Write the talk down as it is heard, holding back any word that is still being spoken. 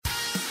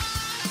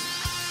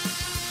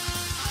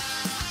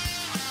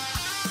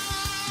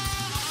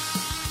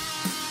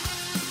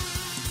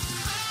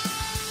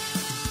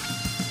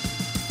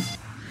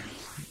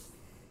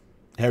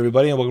Hey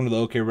everybody, and welcome to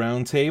the OK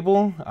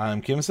Roundtable.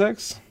 I'm Kim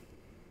Sex.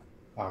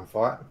 I'm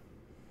fine.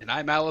 And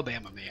I'm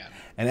Alabama Man.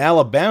 And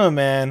Alabama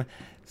Man,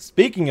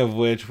 speaking of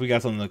which, we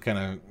got some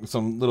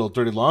little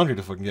dirty laundry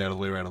to fucking get out of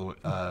the way right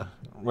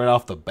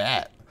off the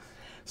bat.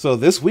 So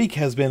this week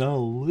has been a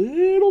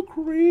little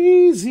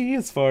crazy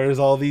as far as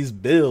all these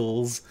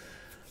bills.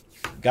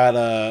 Got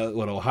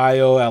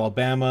Ohio,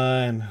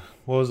 Alabama, and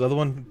what was the other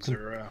one?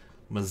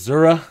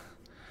 Missouri.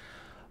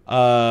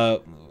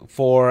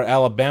 For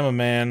Alabama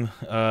Man,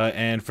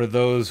 and for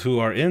those who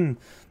are in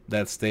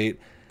that state,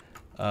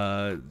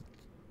 kind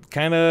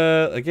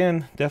of,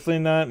 again, definitely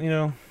not,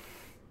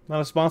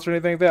 not a sponsor or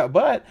anything like that,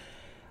 but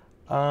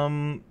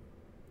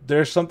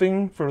there's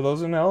something for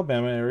those in the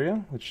Alabama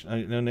area, which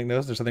I know Nick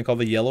knows. There's something called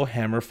the Yellow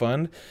Hammer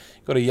Fund.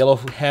 Go to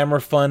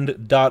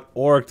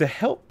yellowhammerfund.org to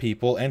help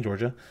people, and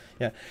Georgia,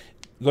 yeah.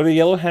 Go to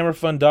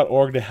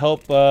yellowhammerfund.org to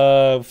help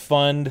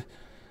fund.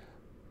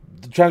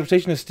 The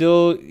transportation is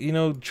still,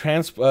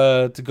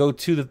 to go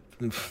to the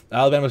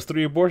Alabama's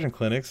 3 abortion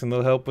clinics, and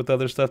they'll help with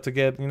other stuff to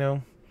get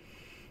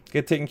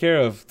taken care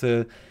of,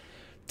 to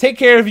take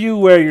care of you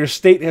where your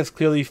state has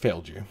clearly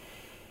failed you.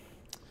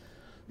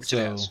 Which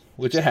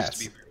it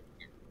has.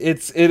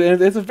 It's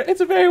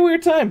a very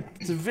weird time.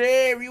 It's a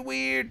very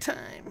weird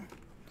time.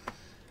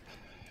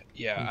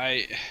 Yeah,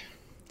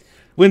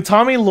 when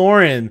Tommy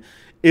Lauren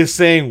is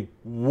saying,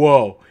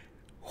 "Whoa,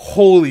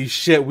 holy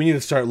shit, we need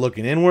to start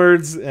looking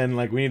inwards," and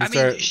we need to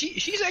start.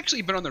 She's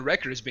actually been on the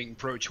record as being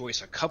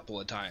pro-choice a couple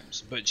of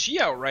times, but she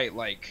outright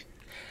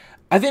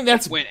I think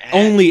that's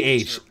only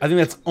age. I think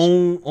that's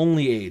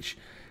only age,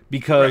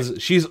 because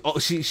right.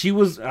 she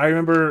was. I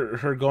remember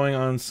her going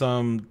on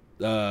some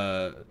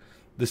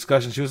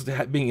discussion. She was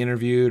being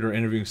interviewed or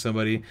interviewing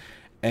somebody,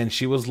 and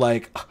she was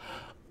like,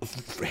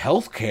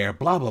 "Healthcare,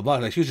 blah blah blah."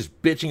 Like, she was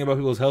just bitching about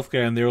people's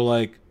healthcare, and they were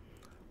like,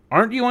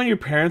 "Aren't you on your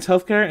parents'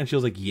 healthcare?" And she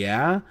was like,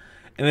 "Yeah."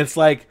 And it's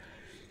like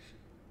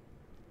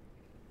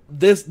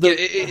this.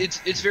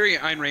 It's very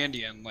Ayn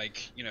Randian.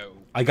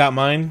 I got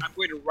mine. I'm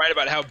going to write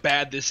about how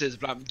bad this is,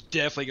 but I'm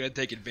definitely going to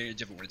take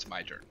advantage of it when it's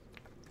my turn.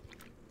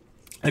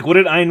 What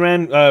did Ayn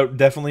Rand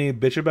definitely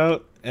bitch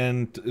about?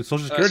 And Social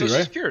Security, Social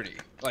right? Security,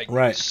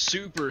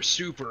 right.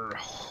 super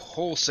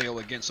wholesale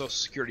against Social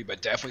Security,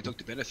 but definitely took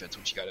the benefits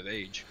when she got of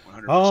age.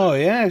 100%. Oh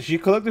yeah, she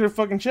collected her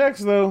fucking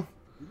checks though.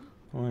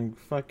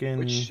 Fucking.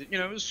 Which,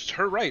 is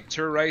her right. It's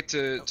her right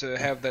to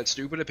have that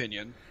stupid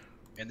opinion,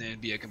 and then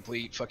be a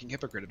complete fucking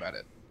hypocrite about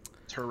it.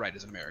 It's her right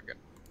as an American.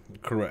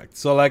 Correct.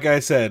 So, like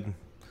I said,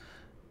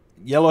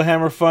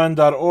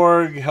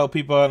 yellowhammerfund.org, help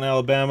people out in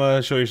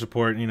Alabama, show your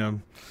support. Do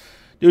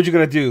what you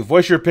gotta do.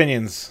 Voice your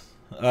opinions.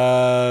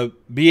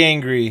 Be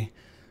angry.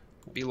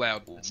 Be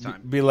loud this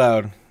time. Be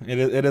loud.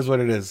 It is what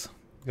it is.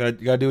 You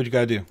gotta do what you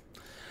gotta do.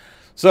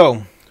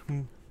 So,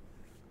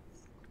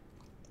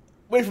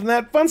 away from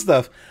that fun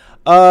stuff.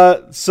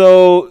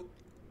 So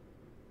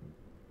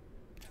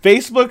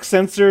Facebook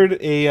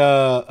censored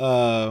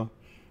a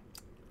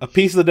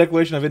piece of the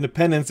Declaration of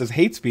Independence as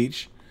hate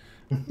speech.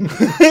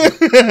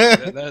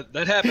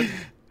 that happened.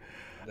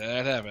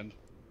 That happened.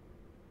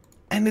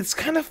 And it's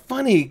kind of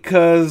funny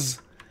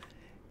because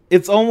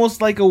it's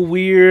almost like a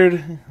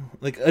weird,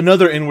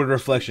 another inward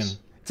reflection.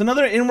 It's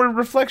another inward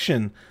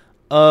reflection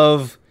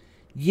of,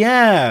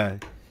 yeah.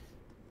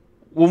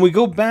 When we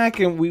go back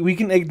and we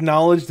can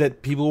acknowledge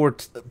that people were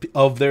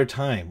of their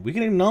time. We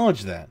can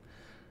acknowledge that.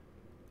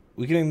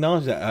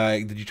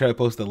 Did you try to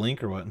post the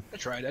link or what? I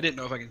tried. I didn't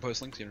know if I could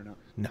post links here or not.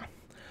 No.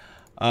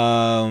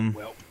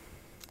 Well,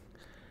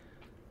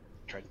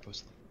 tried to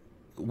post the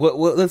link.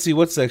 What? Let's see.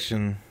 What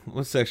section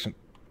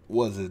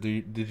was it?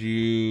 Did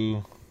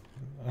you?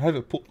 I have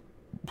it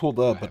pulled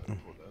up.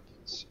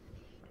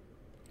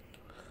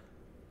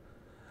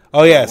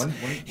 Oh yes.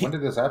 When did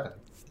this happen?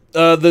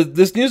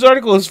 This news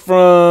article is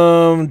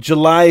from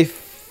July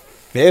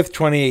 5th,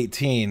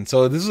 2018.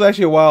 So this was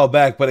actually a while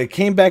back, but it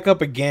came back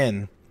up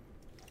again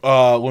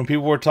when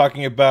people were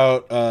talking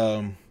about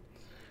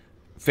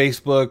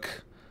Facebook,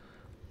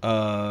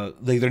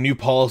 their new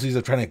policies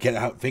of trying to get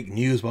out fake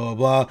news, blah blah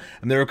blah.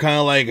 And they were kind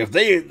of like, if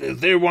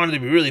they wanted to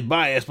be really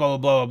biased, blah blah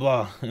blah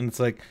blah blah. And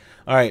it's like,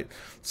 all right.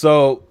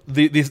 So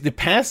the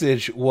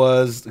passage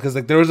was because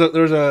there was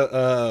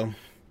a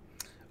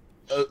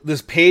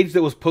this page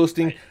that was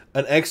posting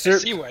an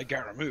excerpt. I see why it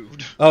got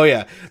removed. Oh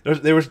yeah,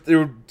 they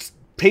were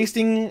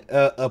pasting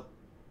a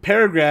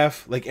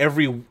paragraph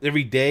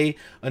every day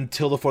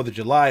until the 4th of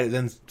July,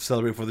 then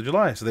celebrate 4th of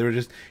July. So they were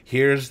just,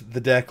 here's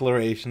the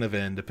Declaration of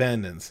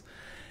Independence,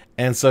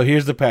 and so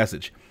here's the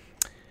passage.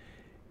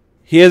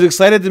 He has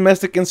excited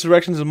domestic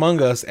insurrections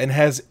among us and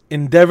has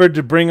endeavored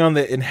to bring on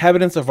the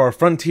inhabitants of our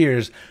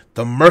frontiers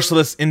the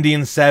merciless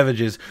Indian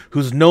savages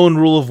whose known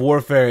rule of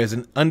warfare is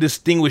an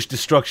undistinguished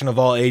destruction of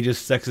all ages,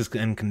 sexes,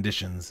 and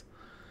conditions.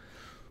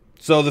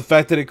 So the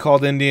fact that it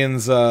called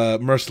Indians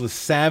merciless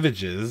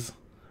savages,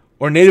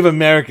 or Native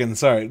Americans,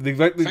 sorry. The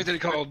fact that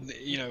it called,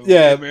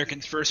 Native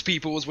Americans first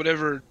peoples,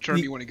 whatever term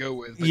you want to go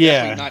with. But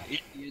definitely not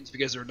Indians,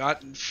 because they're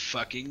not in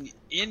fucking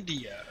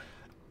India.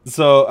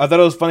 So I thought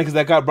it was funny because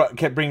that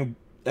kept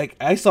like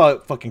I saw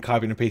it fucking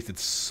copied and pasted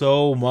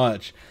so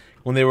much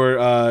when they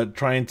were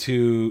trying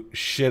to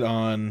shit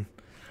on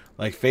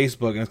like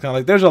Facebook, and it's kind of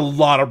like there's a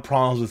lot of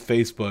problems with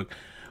Facebook,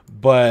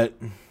 but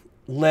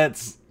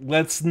let's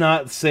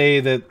not say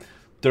that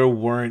there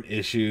weren't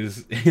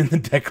issues in the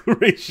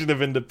Declaration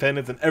of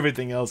Independence and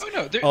everything else. Oh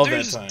no,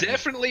 there's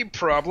definitely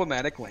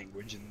problematic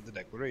language in the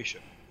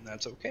Declaration, and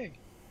that's okay.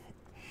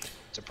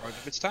 It's a product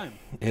of its time.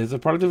 It is a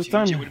product of its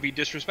time. It would be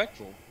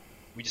disrespectful.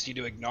 We just need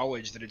to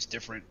acknowledge that it's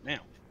different now.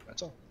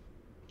 That's all.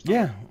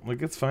 Yeah,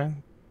 like it's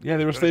fine. Yeah,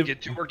 they were Don't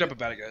get too worked up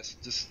about it, guys.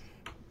 Just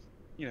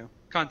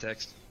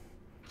context.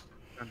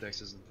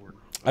 Context is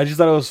important. I just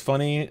thought it was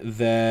funny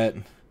that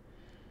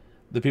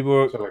the people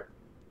were.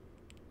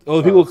 So,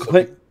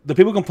 like, the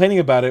people complaining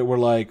about it were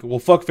like, "Well,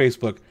 fuck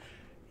Facebook."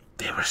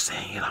 They were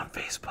saying it on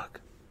Facebook.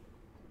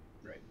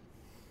 Right.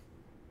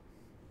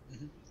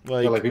 Mm-hmm.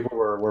 Like people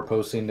were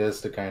posting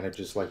this to kind of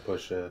just like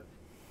push a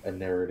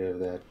narrative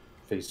that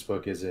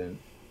Facebook isn't.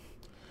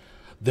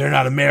 They're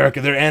not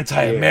America. They're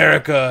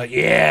anti-America.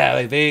 Yeah,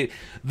 like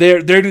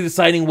they're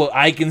deciding what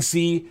I can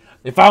see.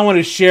 If I want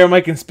to share my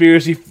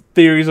conspiracy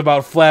theories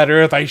about flat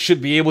Earth, I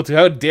should be able to.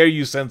 How dare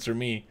you censor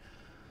me?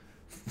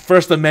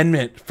 First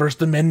Amendment,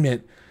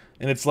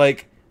 and it's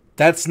like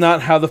that's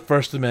not how the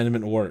First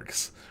Amendment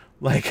works.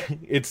 Like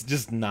it's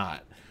just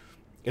not.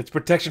 It's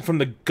protection from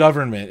the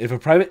government. If a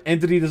private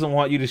entity doesn't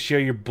want you to share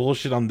your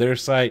bullshit on their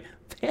site,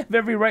 they have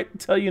every right to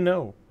tell you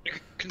no.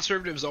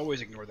 Conservatives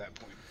always ignore that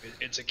point.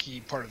 It's a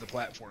key part of the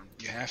platform.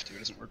 You have to. It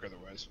doesn't work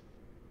otherwise.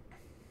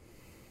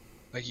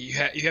 Like you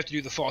have to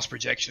do the false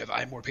projection of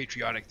I'm more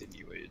patriotic than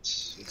you.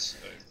 It's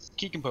a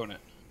key component.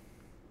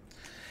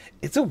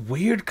 It's a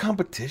weird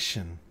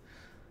competition.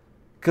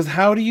 Because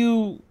how do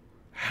you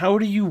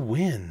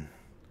win?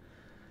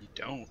 You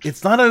don't.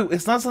 It's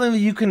not something that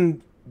you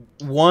can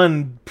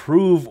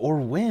prove or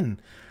win.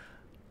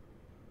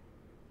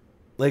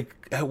 Like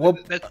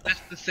that's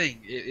the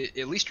thing.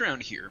 At least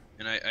around here,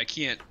 and I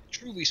can't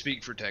truly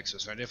speak for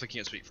Texas. I definitely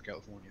can't speak for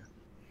California.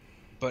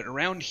 But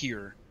around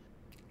here,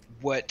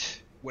 what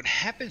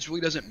happens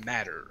really doesn't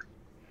matter.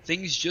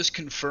 Things just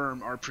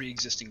confirm our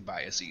pre-existing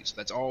biases.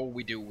 That's all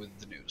we do with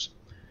the news.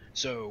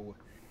 So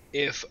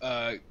if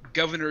a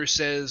governor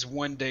says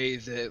one day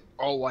that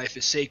all life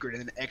is sacred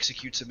and then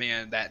executes a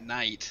man that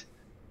night,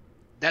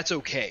 that's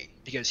okay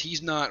because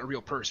he's not a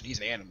real person. He's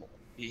an animal.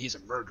 He's a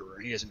murderer.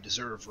 He doesn't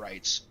deserve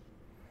rights.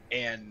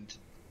 And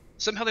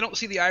somehow they don't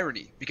see the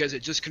irony because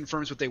it just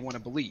confirms what they want to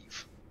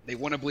believe. They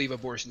want to believe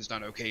abortion is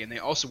not okay, and they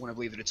also want to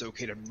believe that it's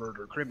okay to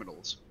murder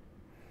criminals.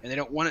 And they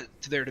don't want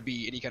there to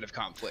be any kind of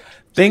conflict.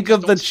 So think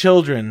of the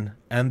children,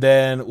 and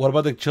then what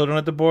about the children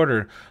at the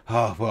border?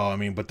 Oh well, I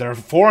mean, but they're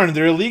foreign,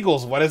 they're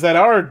illegals. Why is that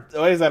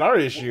our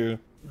issue?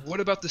 What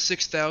about the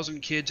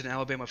 6,000 kids in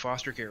Alabama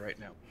foster care right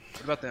now?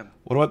 What about them?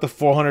 What about the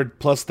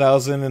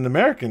 400,000+ in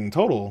American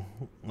total?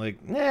 Like,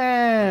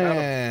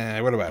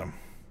 what about them?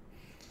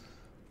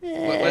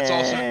 Let's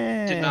also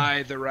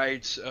deny the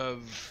rights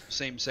of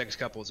same-sex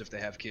couples if they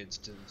have kids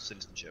to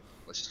citizenship.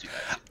 Let's just do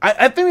that.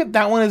 I think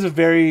that one is a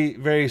very,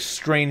 very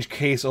strange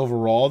case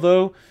overall,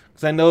 though,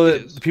 because I know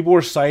that people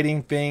were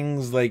citing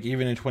things like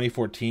even in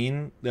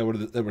 2014 that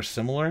were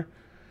similar.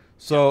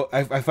 So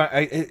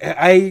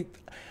I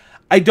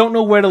don't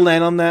know where to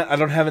land on that. I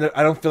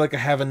don't feel like I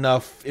have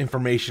enough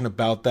information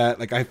about that.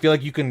 Like I feel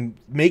like you can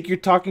make your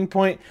talking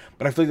point,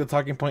 but I feel like the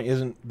talking point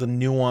isn't the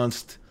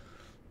nuanced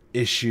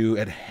issue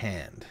at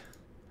hand.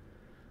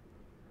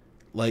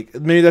 Like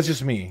maybe that's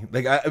just me.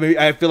 Like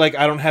I feel like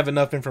I don't have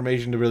enough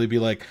information to really be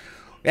like,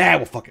 yeah,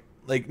 well, fuck it.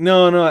 Like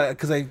no,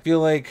 because I feel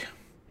like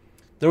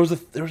there was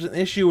an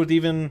issue with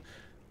even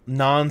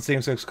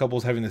non-same-sex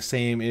couples having the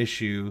same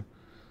issue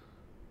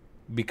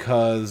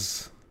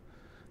because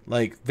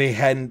like they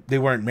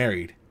weren't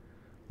married.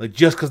 Like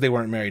just because they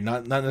weren't married,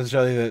 not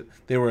necessarily that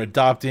they were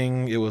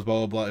adopting. It was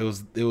blah blah blah.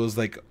 It was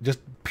like just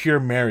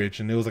pure marriage,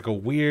 and it was like a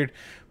weird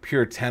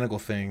puritanical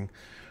thing,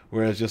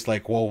 whereas just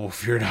like, well,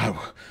 if you're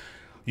not,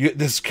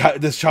 this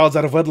child's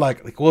out of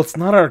wedlock. Like, well, it's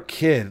not our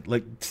kid.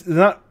 Like, it's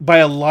not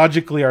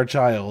biologically our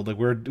child. Like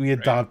we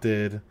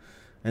adopted, right.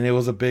 And it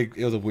was a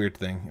weird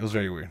thing. It was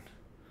very weird.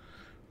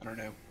 I don't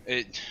know.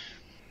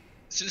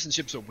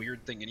 Citizenship's a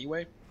weird thing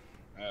anyway,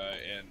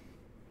 and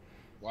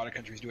a lot of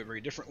countries do it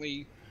very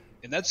differently.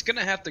 And that's going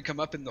to have to come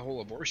up in the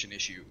whole abortion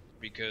issue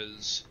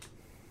because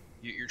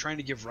you're trying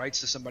to give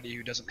rights to somebody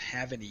who doesn't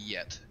have any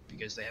yet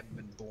because they haven't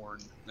been born.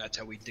 That's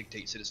how we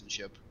dictate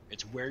citizenship.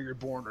 It's where you're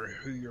born or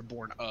who you're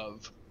born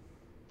of,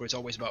 but it's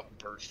always about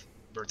birth.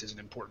 Birth is an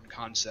important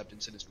concept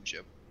in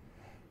citizenship.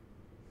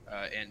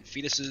 And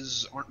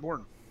fetuses aren't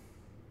born.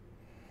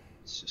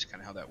 It's just kind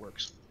of how that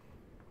works.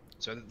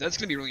 So that's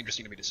going to be really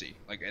interesting to me to see.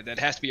 Like that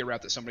has to be a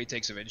route that somebody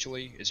takes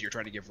eventually, is you're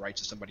trying to give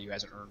rights to somebody who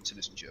hasn't earned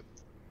citizenship.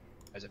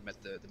 Hasn't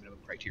met the minimum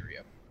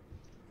criteria.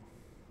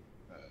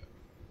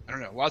 I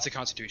don't know. Lots of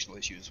constitutional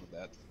issues with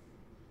that.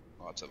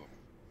 Lots of them.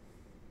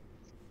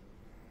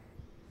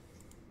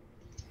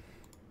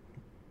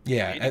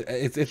 Yeah,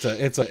 it's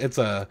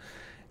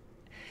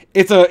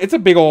a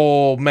big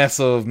old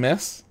mess of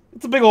mess.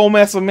 It's a big old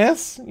mess of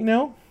mess, you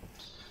know.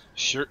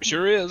 Sure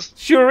is.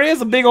 Sure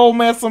is a big old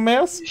mess of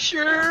mess.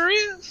 Sure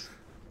is.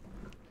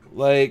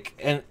 Like,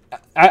 and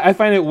I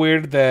find it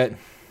weird that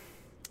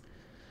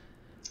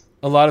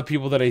a lot of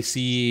people that I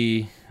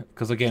see,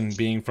 because again,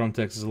 being from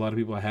Texas, a lot of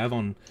people I have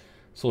on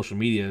social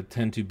media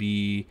tend to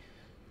be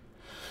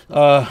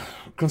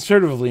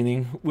conservative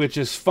leaning, which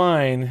is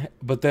fine.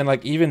 But then,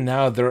 like, even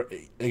now, they're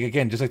like,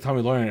 again, just like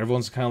Tommy Lauren,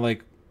 everyone's kind of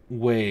like,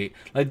 wait,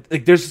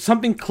 like there's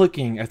something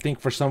clicking, I think,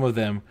 for some of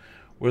them,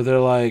 where they're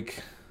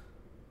like,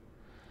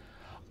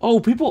 oh,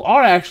 people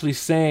are actually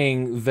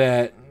saying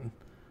that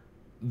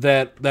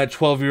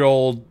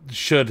 12-year-old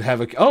should have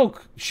a, oh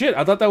shit,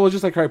 I thought that was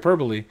just like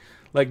hyperbole.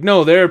 Like,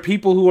 no, there are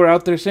people who are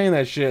out there saying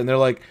that shit, and they're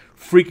like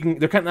freaking,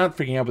 they're kind of not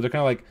freaking out, but they're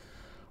kind of like,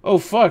 oh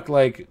fuck,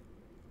 like,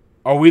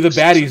 are we the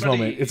baddies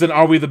moment? It's an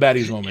are we the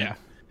baddies moment. Yeah.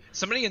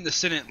 Somebody in the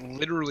Senate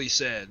literally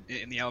said,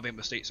 in the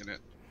Alabama State Senate,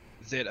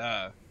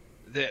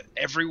 that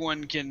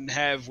everyone can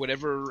have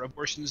whatever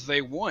abortions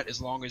they want as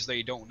long as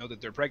they don't know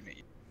that they're pregnant.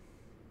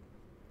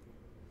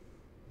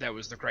 That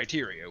was the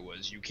criteria,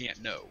 was you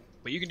can't know.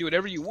 But you can do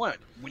whatever you want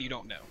when you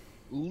don't know.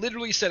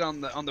 Literally said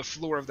on the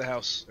floor of the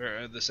House,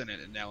 or the Senate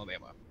in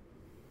Alabama.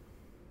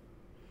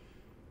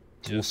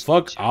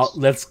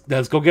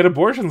 Let's go get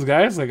abortions,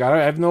 guys. Like,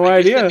 I have no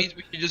I guess idea. That means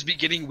we should just be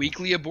getting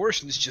weekly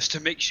abortions just to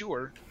make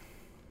sure.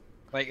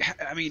 Like,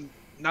 I mean,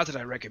 not that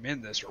I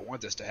recommend this or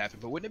want this to happen,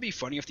 but wouldn't it be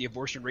funny if the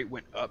abortion rate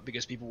went up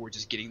because people were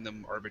just getting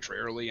them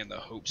arbitrarily in the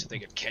hopes that they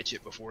could catch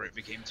it before it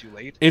became too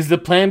late? Is the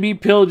Plan B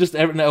pill just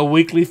a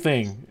weekly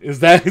thing?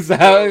 Is that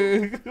how?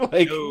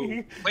 Like,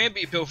 no, Plan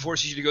B pill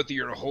forces you to go through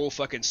your whole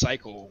fucking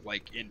cycle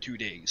like in 2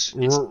 days.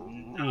 It's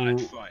not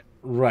fun.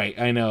 Right,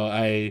 I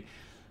know.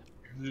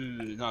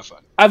 Not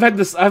fun. I've had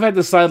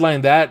to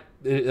sideline that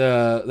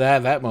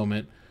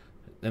moment,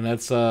 and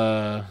that's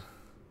I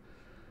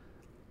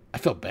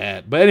felt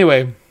bad. But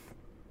anyway,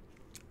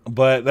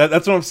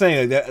 that's what I'm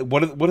saying. Like,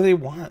 what do they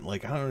want?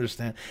 Like, I don't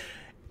understand.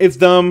 It's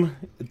dumb.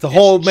 It's a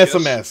whole mess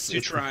of mess.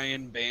 To try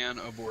and ban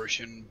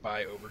abortion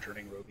by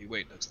overturning Roe v.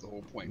 Wade. That's the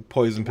whole point.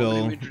 Poison the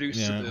pill. Who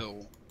introduced the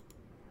bill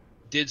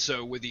did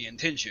so with the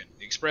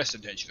expressed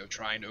intention of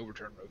trying to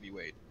overturn Roe v.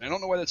 Wade. And I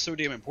don't know why that's so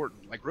damn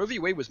important. Like, Roe v.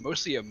 Wade was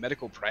mostly a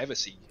medical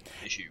privacy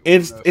issue.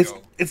 It's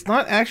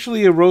not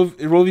actually a Roe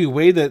v.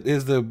 Wade that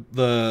is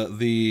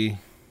the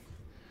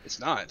It's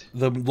not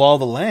the law of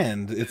the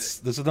land. It's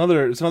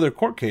another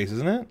court case,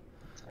 isn't it?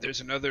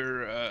 There's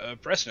another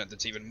precedent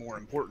that's even more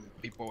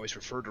important. People always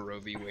refer to Roe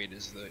v. Wade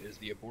as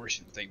the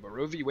abortion thing, but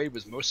Roe v. Wade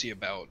was mostly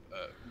about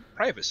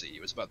privacy.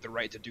 It was about the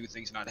right to do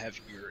things, not have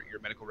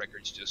your medical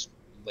records just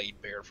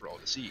laid bare for all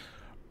to see.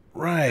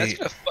 Right. That's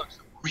gonna fuck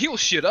some real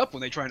shit up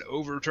when they try and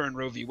overturn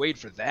Roe v. Wade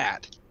for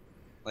that.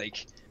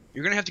 Like,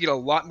 you're gonna have to get a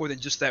lot more than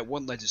just that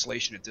one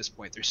legislation at this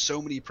point. There's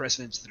so many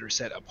precedents that are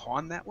set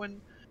upon that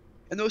one,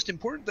 and the most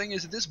important thing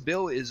is that this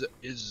bill is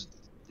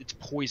it's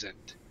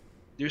poisoned.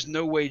 There's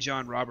no way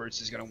John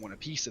Roberts is going to want a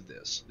piece of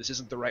this. This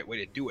isn't the right way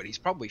to do it. He's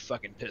probably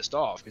fucking pissed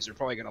off because they're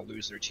probably going to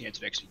lose their chance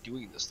of actually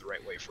doing this the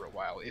right way for a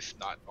while, if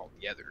not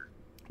altogether.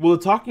 Well,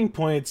 the talking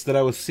points that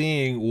I was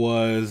seeing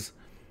was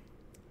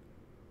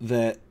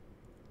that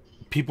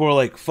people were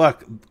like,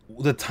 fuck,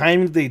 the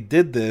time they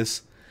did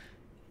this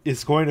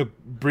is going to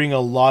bring a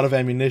lot of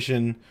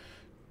ammunition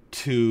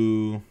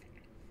to,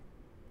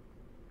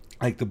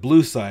 like, the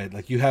blue side.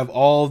 Like, you have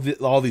all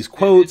these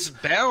quotes,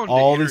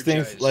 all these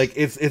things. Like,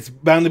 it's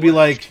bound to be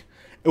like,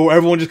 or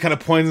everyone just kind of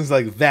points and is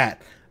like,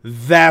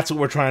 that's what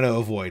we're trying to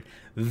avoid.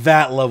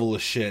 That level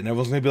of shit. And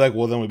everyone's going to be like,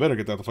 well, then we better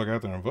get that the fuck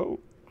out there and vote.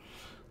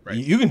 Right.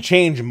 You can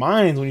change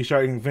minds when you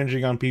start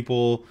infringing on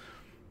people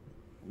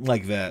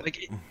like that.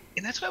 Like,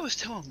 and that's what I was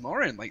telling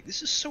Lauren. Like,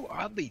 this is so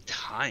oddly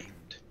timed.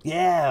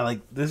 Yeah,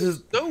 like, this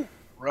is so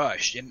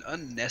rushed and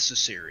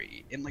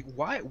unnecessary. And, like,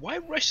 why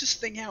rush this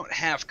thing out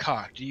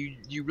half-cocked? Do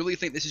you really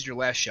think this is your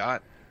last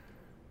shot?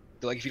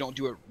 That, like, if you don't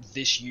do it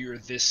this year,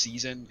 this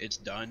season, it's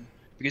done?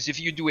 Because if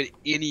you do it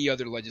any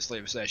other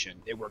legislative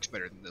session, it works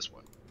better than this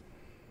one.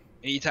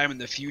 Anytime in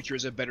the future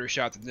is a better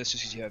shot than this,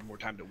 just because you have more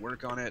time to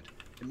work on it.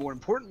 And more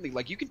importantly,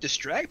 like, you can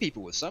distract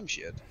people with some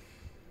shit.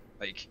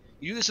 Like,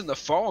 you do this in the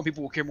fall and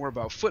people will care more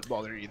about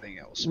football than anything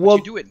else. Well,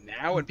 you do it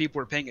now and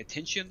people are paying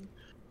attention,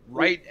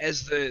 right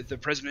as the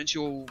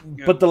presidential...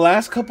 but the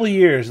last couple of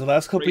years...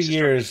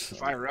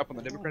 fire up on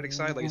the Democratic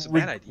side, like, it's a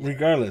bad idea.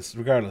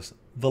 Regardless,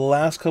 the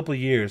last couple of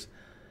years,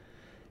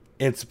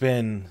 it's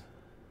been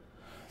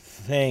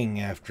thing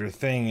after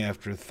thing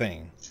after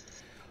thing.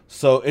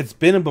 So it's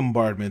been a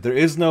bombardment. There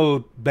is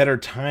no better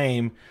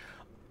time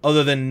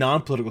other than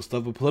non-political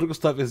stuff, but political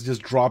stuff is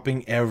just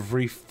dropping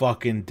every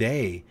fucking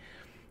day.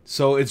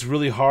 So it's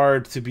really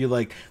hard to be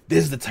like,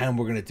 this is the time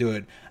we're going to do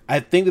it. I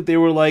think that they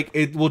were like,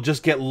 it will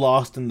just get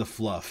lost in the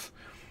fluff.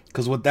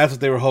 Because that's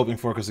what they were hoping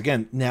for. Because,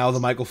 again, now the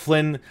Michael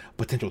Flynn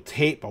potential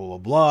tape, blah, blah,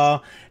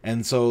 blah.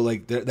 And so,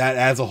 like, that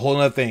adds a whole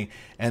other thing.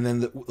 And then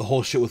the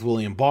whole shit with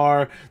William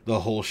Barr, the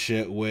whole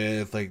shit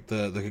with, like,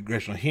 the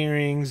congressional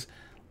hearings.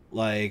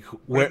 Like,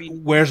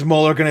 where's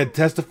Mueller going to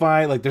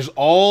testify? Like, there's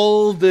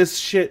all this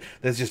shit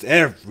that's just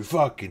every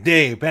fucking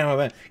day, bam, bam,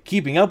 bam,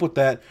 keeping up with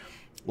that.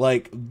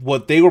 Like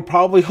what they were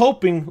probably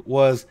hoping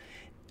was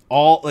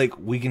all like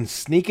we can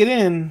sneak it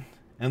in,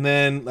 and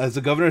then as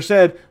the governor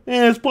said,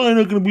 it's probably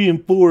not going to be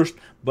enforced.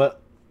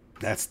 But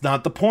that's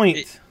not the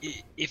point.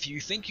 If you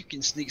think you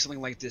can sneak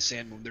something like this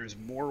in when there's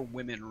more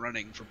women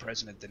running for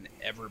president than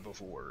ever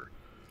before,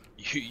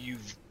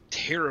 you've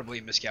terribly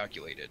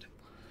miscalculated.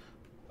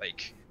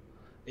 Like,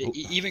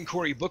 even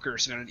Cory Booker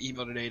sent out an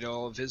email today to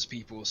all of his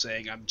people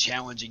saying, I'm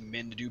challenging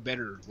men to do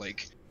better.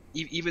 Like,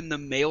 even the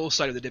male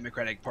side of the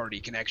Democratic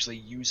Party can actually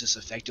use this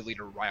effectively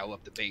to rile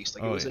up the base.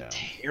 Like, it was a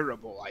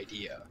terrible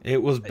idea.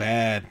 It was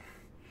bad.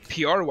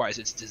 PR-wise,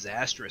 it's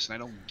disastrous, and I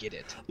don't get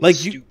it. Like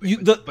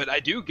stupid, but I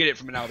do get it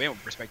from an Alabama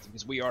perspective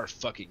because we are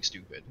fucking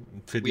stupid.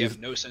 We have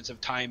no sense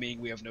of timing.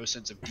 We have no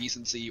sense of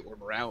decency or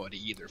morality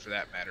either, for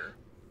that matter.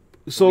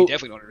 So we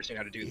definitely don't understand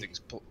how to do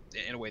things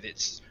in a way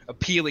that's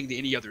appealing to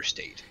any other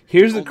state.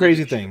 Here's the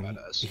crazy thing.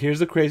 Here's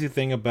the crazy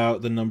thing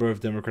about the number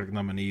of Democratic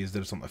nominees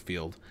that are on the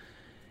field.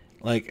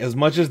 Like, as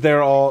much as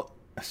they're all...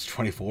 It's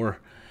 24.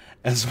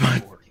 As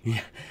much...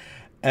 Yeah.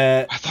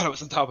 I thought I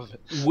was on top of it.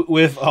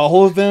 With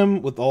all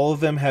of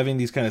them having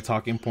these kind of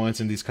talking points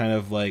and these kind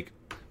of like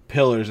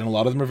pillars, and a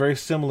lot of them are very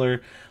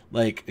similar.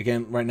 Like,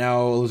 again, right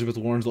now Elizabeth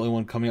Warren's the only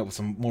one coming up with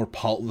some more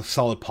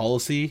solid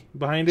policy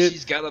behind it.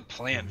 She's got a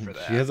plan for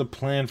that. She has a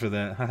plan for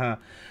that. Haha.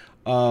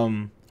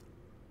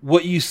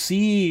 What you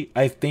see,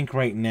 I think,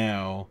 right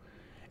now,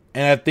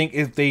 and I think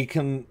if they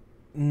can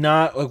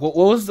not like what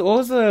was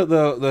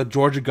the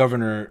Georgia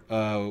governor?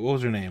 What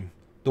was her name?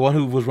 The one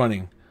who was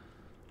running.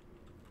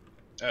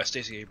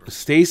 Stacey Abrams.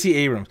 Stacey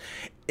Abrams.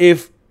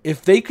 If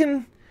they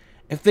can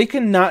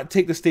not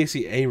take the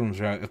Stacey Abrams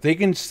route, if they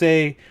can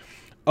say,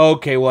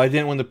 okay, well, I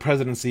didn't win the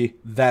presidency,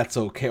 that's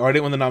okay, or I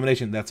didn't win the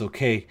nomination, that's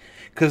okay,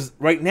 because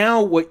right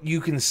now what you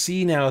can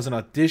see now is an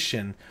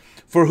audition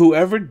for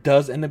whoever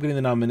does end up getting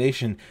the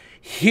nomination.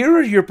 Here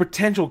are your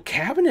potential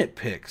cabinet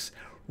picks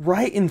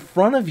right in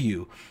front of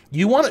you.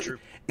 You want to,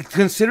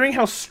 considering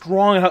how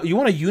strong, how you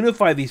want to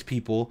unify these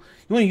people,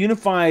 you want to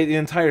unify the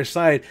entire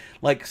side.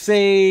 Like,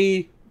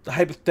 say,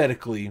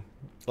 hypothetically,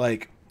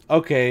 like,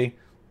 okay,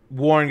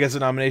 Warren gets a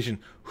nomination.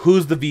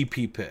 Who's the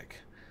VP pick?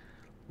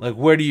 Like,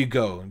 where do you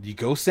go? Do you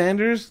go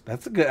Sanders?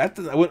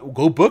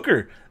 Go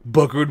Booker.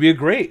 Booker would be a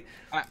great.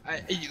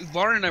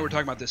 Lauren and I were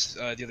talking about this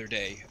the other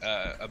day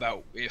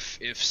about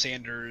if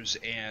Sanders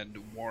and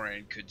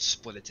Warren could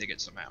split a ticket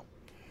somehow.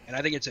 And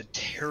I think it's a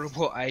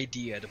terrible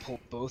idea to pull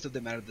both of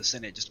them out of the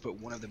Senate just to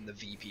put one of them in the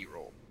VP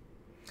role.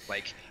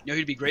 Like, you know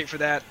who'd be great for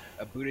that?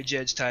 A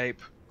Buttigieg type.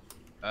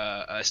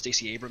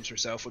 Stacey Abrams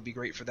herself would be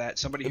great for that.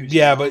 Somebody who's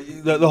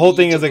but the whole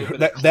thing is like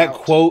that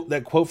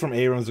quote from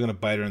Abrams is going to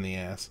bite her in the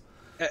ass.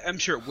 I'm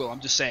sure it will. I'm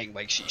just saying,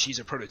 like, she's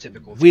a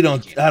prototypical.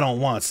 I don't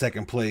want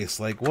second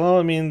place. Like, well,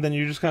 I mean, then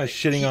you're just kind of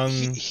shitting on.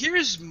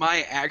 Here's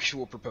my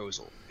actual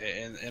proposal,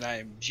 and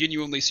I'm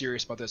genuinely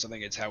serious about this. I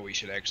think it's how we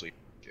should actually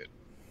do it.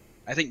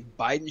 I think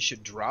Biden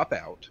should drop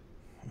out,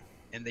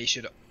 and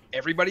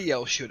everybody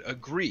else should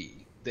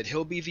agree that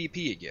he'll be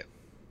VP again.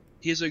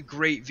 He is a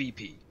great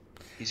VP.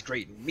 He's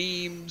great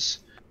in memes.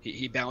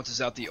 He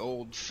balances out the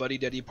old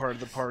fuddy-duddy part of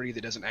the party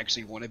that doesn't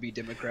actually want to be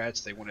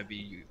Democrats. They want to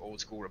be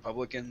old-school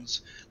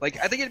Republicans. Like,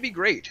 I think it'd be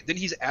great. Then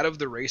he's out of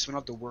the race. We don't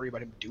have to worry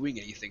about him doing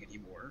anything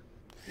anymore.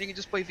 And he can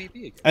just play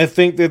VP again. I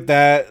think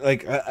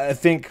I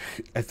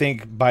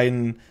think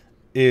Biden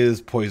is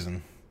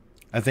poison.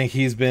 I think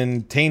he's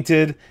been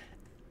tainted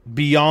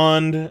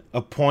beyond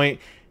a point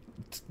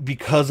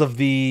because of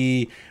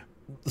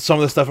some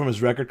of the stuff from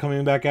his record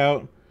coming back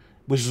out,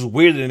 which is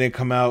weird that it didn't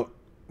come out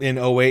in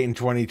 2008 and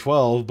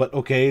 2012, but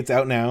okay, it's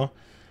out now.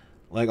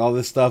 Like, all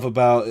this stuff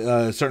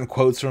about certain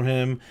quotes from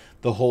him,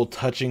 the whole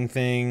touching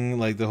thing,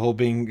 like the whole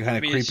being kind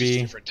of creepy. It's just a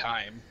different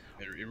time.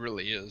 It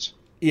really is.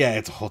 Yeah,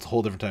 it's a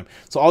whole different time.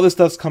 So all this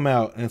stuff's come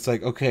out, and it's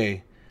like,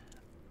 okay,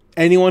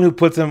 anyone who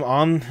puts him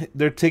on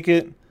their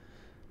ticket,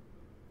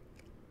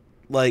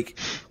 like,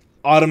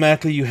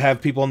 automatically you have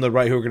people on the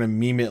right who are going to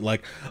meme it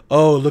like,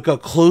 oh, look how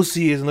close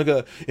he is,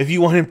 and if you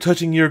want him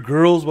touching your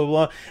girls, blah,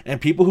 blah, blah. And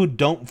people who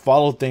don't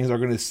follow things are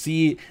going to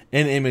see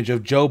an image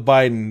of Joe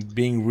Biden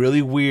being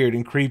really weird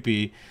and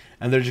creepy,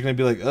 and they're just going to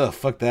be like, oh,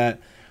 fuck that.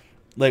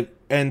 Like,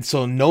 and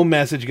so no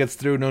message gets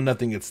through, no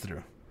nothing gets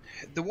through.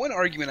 The one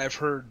argument I've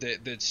heard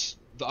that's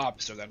the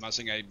opposite of that, I'm not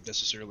saying I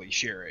necessarily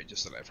share it,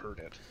 just that I've heard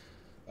it,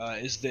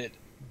 is that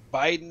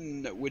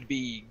Biden would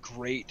be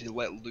great to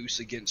let loose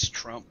against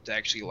Trump to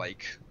actually,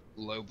 like,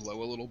 low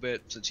blow a little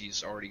bit, since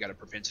he's already got a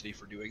propensity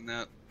for doing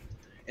that,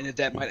 and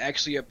that might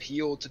actually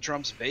appeal to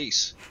Trump's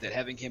base, that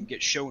having him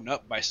get shown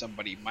up by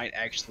somebody might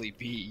actually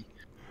be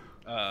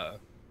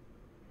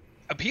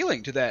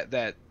appealing to that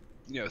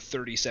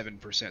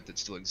 37% that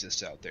still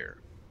exists out there.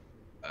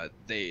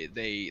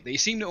 They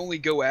seem to only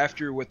go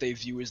after what they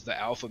view as the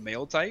alpha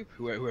male type,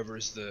 whoever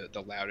is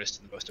the loudest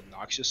and the most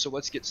obnoxious. So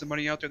let's get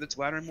somebody out there that's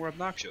louder and more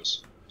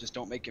obnoxious. Just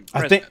don't make him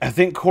president. I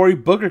think Cory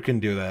Booker can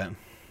do that.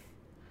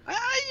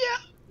 Yeah.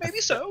 maybe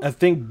so. I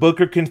think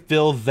Booker can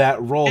fill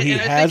that role. He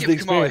And I has think the if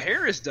Kamala experience.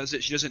 Harris does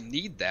it, she doesn't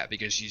need that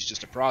because she's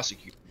just a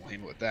prosecutor. We'll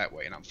handle it that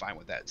way, and I'm fine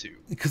with that too.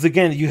 Because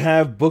again, you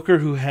have Booker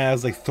who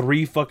has like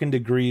 3 fucking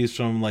degrees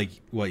from like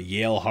what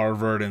Yale,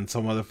 Harvard, and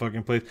some other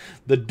fucking place.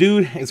 The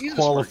dude is He's a smart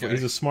qualified. guy.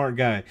 He's a smart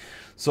guy.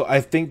 So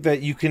I think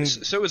that you can.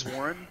 So is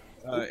Warren,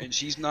 and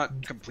she's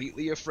not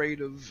completely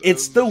afraid of.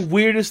 It's the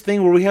weirdest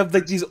thing where we have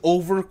like these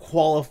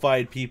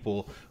overqualified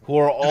people who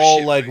are all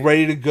shit, like right.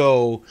 ready to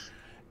go,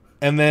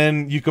 and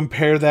then you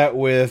compare that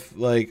with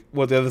like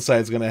what the other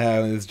side's gonna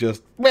have, and it's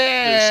just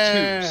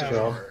There's 2 so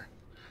Trump. far.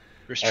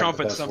 There's Have Trump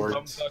the and best some words.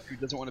 bumfuck who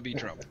doesn't want to be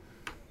Trump.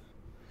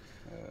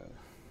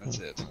 That's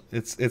it.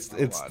 It's Not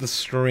a it's lot. the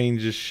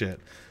strangest shit.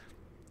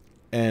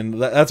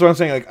 And that's what I'm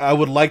saying. Like, I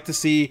would like to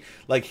see,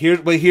 like,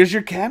 here's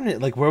your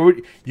cabinet. Like, where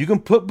would you can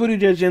put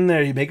Buttigieg in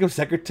there? You make him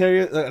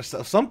secretary,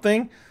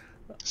 something.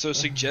 So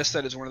suggest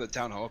that as one of the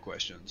town hall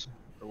questions,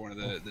 or one of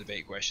the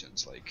debate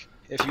questions. Like,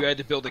 if you had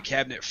to build a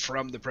cabinet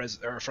from the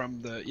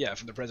from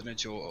the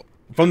presidential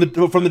From the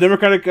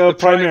Democratic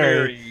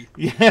primary.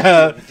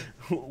 Yeah.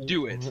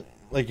 do it.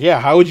 Like, yeah,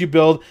 how would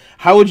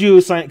you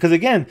assign?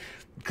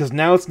 Because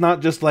now it's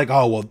not just like,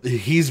 oh, well,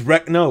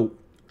 no,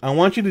 I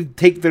want you to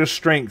take their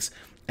strengths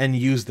and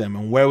use them.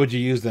 And where would you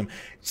use them?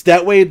 So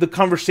that way the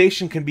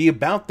conversation can be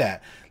about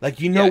that. Like,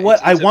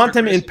 what? I It's a want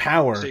them in progressive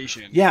power.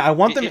 conversation. Yeah, I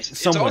want them It's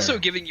somewhere. also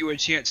giving you a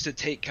chance to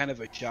take kind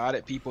of a shot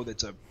at people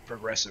that's a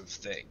progressive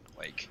thing.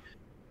 Like,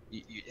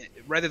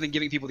 rather than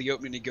giving people the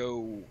opening to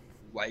go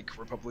like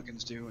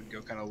Republicans do and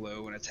go kind of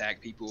low and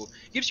attack people,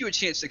 it gives you a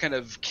chance to kind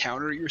of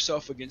counter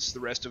yourself against the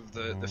rest of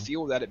the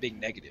field without it being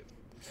negative.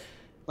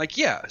 Like,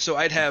 yeah, so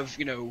I'd have,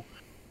 to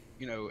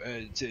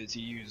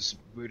use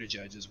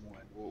Buttigieg as one.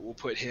 We'll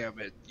put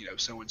him at,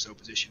 so-and-so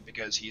position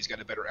because he's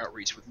got a better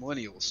outreach with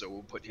millennials, so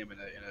we'll put him in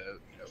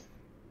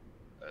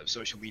a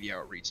social media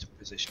outreach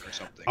position or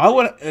something. I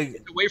would.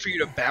 The way for you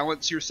to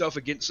balance yourself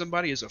against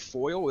somebody is a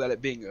foil without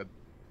it being a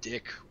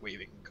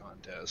dick-waving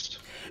contest.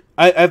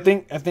 I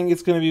think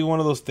it's going to be one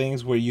of those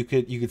things where you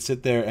could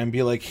sit there and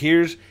be like,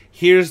 here's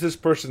this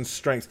person's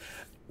strengths.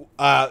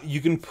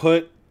 You can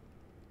put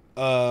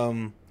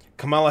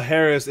Kamala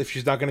Harris, if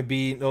she's not going to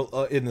be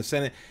in the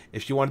Senate,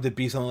 if she wanted to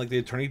be something like the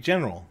Attorney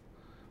General,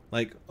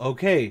 like,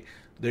 okay,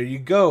 there you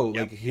go.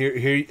 Yep. Like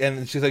here,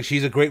 and she's like,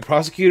 she's a great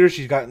prosecutor.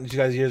 She got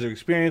years of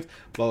experience.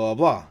 Blah blah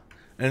blah,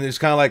 and it's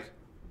kind of like,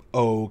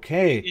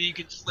 okay. You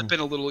could slip in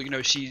a little,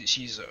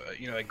 she's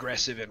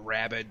aggressive and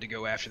rabid to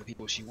go after the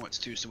people she wants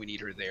to, so we need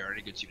her there, and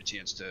it gives you a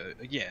chance to,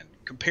 again,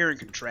 compare and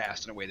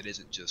contrast in a way that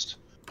isn't just,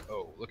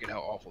 oh, look at how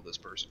awful this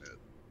person is.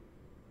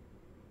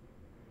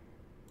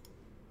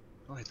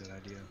 I like that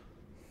idea.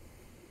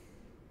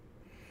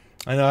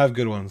 I know I have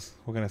good ones.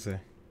 What can I say?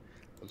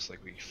 Looks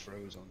like we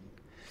froze on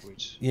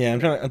Twitch. Yeah, I'm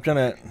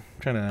trying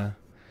to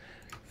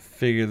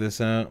figure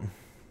this out.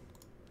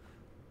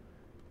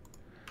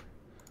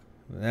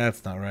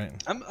 That's not right.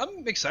 I'm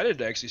excited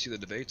to actually see the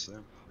debates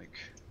though. Like,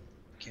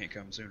 can't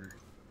come sooner.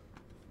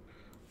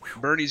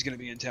 Bernie's gonna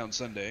be in town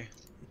Sunday.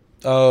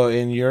 Oh,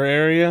 in your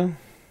area?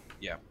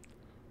 Yeah,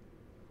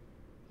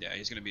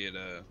 he's gonna be at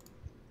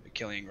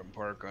Kelly Ingram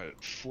Park at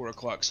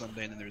 4:00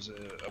 Sunday, and then there's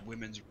a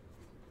women's.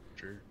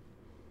 So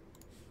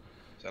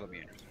that'll be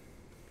interesting.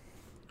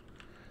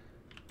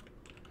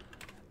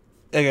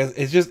 I guess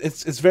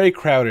it's very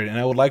crowded, and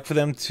I would like for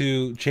them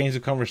to change the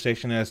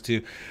conversation as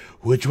to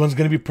which one's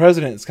going to be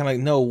president. It's kind of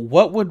like, no,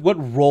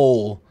 what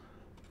role,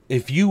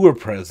 if you were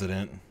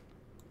president,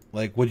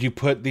 like, would you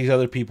put these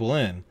other people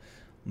in?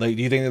 Like,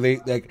 do you think that they,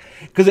 like,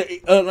 because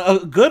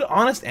a good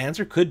honest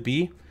answer could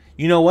be,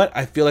 you know what?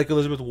 I feel like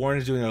Elizabeth Warren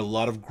is doing a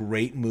lot of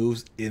great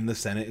moves in the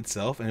Senate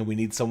itself, and we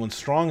need someone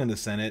strong in the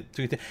Senate.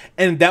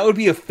 And that would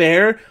be a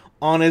fair,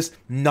 honest,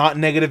 not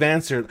negative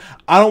answer.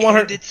 I don't want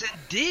her. It's a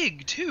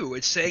dig too.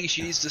 It's saying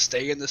she needs to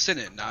stay in the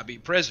Senate, not be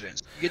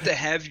president. You get to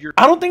have your.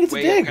 I don't think it's a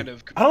way dig. Of kind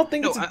of, I don't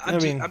think no, it's.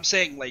 I'm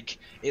saying, like,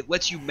 it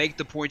lets you make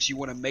the points you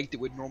want to make that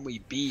would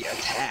normally be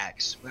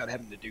attacks without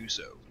having to do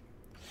so.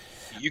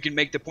 You can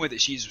make the point that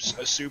she's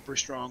a super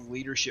strong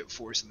leadership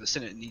force in the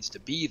Senate and needs to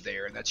be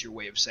there, and that's your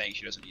way of saying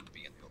she doesn't need to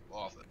be in the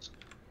office.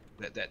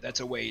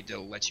 That's a way to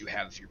let you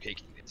have your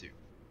cake and eat it too.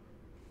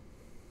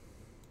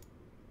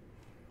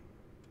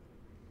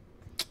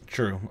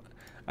 True.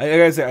 I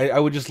gotta say, I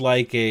would just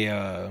like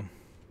a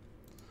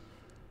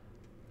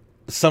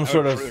some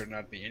sort I would of. rather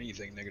not be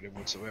anything negative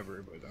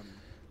whatsoever, but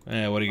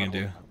I'm What are you not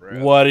gonna do? holding my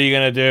breath. What are you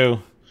gonna do?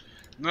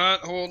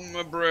 Not holding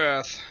my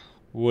breath.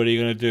 What are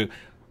you gonna do?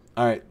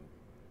 All right.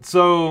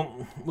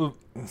 So,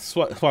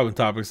 swapping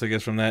topics, I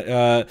guess, from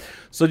that.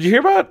 So, did you hear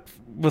about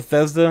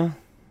Bethesda?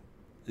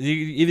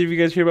 Either of you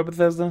guys hear about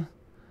Bethesda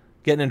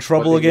getting in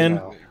trouble What they do again?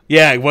 now.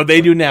 Yeah, what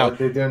they do now. What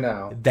they do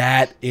now.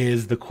 That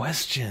is the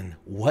question.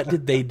 What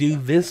did they do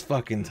this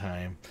fucking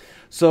time?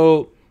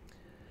 So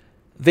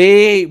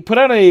they put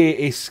out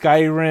a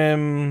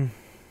Skyrim,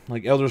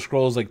 like Elder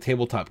Scrolls, like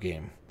tabletop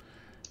game,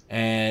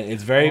 and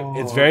it's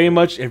very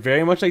much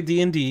like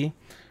D&D,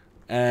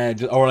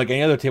 or like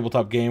any other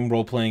tabletop game,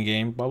 role playing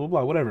game, blah blah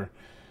blah, whatever.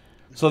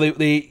 So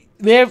they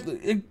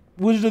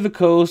Wizards of the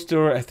Coast,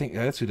 or I think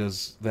that's who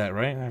does that,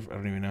 right? I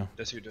don't even know.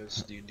 That's who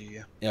does D&D.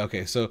 Yeah. Yeah,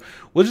 okay. So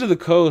Wizards of the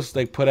Coast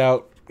like put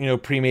out,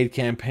 pre-made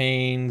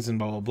campaigns and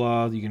blah blah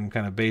blah. You can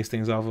kind of base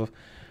things off of.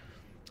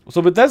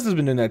 So Bethesda's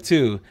been doing that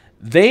too.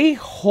 They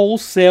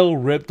wholesale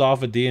ripped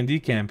off a D&D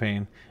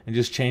campaign and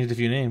just changed a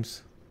few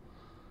names.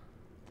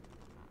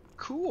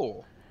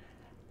 Cool.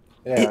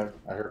 Yeah,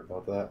 I heard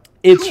about that.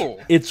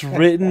 It's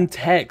written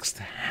text.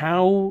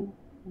 How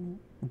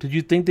did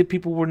you think that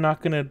people were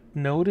not going to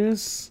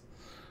notice?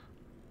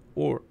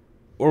 Or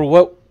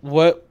what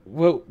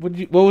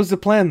was the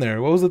plan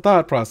there? What was the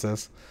thought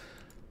process?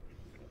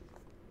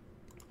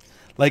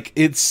 Like,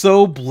 it's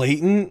so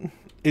blatant.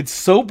 It's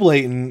so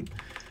blatant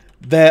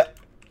that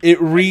it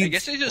reads. I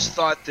guess they just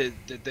thought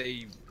that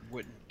they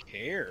wouldn't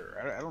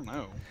care. I don't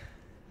know.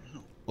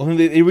 Well,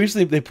 they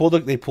recently they pulled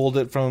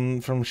it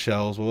from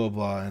shelves, blah blah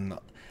blah, and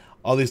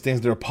all these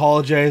things. They're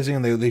apologizing,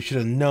 and they should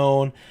have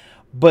known,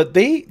 but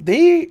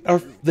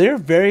they're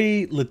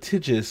very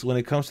litigious when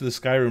it comes to the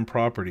Skyrim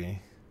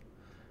property.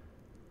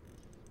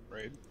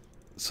 Right.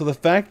 So the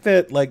fact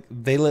that like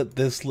they let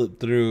this slip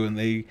through, and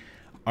they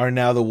are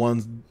now the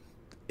ones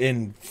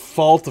in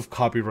fault of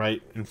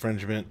copyright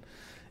infringement,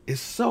 is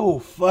so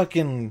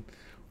fucking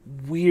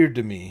weird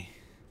to me.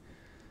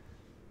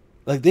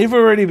 Like, they've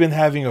already been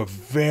having a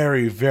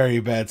very, very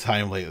bad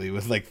time lately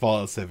with, like,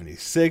 Fallout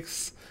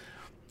 76.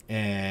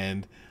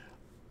 And,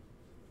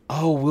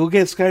 we'll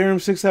get Skyrim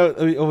 6 out.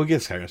 We'll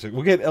get Skyrim 6.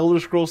 We'll get Elder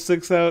Scrolls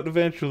 6 out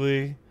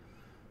eventually.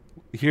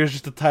 Here's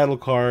just a title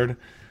card.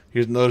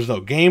 There's no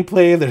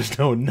gameplay. There's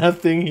no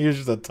nothing. Here's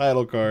just a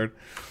title card.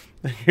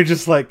 And you're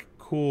just like,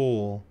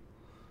 cool.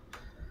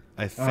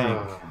 I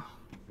think.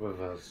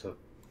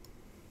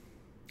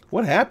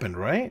 What happened,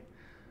 right?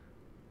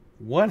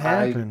 What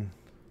happened?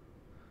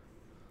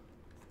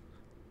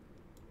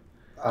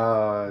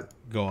 Go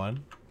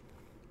on.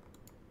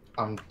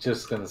 I'm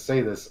just gonna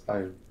say this.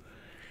 I'm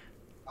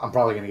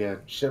probably gonna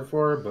get shit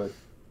for it, but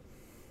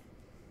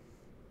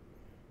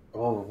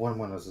when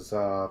was this?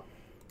 I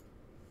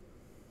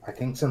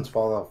think since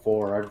Fallout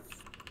 4, I've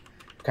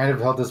kind of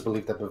held this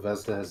belief that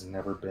Bethesda has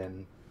never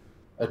been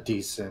a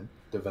decent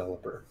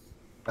developer.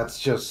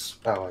 That's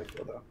just how I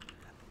feel, though.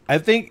 I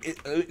think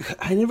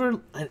I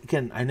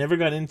never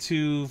got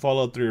into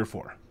Fallout 3 or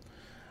 4.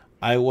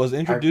 I was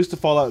introduced to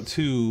Fallout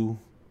 2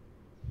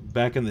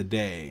 back in the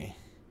day,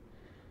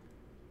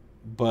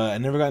 but I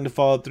never got into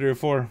Fallout 3 or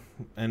 4,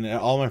 and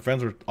all my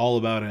friends were all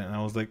about it, and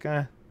I was like,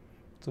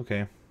 it's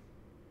okay.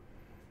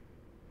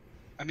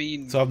 I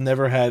mean, so I've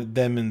never had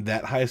them in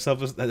that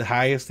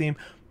high esteem,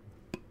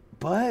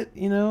 but I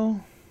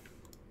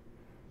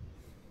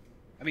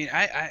mean,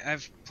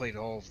 I've played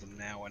all of them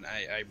now, and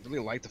I really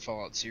like the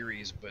Fallout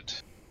series, but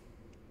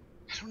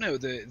I don't know,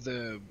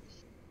 the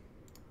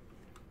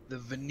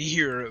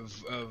veneer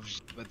of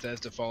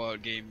Bethesda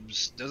Fallout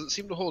games doesn't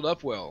seem to hold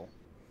up well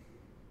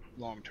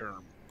long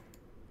term.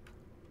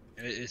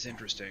 And it's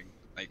interesting.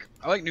 Like,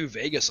 I like New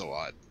Vegas a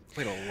lot.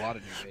 Played a lot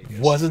of New Vegas.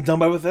 Wasn't done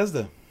by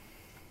Bethesda.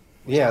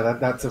 Yeah,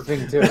 that's a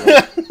thing too.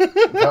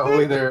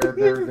 Probably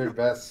their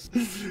best.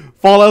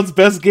 Fallout's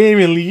best game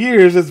in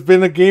years has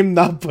been a game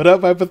not put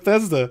up by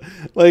Bethesda.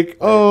 Like,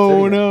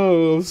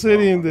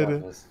 Obsidian did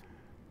it.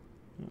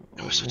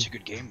 It was such a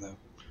good game, though.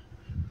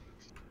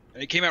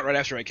 And it came out right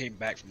after I came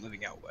back from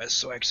living out west,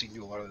 so I actually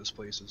knew a lot of those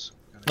places.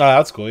 Oh,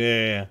 that's cool.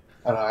 Yeah.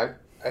 I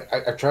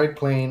tried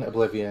playing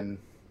Oblivion,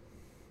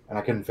 and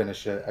I couldn't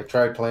finish it. I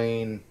tried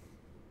playing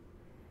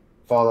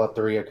Fallout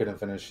 3. I couldn't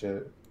finish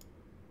it.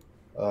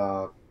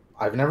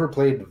 I've never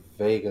played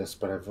Vegas,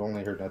 but I've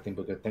only heard nothing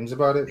but good things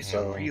about it. It's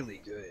so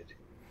really good.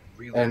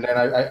 And then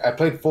I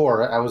played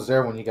 4. I was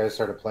there when you guys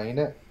started playing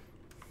it,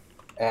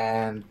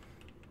 and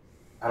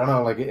I don't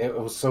know, like it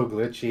was so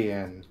glitchy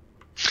and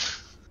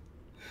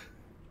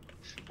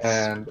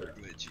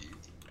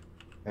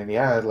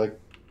yeah, like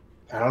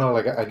I don't know,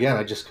 like again,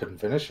 I just couldn't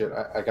finish it.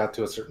 I got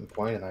to a certain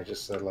point, and I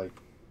just said, like,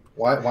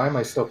 why am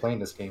I still playing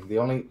this game? The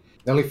only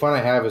fun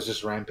I have is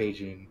just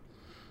rampaging.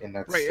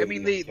 Right, I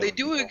mean, they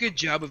do a good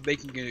job of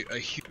making a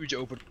huge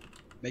open,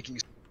 making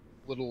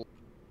little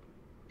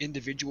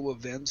individual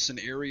events and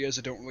areas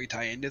that don't really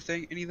tie into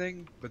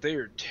anything, but they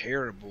are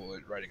terrible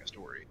at writing a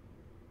story.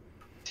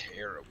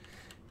 Terrible.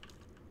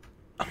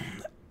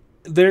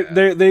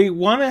 They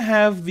want to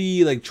have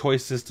the like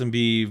choice system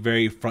be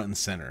very front and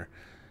center,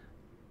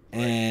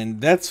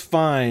 and that's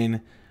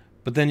fine,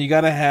 but then you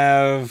gotta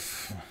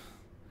have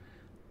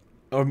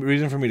a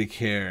reason for me to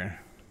care.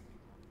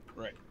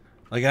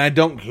 Like, and I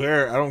don't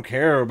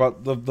care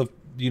about the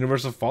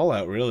universe of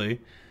Fallout,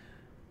 really.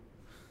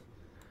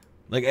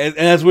 Like, and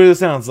as weird as it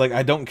sounds, like,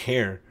 I don't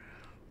care.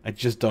 I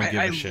just don't give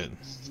a shit. I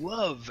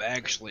love,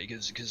 actually,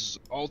 because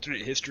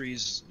alternate history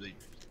is a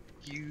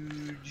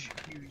huge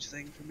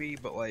thing for me,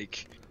 but,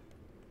 like,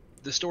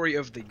 the story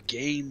of the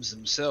games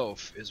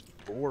themselves is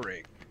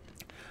boring.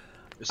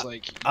 It's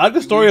like... I like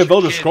the story of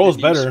Elder Scrolls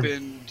better.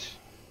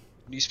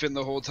 You spend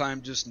the whole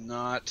time just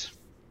not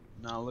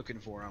looking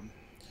for them.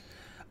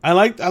 I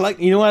like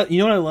you know what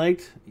I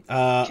liked?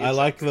 I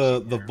liked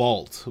the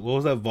Vault. What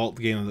was that Vault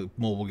game, the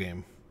mobile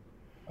game?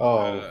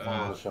 Oh,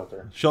 Fallout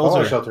Shelter. Shelter.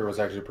 Fallout Shelter was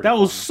actually pretty That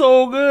was fun.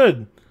 so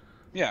good.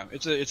 Yeah,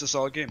 it's a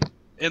solid game,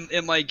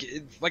 and like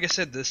I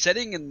said, the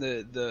setting and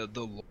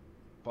the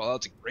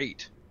Fallout's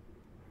great.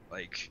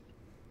 Like,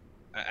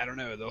 I don't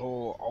know, the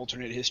whole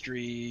alternate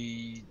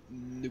history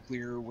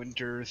nuclear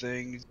winter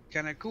thing is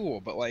kind of cool,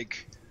 but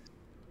like,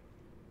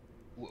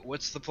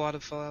 what's the plot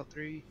of Fallout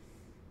 3?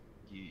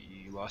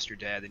 You lost your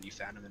dad, then you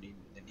found him,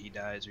 and he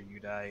dies or you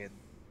die, and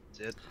that's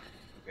it.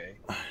 Okay.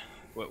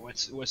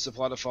 What's the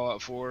plot of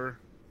Fallout 4?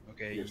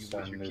 Okay, Your you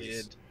son lose your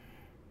is- kid,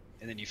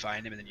 and then you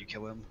find him, and then you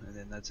kill him, and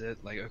then that's it.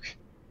 Like, okay.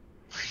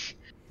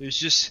 There's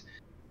just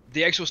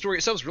the actual story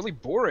itself is really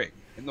boring,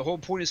 and the whole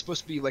point is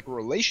supposed to be like a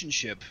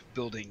relationship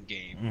building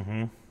game,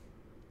 Mm-hmm.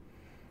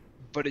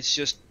 but it's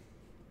just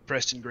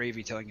Preston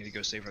Gravy telling you to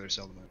go save another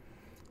settlement.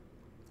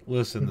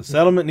 Listen, the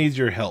settlement needs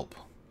your help.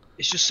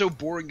 It's just so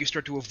boring. You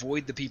start to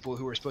avoid the people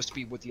who are supposed to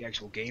be what the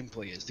actual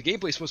gameplay is. The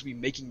gameplay is supposed to be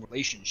making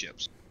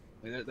relationships.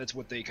 Like, that's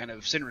what they kind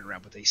of center it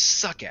around, but they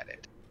suck at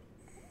it.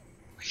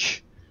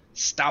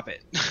 Stop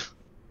it.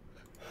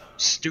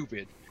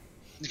 Stupid.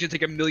 It's gonna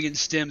take a million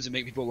stems and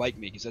make people like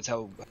me, because that's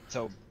how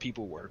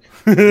people work.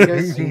 Have you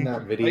guys seen that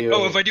Like, video?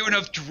 oh, if I do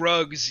enough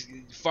drugs,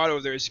 Fado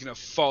over there is gonna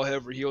fall head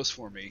over heels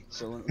for me.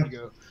 So let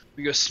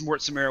me go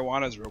snort some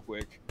marijuanas real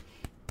quick.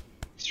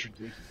 It's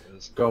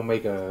ridiculous. Go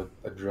make a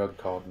drug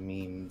called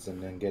memes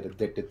and then get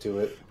addicted to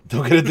it.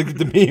 Don't get addicted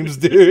to memes,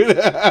 dude. Nick,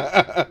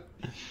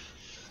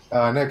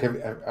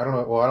 I don't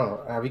know. Well, I don't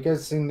know. Have you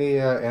guys seen the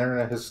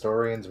Internet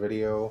Historian's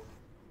video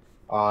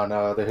on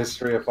the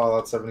history of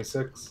Fallout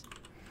 76?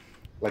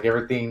 Like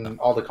everything,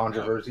 all the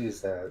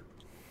controversies that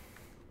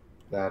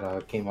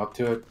came up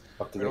to it.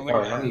 Up to I the don't think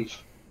I let me, have.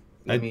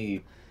 let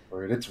me.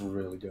 Or it's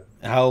really good.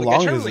 How Like,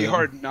 long I try is really it?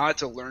 hard not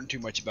to learn too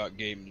much about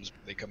games.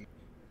 They come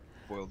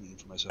spoiled them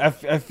for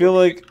myself. I feel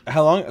like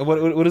how long?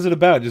 What is it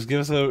about? Just give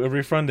us a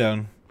brief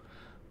rundown.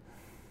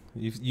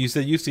 You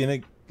said you've seen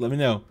it. Let me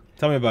know.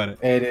 Tell me about it.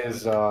 It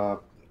is.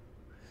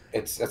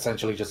 It's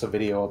essentially just a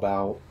video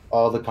about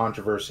all the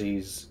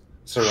controversies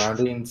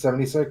surrounding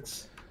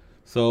 76.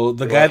 So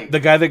the Like-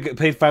 guy that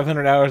paid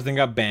 500 hours then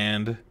got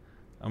banned.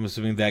 I'm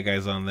assuming that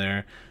guy's on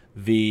there.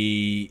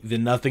 The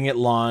nothing at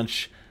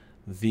launch.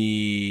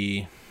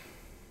 The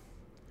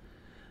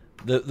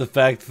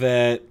fact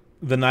that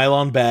the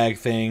nylon bag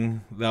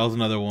thing, that was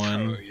another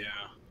one. Oh yeah,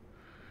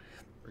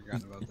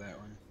 forgot about that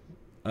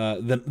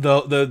one.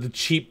 The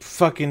cheap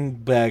fucking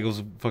bag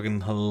was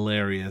fucking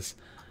hilarious.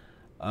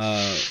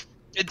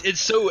 It's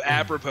so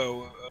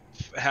apropos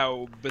of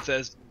how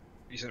Bethesda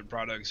recent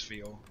products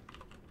feel.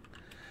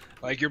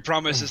 Like, your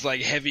promise is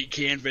like heavy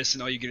canvas,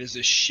 and all you get is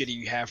this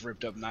shitty half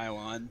ripped up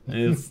nylon.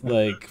 It's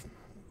like,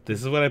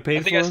 this is what I paid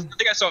I think I for.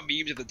 think I saw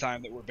memes at the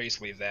time that were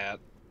basically that.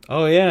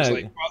 Oh yeah, It's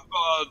like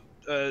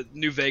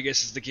New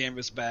Vegas is the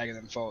canvas bag, and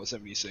then Fallout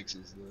 76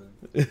 is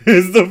the.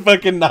 it's the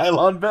fucking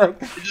nylon bag.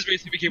 It just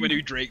basically became a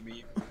new Drake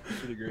meme.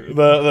 Pretty great.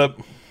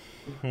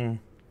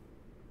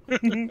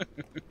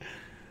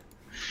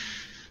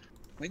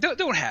 Like,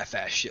 don't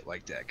half-ass shit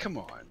like that. Come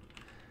on.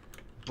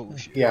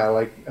 Bullshit. Yeah,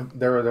 like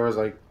there was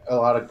like a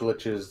lot of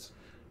glitches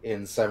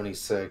in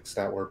 76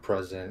 that were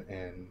present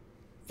in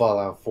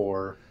Fallout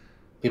 4.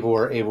 People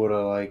were able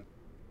to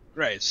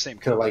Right, it's the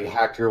same.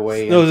 hack your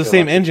way. No, it's the into,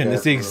 same like, engine.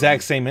 It's the bedroom.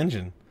 exact same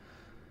engine.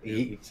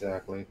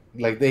 Exactly.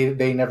 Like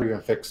they never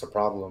even fixed the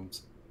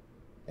problems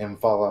in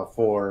Fallout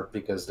 4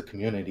 because the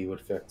community would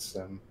fix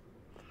them.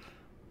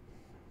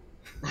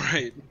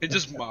 Right. It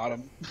just mod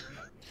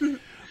 'em.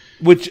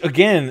 Which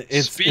again,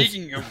 it's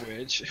Speaking of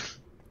which,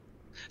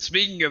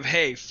 speaking of,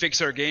 hey, fix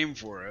our game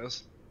for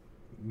us.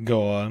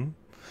 go on.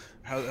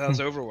 How's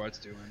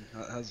Overwatch doing?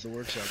 How's the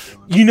workshop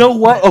doing? You know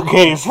what?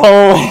 Okay, so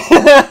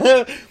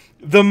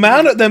the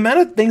amount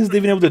of things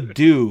they've been able to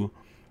do,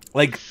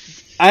 like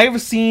I've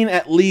seen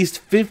at least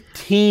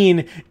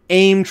 15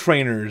 aim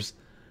trainers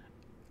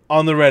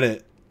on the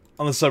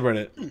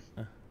subreddit.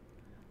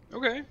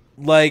 Okay.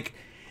 Like,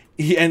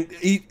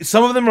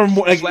 some of them are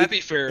more like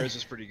Flappy Pharaohs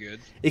is pretty good.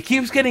 it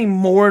keeps getting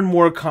more and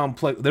more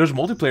complex. There's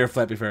multiplayer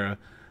Flappy Pharaoh.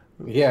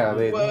 Yeah,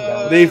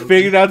 They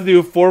figured out to do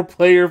a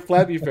 4-player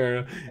Flappy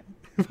Pharaoh.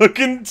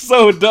 Fucking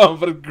so dumb,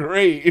 but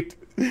great.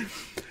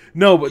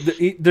 No, but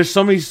there's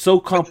so many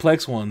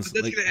complex ones.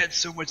 But that's Like, gonna add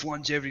so much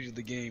longevity to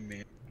the game,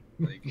 man.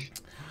 Like,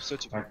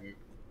 such a good move.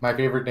 My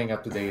favorite thing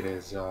up to date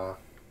is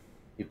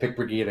you pick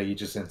Brigida, you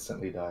just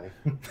instantly die.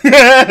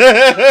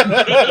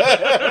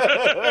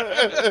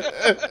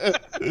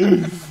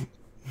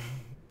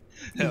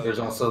 Hell There's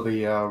yeah. also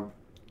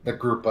the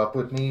group up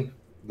with me.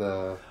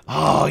 The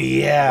oh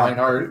yeah.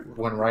 Reinhardt,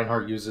 when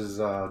Reinhardt uses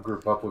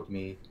group up with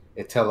me,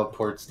 it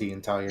teleports the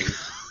entire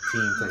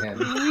team to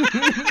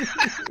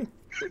him.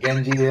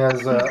 Genji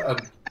has an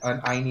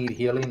I need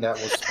healing that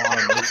will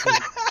spawn missing.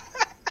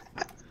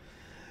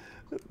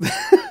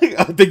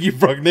 I think you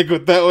broke Nick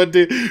with that one,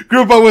 dude.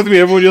 Group up with me,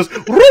 everyone just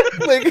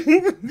like.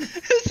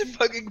 It's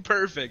fucking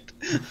perfect.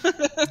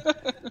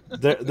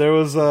 there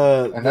was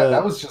And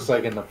that was just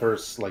like in the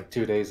first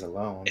 2 days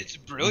alone. It's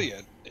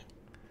brilliant. It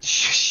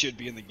should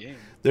be in the game.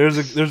 there's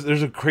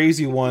a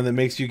crazy one that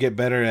makes you get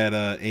better at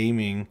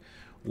aiming,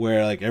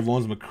 where like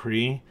everyone's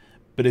McCree,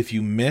 but if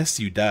you miss,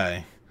 you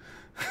die.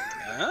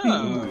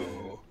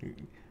 Oh.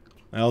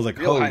 I was like,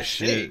 Real holy high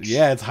shit. stakes.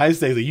 Yeah, it's high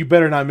stakes. Like, you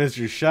better not miss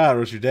your shot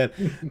or else you're dead.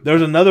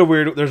 There's another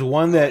weird... There's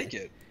one I that... like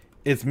it.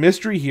 It's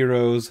mystery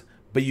heroes,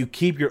 but you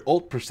keep your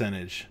ult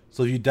percentage.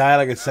 So if you die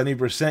like at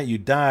 70%, you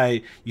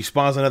die, you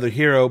spawn another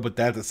hero, but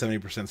that's at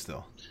 70%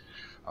 still.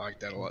 I like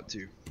that a lot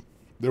too.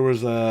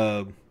 There's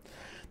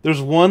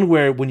one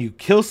where when you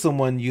kill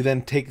someone, you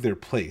then take their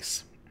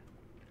place.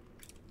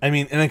 I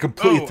mean, and then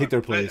completely take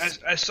their place.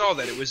 I saw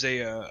that. It was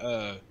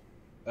a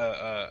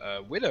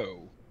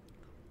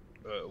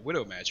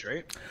widow match,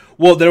 right?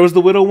 Well, there was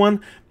the Widow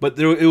one, but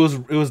it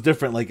was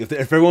different. Like if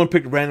everyone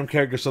picked random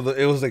characters, so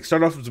it was like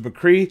start off as a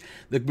McCree.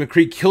 The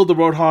McCree killed the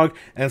Roadhog,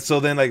 and so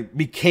then like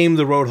became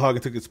the Roadhog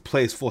and took its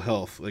place, full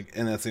health, like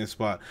in that same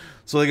spot.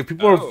 So like if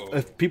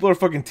people are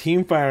fucking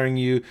team firing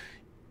you,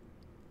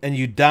 and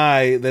you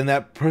die, then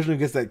that person who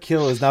gets that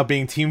kill is now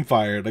being team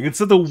fired. Like it's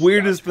the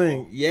weirdest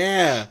thing.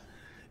 Yeah.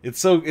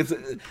 So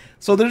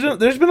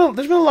there's been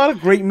a lot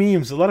of great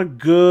memes, a lot of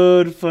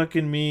good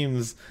fucking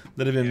memes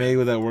that have been made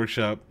with that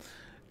workshop,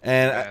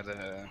 and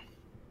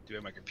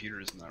doing my computer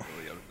is not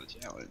really up to the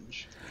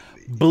challenge.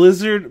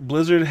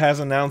 Blizzard has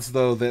announced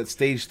though that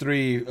Stage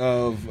 3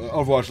 of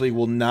Overwatch League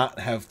will not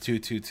have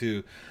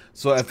 2-2-2.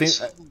 So I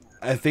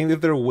think that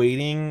they're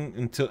waiting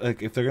until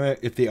like if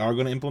they are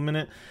gonna implement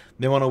it,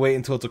 they want to wait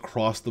until it's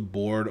across the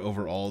board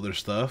over all their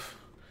stuff,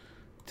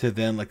 to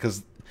then like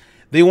because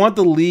they want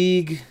the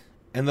league.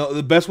 And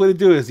the best way to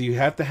do it is you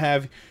have to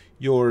have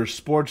your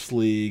sports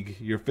league,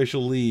 your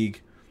official league,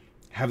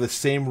 have the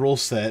same rule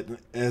set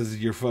as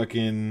your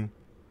fucking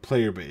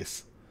player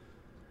base.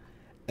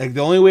 Like the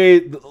only way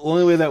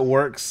that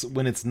works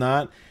when it's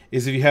not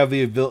is if you have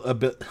the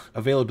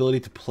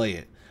availability to play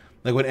it.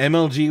 Like when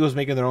MLG was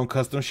making their own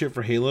custom shit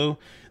for Halo,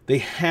 they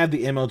had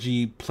the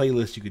MLG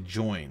playlist you could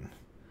join.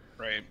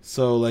 Right.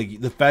 So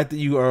like the fact that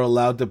you are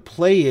allowed to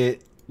play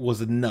it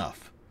was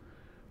enough.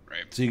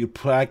 Right. So you could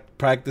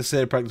practice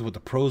what the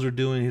pros are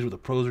doing. Here's what the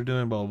pros are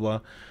doing, blah, blah,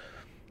 blah.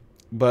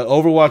 But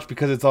Overwatch,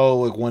 because it's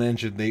all like one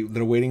engine,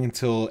 they're waiting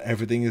until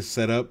everything is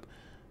set up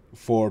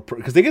for...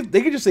 Because they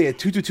could just say a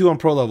 2-2-2 on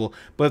pro level,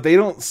 but if they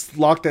don't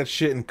lock that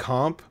shit in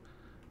comp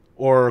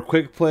or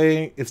quick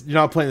play, you're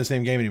not playing the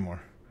same game anymore.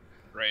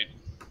 Right.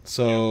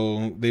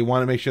 So they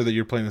want to make sure that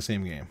you're playing the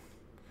same game.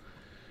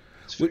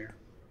 That's fair.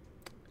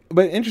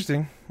 But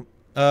interesting.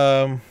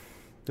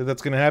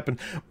 That's going to happen.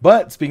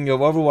 But speaking of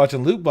Overwatch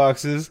and loot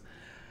boxes,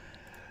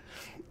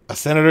 a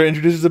senator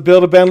introduces a bill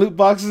to ban loot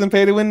boxes and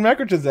pay to win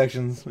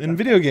microtransactions in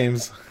video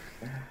games.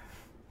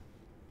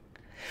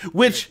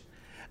 Which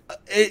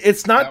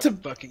it's not to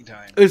fucking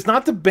time. It's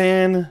not to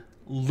ban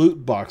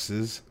loot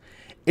boxes.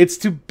 It's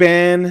to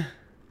ban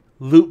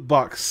loot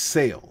box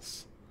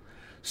sales.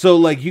 So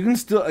like you can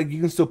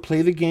still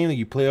play the game, like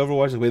you play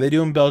Overwatch the way they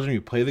do in Belgium.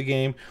 You play the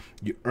game,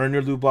 you earn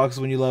your loot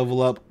boxes when you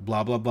level up,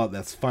 blah blah blah.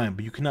 That's fine,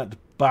 but you cannot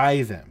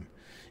buy them.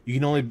 You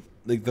can only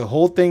like the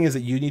whole thing is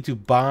that you need to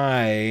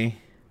buy.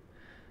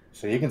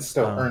 So you can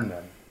still earn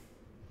them.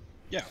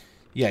 Yeah.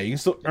 Yeah, you can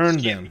still earn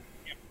them.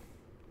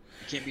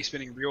 You can't be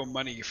spending real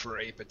money for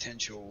a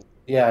potential.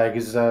 Yeah,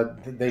 because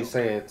they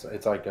say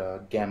it's like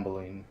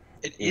gambling.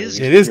 It is.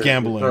 It is You're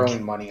gambling.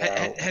 throwing money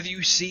out. Have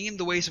you seen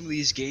the way some of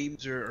these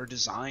games are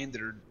designed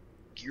that are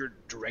geared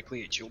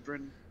directly at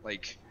children?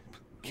 Like,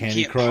 Candy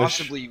you can't Crush.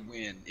 possibly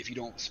win if you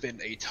don't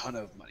spend a ton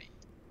of money.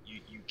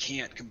 You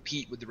can't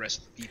compete with the rest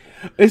of the people.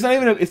 It's not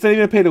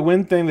even a pay to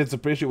win thing that's an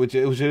issue, which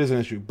it is an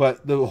issue.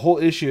 But the whole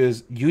issue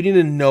is you need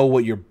to know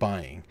what you're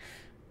buying.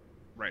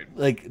 Right.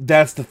 Like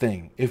that's the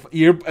thing. If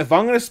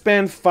I'm gonna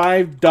spend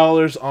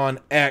 $5 on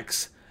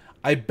X,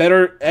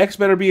 X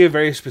better be a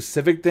very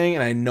specific thing,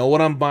 and I know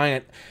what I'm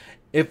buying.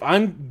 If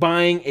I'm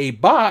buying a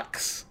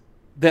box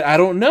that I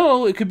don't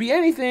know, it could be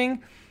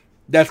anything.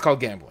 That's called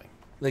gambling.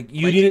 Like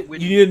you need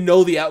to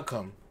know the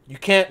outcome. You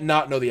can't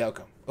not know the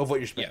outcome of what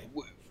you're spending.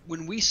 Yeah.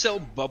 When we sell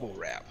bubble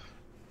wrap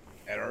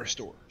at our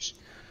stores,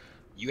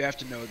 you have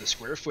to know the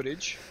square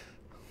footage.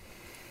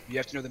 You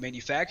have to know the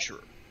manufacturer.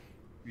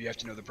 You have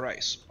to know the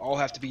price. All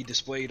have to be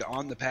displayed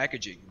on the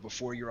packaging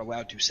before you're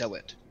allowed to sell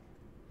it.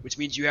 Which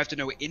means you have to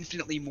know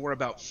infinitely more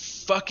about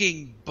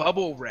fucking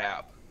bubble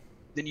wrap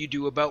than you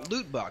do about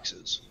loot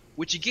boxes.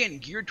 Which again,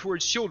 geared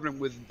towards children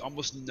with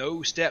almost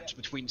no steps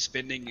between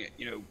spending,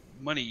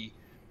 money.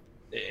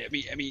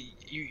 I mean,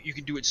 you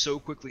can do it so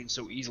quickly and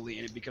so easily,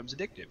 and it becomes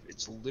addictive.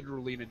 It's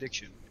literally an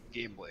addiction.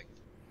 Gambling.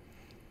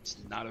 It's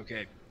not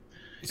okay.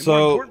 And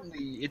more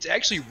importantly, it's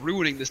actually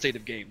ruining the state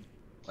of game.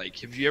 Like,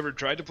 have you ever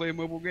tried to play a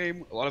mobile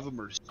game? A lot of them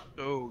are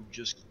so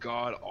just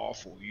god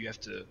awful. You have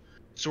to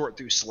sort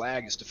through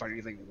slags to find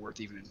anything worth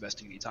even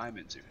investing any time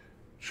into.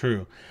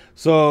 True.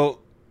 So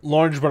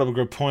Lauren just brought up a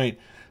good point.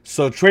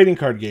 So trading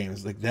card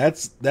games, like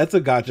that's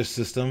a gacha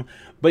system,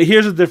 but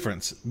here's the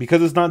difference.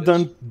 Because it's not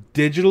done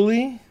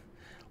digitally,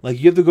 like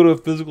you have to go to a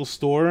physical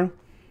store.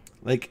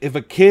 Like if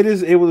a kid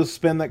is able to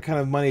spend that kind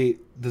of money,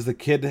 does the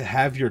kid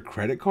have your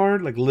credit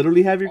card? Like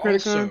literally have your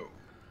credit card?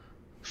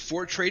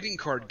 For trading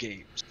card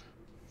games,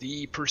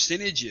 the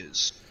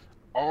percentages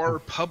are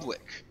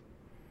public.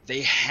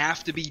 they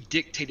have to be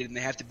dictated and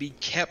they have to be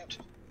kept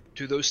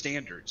to those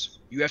standards.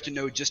 You have to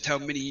know just how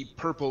many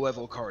purple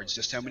level cards,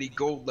 just how many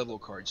gold level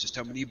cards, just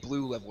how many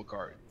blue level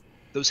cards.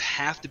 Those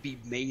have to be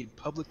made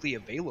publicly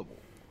available,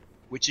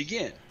 which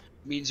again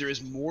means there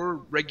is more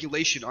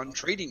regulation on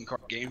trading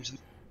card games than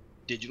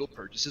digital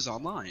purchases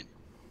online.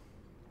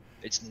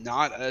 It's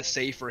not a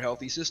safe or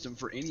healthy system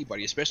for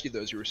anybody, especially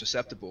those who are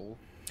susceptible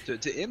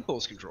to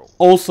impulse control.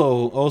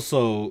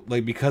 Also,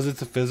 like, because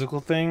it's a physical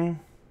thing,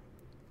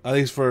 at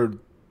least for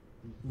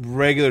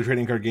regular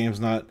trading card games,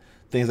 not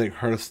things like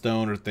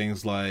Hearthstone or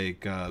things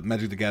like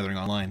Magic the Gathering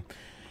Online,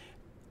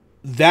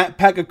 that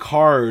pack of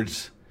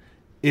cards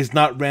is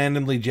not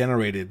randomly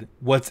generated.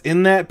 What's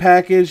in that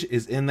package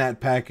is in that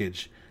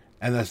package,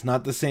 and that's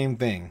not the same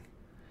thing.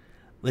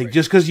 Like,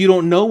 just because you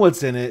don't know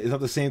what's in it is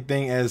not the same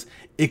thing as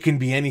it can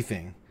be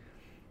anything.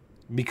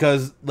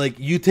 Because, like,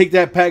 you take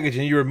that package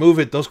and you remove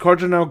it, those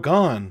cards are now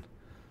gone.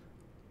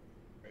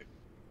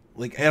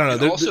 Like, I don't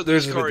know. Also,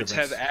 there's those a big cards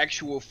difference. have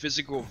actual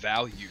physical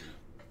value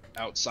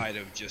outside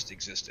of just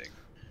existing.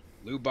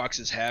 Loot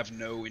boxes have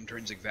no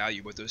intrinsic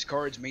value, but those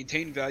cards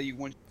maintain value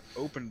once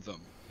you open them.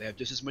 They have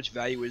just as much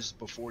value as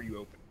before you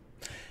open.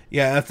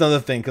 Yeah, that's another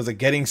thing, because like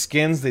getting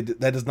skins, that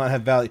does not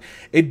have value.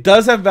 It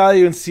does have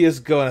value in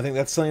CS:GO, and I think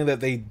that's something that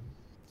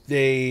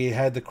they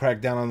had to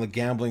crack down on the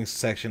gambling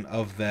section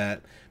of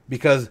that,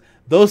 because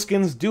those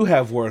skins do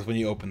have worth when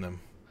you open them,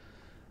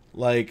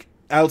 like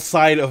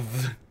outside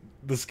of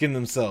the skin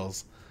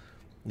themselves.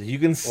 You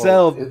can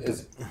sell.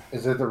 Is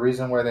it the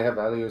reason why they have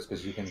value is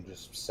because you can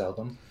just sell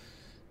them?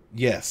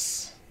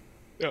 Yes,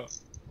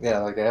 Yeah,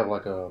 like they have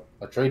like a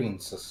trading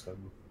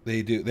system.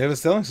 they do. They have a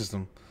selling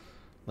system.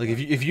 Like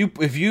if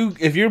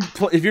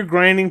you're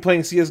grinding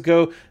playing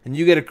CS:GO and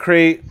you get a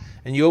crate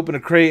and you open a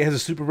crate, it has a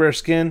super rare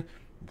skin.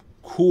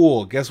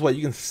 Cool. Guess what?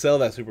 You can sell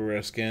that super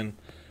rare skin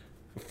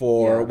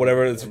for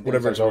whatever it's like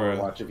worth.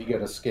 Overwatch. If you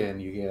get a skin,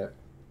 you get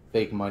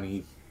fake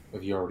money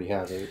if you already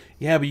have it.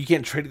 Yeah, but you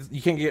can't trade it.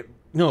 You can't get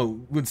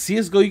with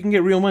CS:GO. You can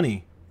get real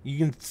money. You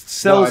can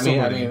sell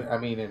somebody. I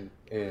mean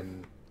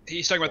in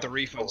He's talking about the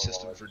refund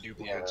system for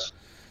duplicates.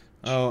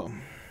 Yeah. Oh.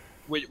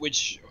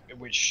 Which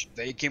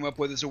they came up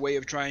with as a way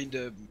of trying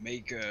to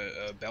make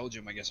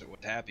Belgium, I guess it was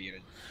happy.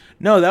 And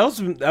No, that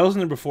wasn't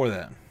there before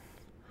that.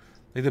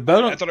 Like the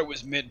Belgium. I thought it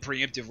was meant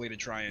preemptively to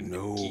try and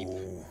keep.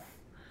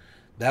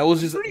 That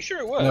was just. I'm pretty sure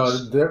it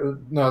was.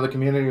 No, the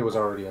community was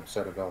already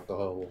upset about the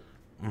whole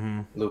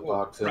loot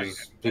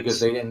boxes because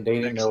they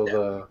didn't know the.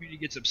 The community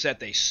gets upset,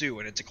 they sue,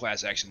 and it's a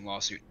class action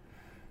lawsuit.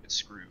 It's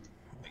screwed.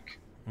 Like,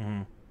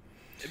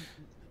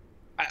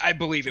 I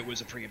believe it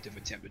was a preemptive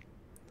attempt to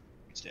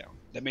it's down.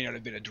 That may not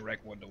have been a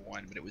direct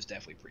 1-to-1, but it was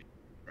definitely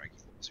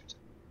lawsuits.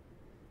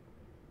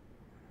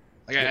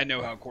 Like I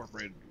know how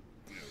corporate.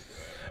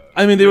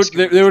 I mean, they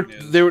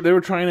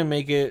were trying to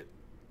make it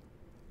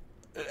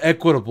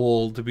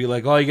equitable to be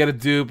like, oh, you got a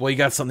dupe, well, you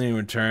got something in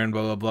return,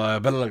 blah blah blah.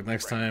 Better luck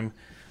next time.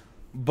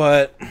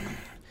 But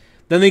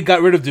then they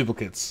got rid of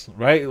duplicates,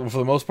 right? For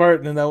the most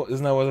part, and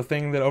isn't that a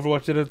thing that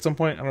Overwatch did at some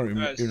point? I don't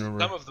remember.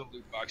 Some of the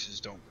loot boxes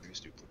don't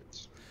produce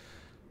duplicates,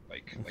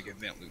 like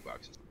event loot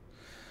boxes.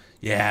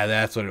 Yeah,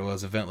 that's what it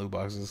was, event loot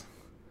boxes.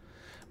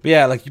 But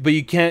yeah, but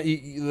you can't.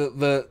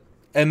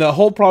 And the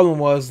whole problem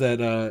was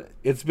that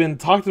it's been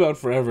talked about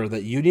forever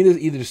that you need to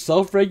either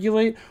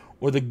self-regulate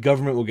or the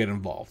government will get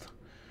involved.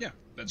 Yeah,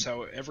 that's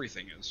how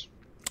everything is.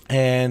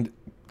 And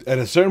at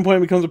a certain point,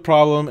 it becomes a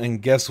problem. And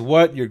guess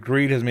what? Your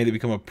greed has made it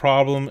become a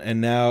problem,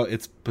 and now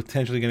it's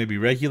potentially going to be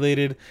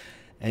regulated,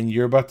 and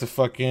you're about to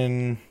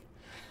fucking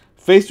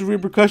face the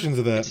repercussions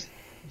of that.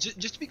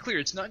 Just to be clear,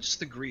 it's not just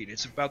the greed.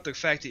 It's about the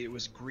fact that it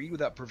was greed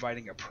without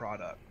providing a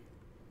product.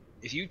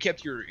 If you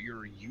kept your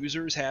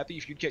users happy,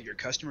 if you kept your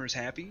customers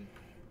happy,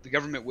 the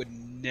government would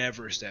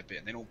never step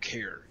in. They don't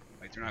care.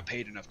 Like, they're not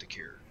paid enough to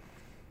care.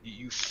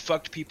 You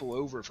fucked people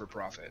over for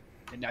profit,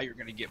 and now you're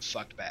going to get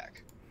fucked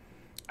back.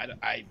 I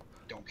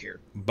don't care.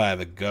 By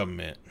the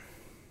government.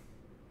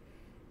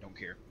 Don't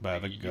care. By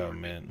the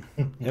government.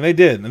 And they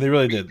did. And they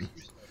really did.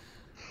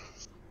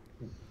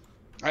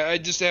 I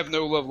just have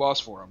no love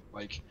lost for them.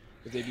 Like,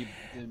 if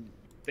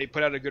they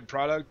put out a good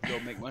product, they'll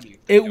make money.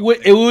 It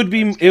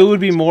would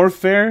be more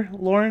fair,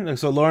 Lauren.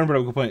 So Lauren brought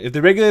up a good point. If they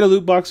regulate a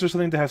loot box or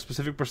something to have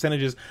specific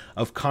percentages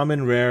of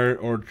common, rare,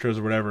 or treasures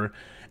or whatever,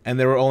 and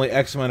there were only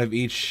X amount of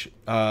each,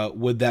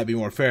 would that be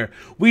more fair?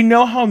 We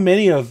know how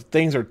many of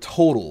things are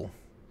total.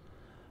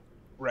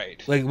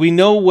 Right. Like, we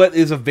know what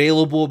is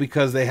available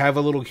because they have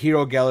a little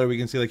hero gallery. We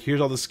can see, like,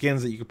 here's all the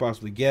skins that you could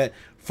possibly get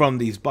from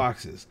these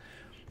boxes.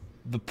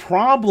 The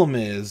problem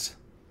is,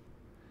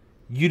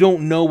 you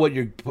don't know what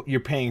you're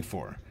paying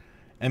for,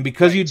 and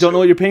because you don't know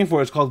what you're paying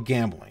for, it's called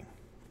gambling.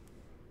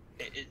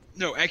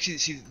 No, actually,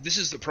 see, this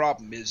is the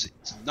problem. Is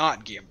it's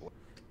not gambling.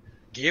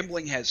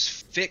 Gambling has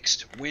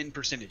fixed win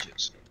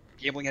percentages.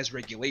 Gambling has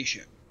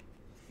regulation.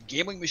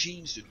 Gambling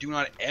machines do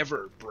not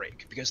ever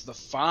break because the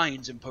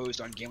fines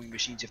imposed on gambling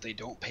machines if they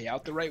don't pay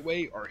out the right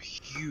way are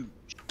huge.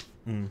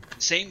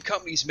 Same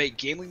companies make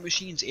gambling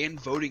machines and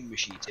voting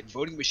machines, and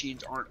voting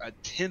machines aren't a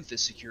tenth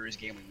as secure as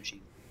gambling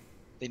machines.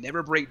 They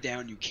never break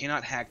down. You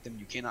cannot hack them.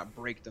 You cannot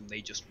break them.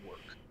 They just work.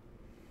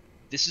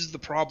 This is the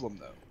problem,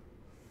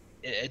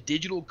 though. A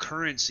digital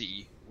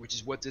currency, which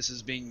is what this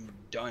is being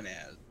done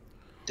as,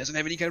 doesn't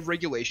have any kind of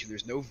regulation.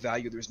 There's no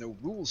value. There's no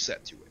rules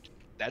set to it.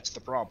 That's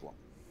the problem.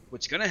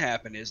 What's going to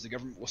happen is the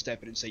government will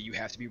step in and say you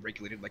have to be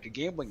regulated like a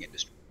gambling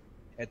industry.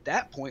 At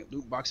that point,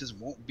 loot boxes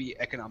won't be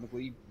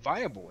economically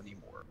viable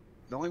anymore.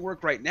 They only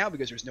work right now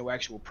because there's no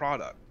actual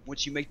product.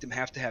 Once you make them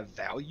have to have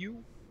value,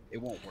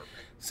 it won't work.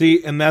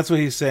 See, and that's what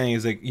he's saying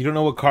is like you don't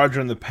know what cards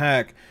are in the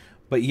pack,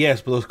 but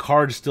yes, but those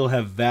cards still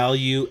have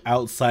value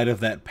outside of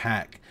that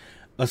pack.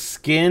 A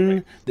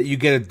skin that you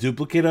get a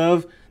duplicate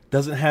of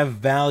doesn't have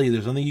value.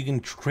 There's nothing you can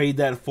trade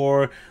that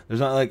for. There's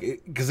not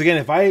like, because again,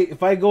 if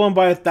I go and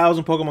buy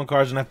 1,000 Pokemon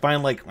cards and I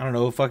find like, I don't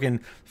know, fucking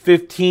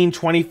 15,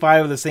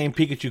 25 of the same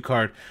Pikachu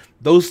card,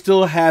 those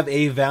still have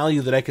a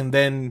value that I can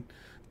then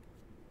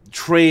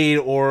trade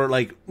or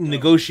like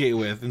negotiate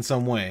with in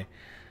some way.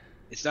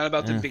 It's not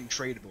about them being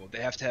tradable.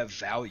 They have to have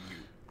value.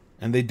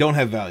 And they don't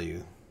have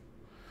value.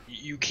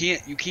 You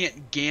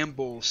can't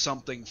gamble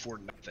something for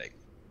nothing.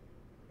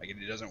 Like,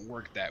 it doesn't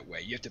work that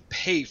way. You have to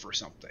pay for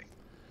something.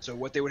 So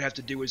what they would have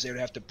to do is they would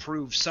have to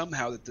prove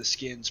somehow that the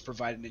skins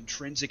provide an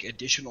intrinsic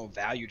additional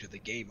value to the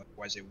game.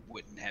 Otherwise, they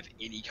wouldn't have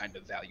any kind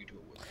of value to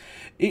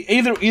it.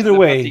 Either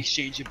way, the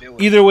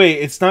exchangeability. Either way,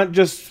 it's not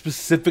just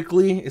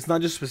specifically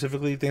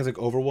things like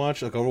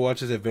Overwatch. Like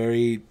Overwatch is a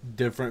very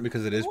different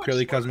because it is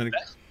purely cosmetic.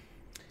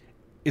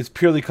 It's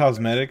purely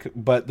cosmetic,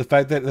 but the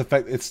fact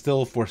it's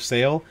still for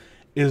sale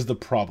is the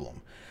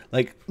problem.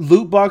 Like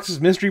loot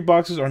boxes, mystery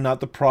boxes are not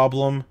the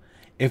problem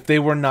if they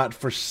were not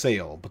for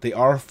sale, but they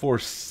are for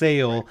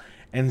sale,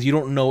 and you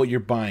don't know what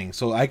you're buying.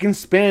 So I can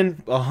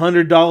spend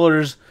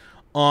 $100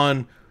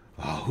 on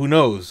who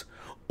knows,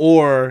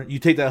 or you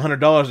take that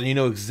 $100 and you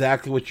know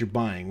exactly what you're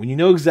buying. When you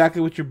know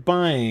exactly what you're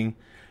buying,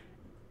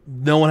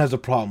 no one has a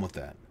problem with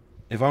that.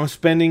 If I'm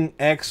spending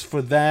X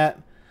for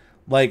that,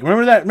 like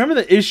remember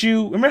the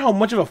issue? Remember how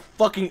much of a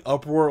fucking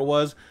uproar it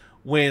was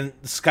when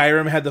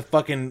Skyrim had the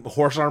fucking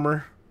horse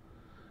armor?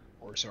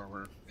 Horse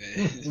armor.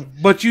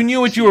 But you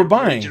knew what you were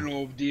buying.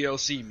 Original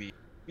DLC me.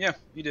 Yeah,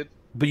 you did.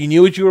 But you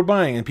knew what you were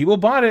buying, and people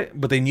bought it,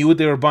 but they knew what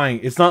they were buying.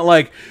 It's not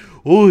like,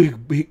 oh,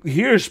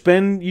 here,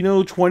 spend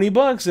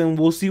 $20 and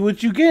we'll see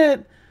what you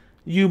get.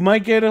 You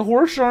might get a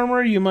horse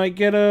armor, you might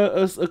get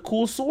a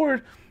cool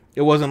sword.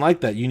 It wasn't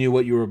like that. You knew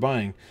what you were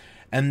buying,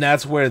 and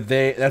that's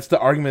the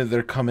argument that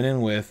they're coming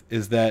in with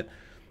is that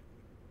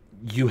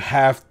you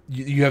have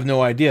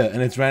no idea,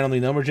 and it's randomly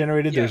number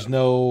generated. Yeah. There's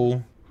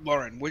no.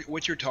 Lauren,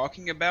 what you're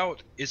talking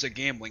about is a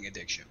gambling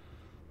addiction.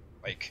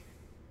 Like,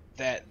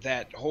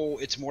 that whole,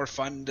 it's more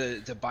fun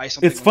to buy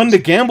something. It's fun to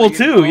gamble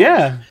too,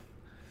 yeah.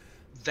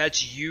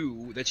 That's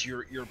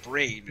your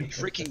brain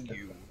tricking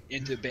you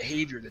into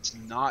behavior that's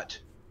not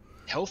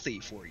healthy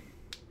for you.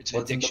 It's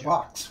an addiction.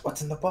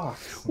 What's in the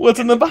box?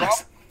 What's in the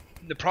box?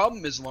 The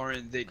problem is,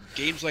 Lauren, that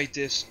games like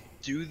this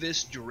do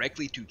this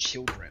directly to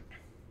children.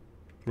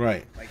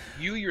 Right. Like,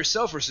 you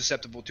yourself are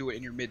susceptible to it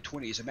in your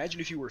mid-20s. Imagine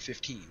if you were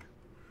 15.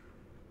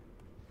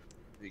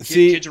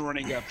 Kids are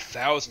running up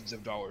thousands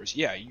of dollars.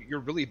 Yeah, you're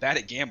really bad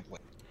at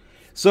gambling.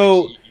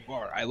 So you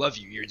are. I love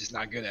you. You're just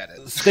not good at it.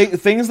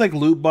 Things like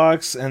loot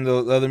box and the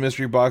other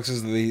mystery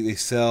boxes that they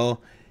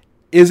sell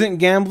isn't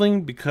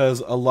gambling because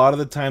a lot of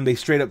the time they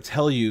straight up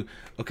tell you,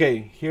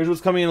 okay, here's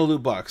what's coming in a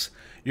loot box.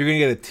 You're gonna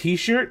get a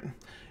T-shirt.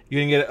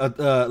 You're gonna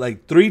get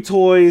like 3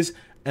 toys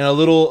and a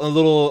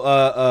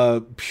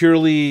little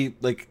purely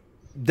like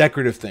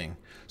decorative thing.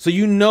 So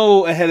you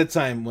know ahead of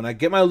time when I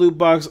get my loot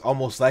box, I'll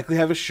most likely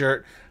have a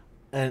shirt.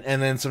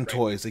 And then some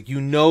toys. Like, you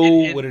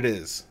know what it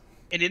is.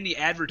 And in the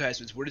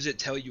advertisements, what does it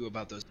tell you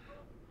about those?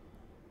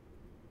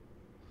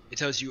 It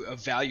tells you a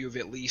value of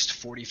at least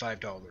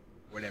 $45,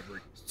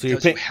 whatever. So it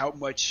tells you how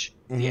much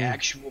the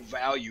actual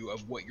value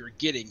of what you're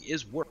getting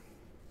is worth.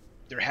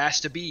 There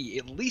has to be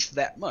at least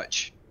that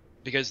much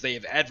because they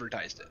have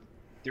advertised it.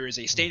 There is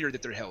a standard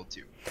that they're held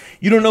to.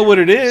 You don't know what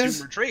it is.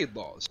 Consumer trade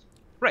laws.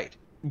 Right.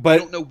 But you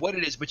don't know what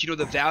it is, but you know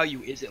the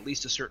value is at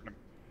least a certain amount.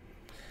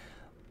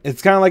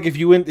 It's kind of like if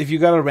you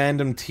got a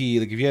random tea,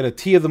 like if you had a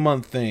tea of the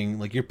month thing,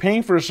 like you're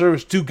paying for a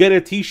service to get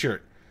a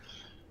T-shirt.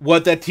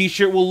 What that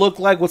T-shirt will look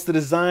like, what's the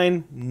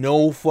design,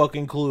 no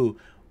fucking clue.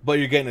 But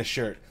you're getting a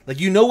shirt. Like,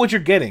 you know what you're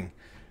getting.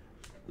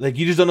 Like,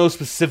 you just don't know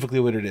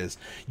specifically what it is.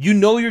 You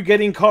know you're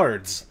getting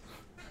cards.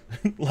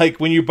 Like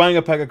when you're buying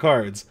a pack of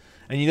cards,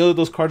 and you know that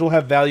those cards will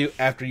have value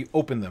after you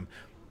open them,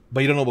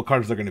 but you don't know what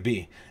cards they're going to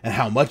be and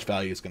how much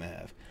value it's going to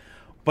have.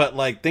 But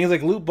like things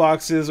like loot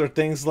boxes or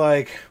things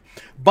like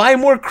buy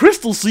more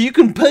crystals so you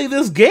can play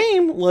this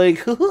game,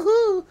 like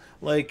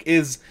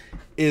is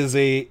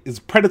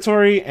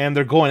predatory, and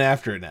they're going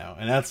after it now,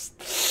 and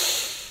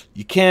that's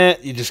you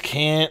just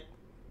can't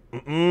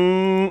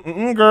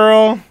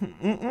girl.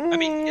 I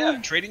mean, yeah,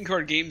 trading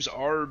card games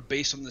are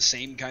based on the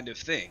same kind of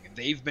thing.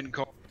 They've been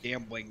called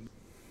gambling.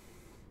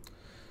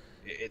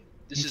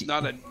 This is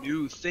not a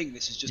new thing.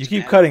 This is just you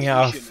keep cutting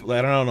off. Like,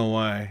 I don't know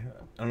why.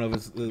 I don't know if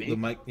it's the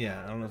mic.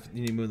 Yeah, I don't know if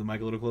you need to move the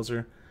mic a little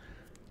closer.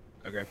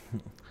 Okay.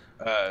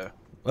 Other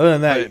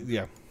than that,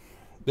 yeah.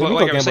 They've But been like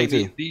called I was gameplay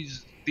saying, too.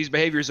 these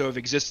behaviors though have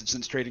existed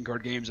since trading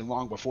card games and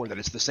long before that.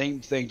 It's the same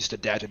thing, just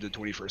adapted to the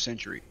 21st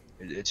century.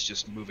 It's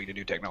just moving to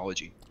new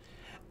technology.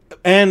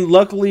 And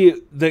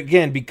luckily,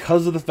 again,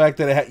 because of the fact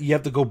that you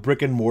have to go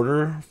brick and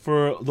mortar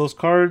for those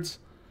cards,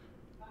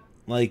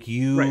 like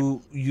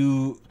and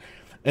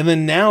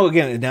then now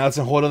it's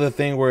a whole other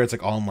thing where it's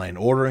like online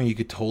ordering. You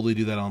could totally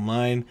do that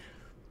online.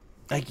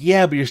 Like,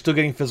 yeah, but you're still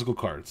getting physical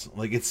cards.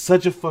 Like, it's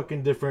such a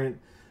fucking different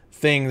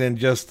thing than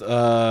just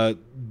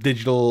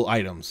digital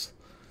items.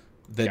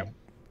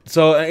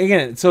 So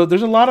again,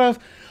 there's a lot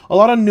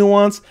of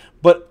nuance,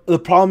 but the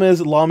problem is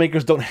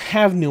lawmakers don't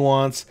have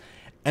nuance,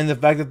 and the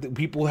fact that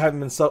people haven't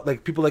been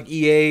people like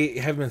EA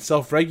haven't been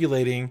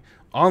self-regulating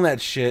on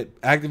that shit.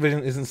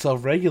 Activision isn't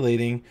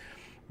self-regulating.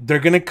 They're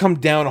gonna come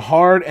down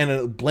hard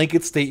and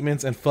blanket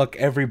statements and fuck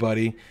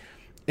everybody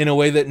in a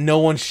way that no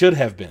one should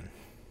have been,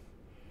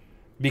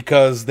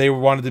 because they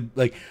wanted to,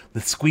 like,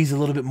 let's squeeze a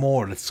little bit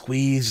more. Let's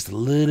squeeze just a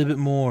little bit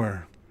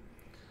more.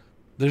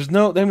 There's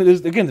no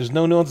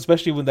nuance,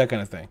 especially with that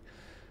kind of thing.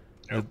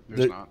 No,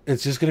 there's not.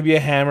 It's just going to be a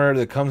hammer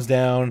that comes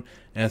down,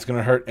 and it's going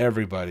to hurt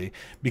everybody.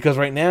 Because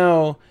right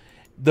now,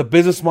 the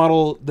business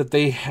model that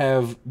they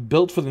have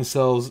built for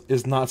themselves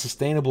is not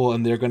sustainable,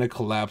 and they're going to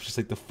collapse just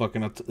like the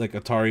fucking like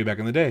Atari back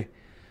in the day.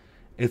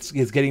 It's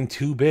getting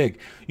too big.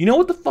 You know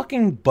what the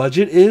fucking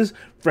budget is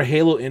for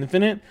Halo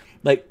Infinite?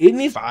 Like, it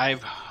needs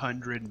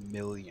 500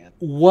 million.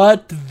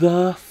 What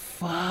the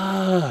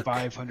fuck?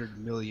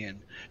 500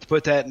 million. To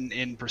put that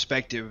in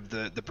perspective,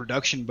 the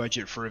production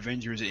budget for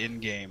Avengers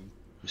Endgame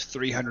was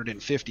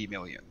 350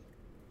 million.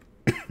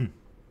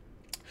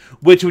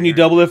 Which when you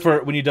double it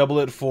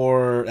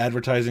for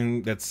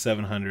advertising, that's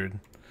 700.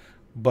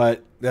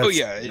 But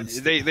that's,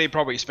 they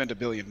probably spent $1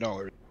 billion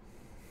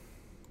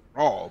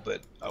all,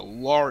 but a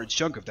large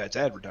chunk of that's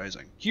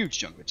advertising. Huge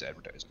chunk of it's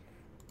advertising.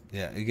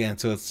 Yeah, again,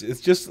 so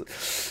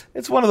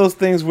it's one of those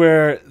things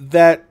where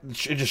it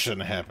just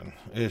shouldn't happen.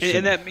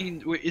 And that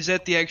means, is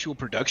that the actual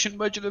production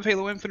budget of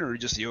Halo Infinite, or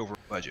just the overall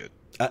budget?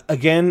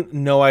 Again,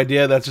 no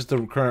idea. That's just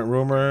the current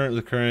rumor,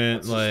 the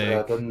current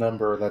the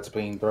number that's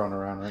being thrown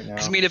around right now.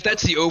 I mean, if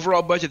that's the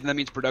overall budget, then that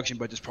means production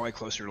budget's probably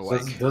closer to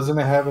like. Doesn't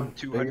it have a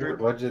 200? bigger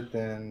budget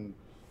than?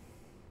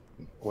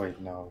 Wait,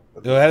 no.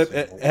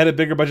 It had a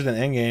bigger budget than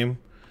Endgame.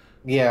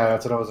 Yeah,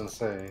 that's what I was gonna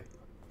say.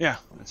 Yeah,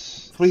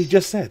 that's what he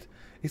just said.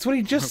 It's what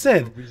he just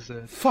said.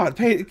 Fuck,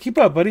 keep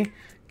up, buddy.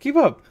 Keep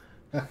up.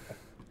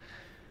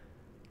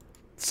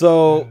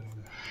 So,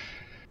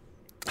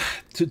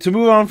 to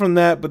move on from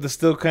that, but to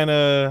still kind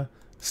of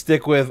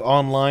stick with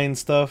online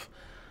stuff.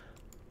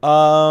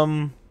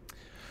 So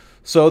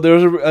there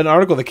was an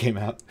article that came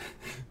out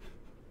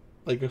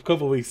like a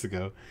couple weeks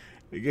ago.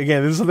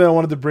 Again, this is something I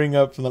wanted to bring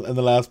up in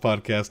the last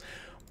podcast,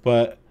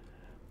 but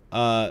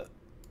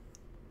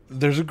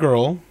there's a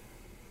girl,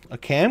 a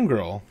cam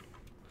girl,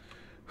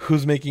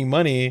 who's making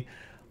money.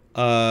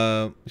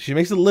 She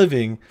makes a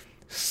living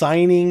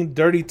signing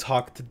dirty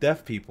talk to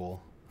deaf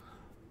people.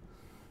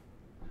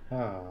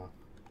 Oh.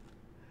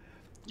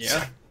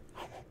 Yeah.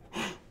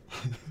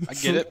 I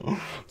get it.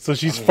 So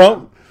she's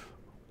from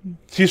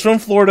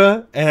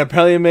Florida, and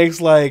apparently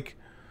makes like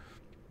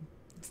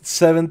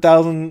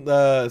 7,000.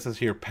 It says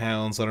here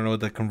pounds. So I don't know what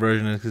the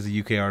conversion is because it's a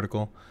UK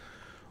article.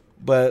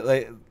 But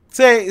like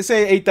say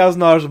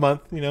 $8,000 a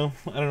month. You know,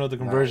 I don't know what the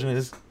conversion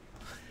is.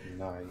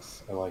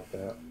 Nice. I like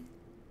that.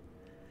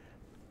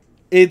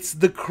 It's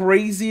the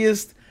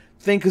craziest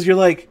thing because you're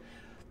like,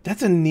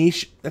 that's a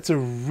niche. That's a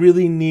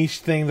really niche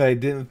thing that I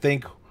didn't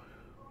think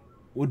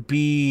would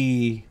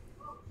be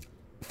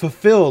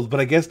fulfilled.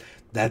 But I guess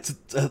that's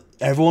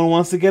everyone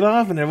wants to get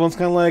off, and everyone's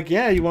kind of like,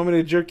 yeah, you want me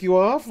to jerk you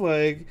off?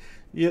 Like,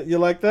 you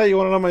like that? You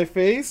want it on my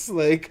face?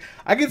 Like,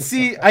 I can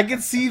see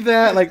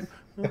that. Like,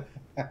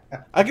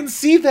 I can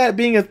see that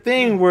being a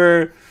thing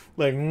where,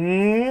 like,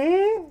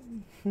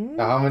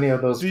 Now, how many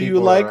of those do people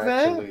you like are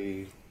that?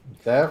 actually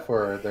deaf,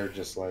 or they're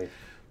just like,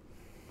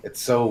 it's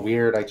so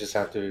weird, I just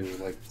have to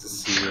like to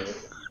see it?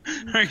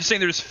 Are you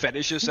saying there's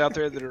fetishists out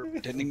there that are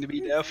pretending to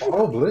be deaf?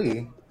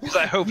 Probably. Because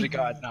I hope to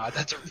God not.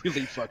 That's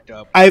really fucked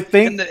up. I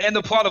think, and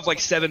the plot of like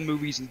 7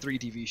 movies and 3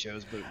 TV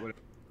shows. But what?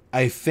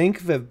 I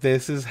think that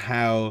this is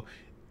how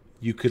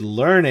you could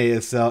learn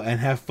ASL and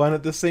have fun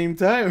at the same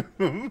time.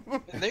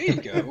 There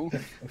you go.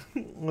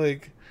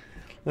 Like,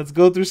 let's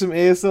go through some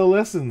ASL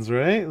lessons,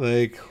 right?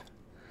 Like,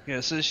 yeah,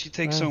 it says she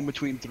takes home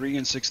between $3,000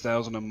 and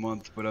 $6,000 a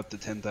month, but up to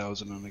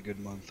 $10,000 on a good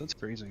month. That's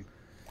crazy.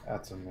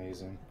 That's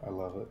amazing. I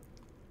love it.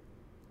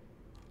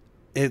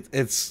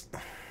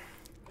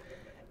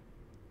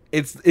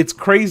 It's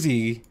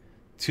crazy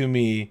to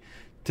me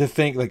to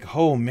think like,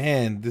 oh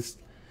man, this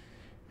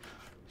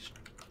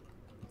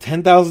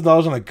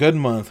 $10,000 on a good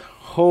month.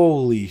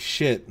 Holy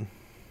shit!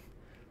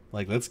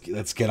 Like, let's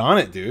get on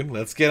it, dude.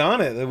 Let's get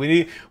on it.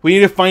 We need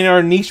to find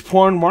our niche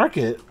porn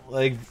market.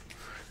 Like,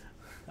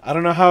 I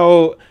don't know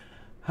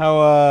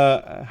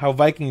how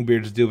Viking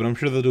beards do, but I'm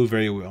sure they'll do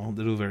very well.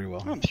 They'll do very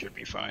well. I'm sure it'll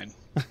be fine.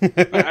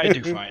 I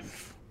do fine.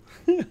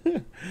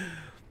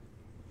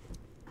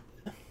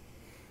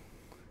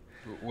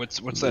 What's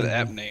that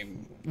app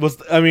name?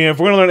 I mean, if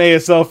we're gonna learn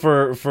ASL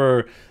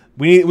for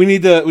we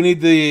need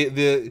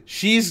the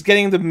she's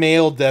getting the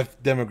male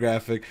deaf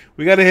demographic.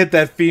 We got to hit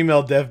that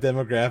female deaf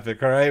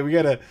demographic. All right, we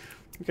gotta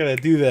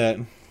do that.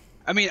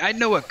 I mean, I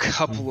know a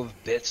couple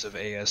of bits of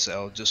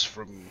ASL just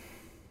from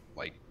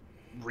like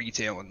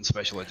retail and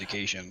special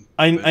education.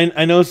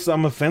 I know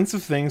some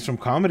offensive things from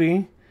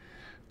comedy,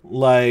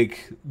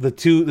 like the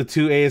two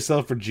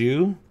ASL for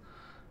Jew.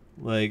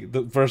 Like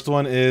the first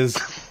one is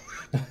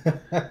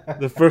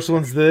the first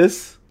one's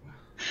this.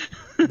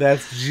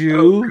 That's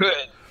Jew. Oh, good.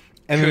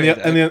 And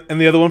good. Then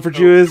the other one for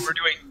Jew is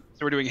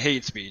we're doing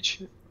hate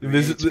speech.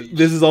 This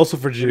is also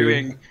for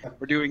Jew.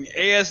 We're doing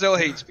ASL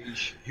hate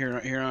speech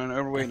here on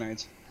Overweight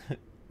Nights.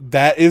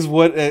 That is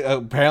what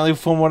apparently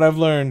from what I've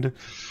learned.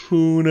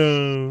 Who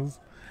knows?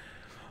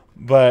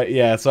 But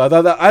yeah, so I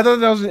thought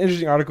that was an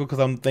interesting article because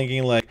I'm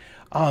thinking like,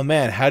 oh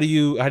man, how do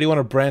you want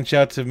to branch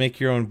out to make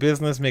your own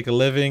business, make a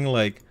living?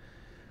 Like,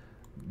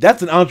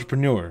 that's an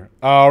entrepreneur.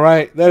 All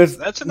right,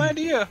 that's an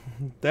idea.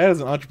 That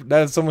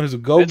is someone who's a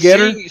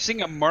go-getter.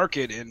 Seeing a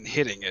market and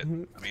hitting it.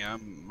 I mean,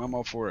 I'm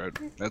all for it.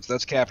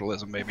 That's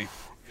capitalism, baby.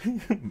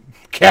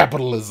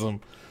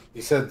 Capitalism.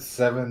 You said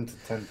 7,000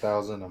 to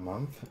 10,000 a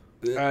month.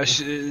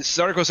 This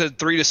article said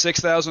 3,000 to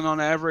 6,000 on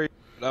average,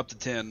 up to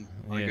 10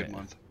 on a good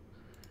month.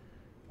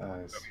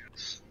 Nice.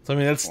 So I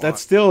mean,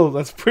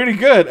 that's pretty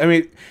good. I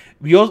mean,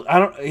 you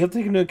have to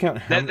take into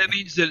account that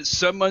means that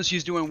some months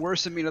she's doing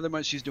worse than me, and other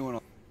months she's doing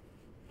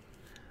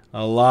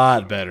a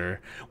lot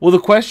better. Well, the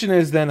question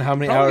is then how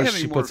many probably hours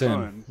she puts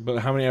fun. in. But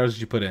how many hours did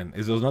she put in?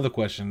 Is another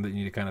question that you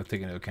need to kind of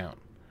take into account.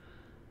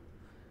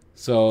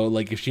 So,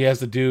 like, if she has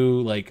to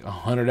do like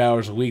 100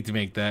 hours a week to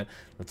make that,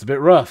 that's a bit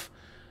rough.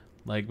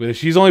 Like, but if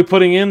she's only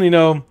putting in,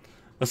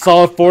 a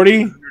solid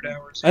 40,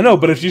 I know.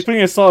 But if she's putting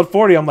in a solid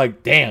 40, I'm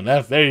like, damn,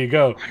 there you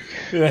go,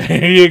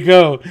 there you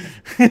go.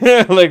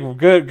 Like,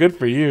 good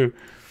for you.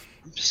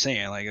 I'm just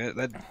saying, like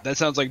that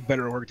sounds like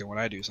better work than what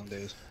I do some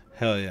days.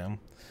 Hell yeah.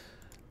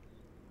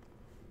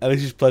 At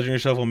least you're pleasuring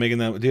yourself while making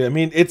that. Dude, I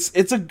mean,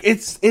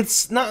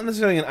 it's not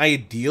necessarily an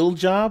ideal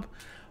job,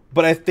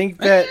 but I think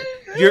that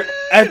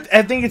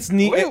I think it's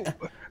neat. Maybe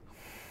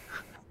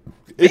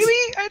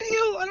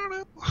ideal. I don't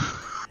know.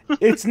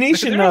 It's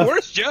niche there enough. There are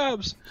worse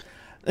jobs.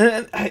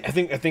 And I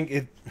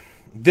think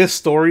this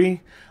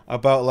story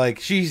about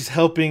like she's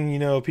helping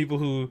people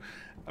who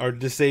are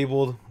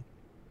disabled.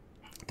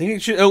 I think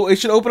it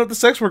should open up the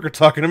sex worker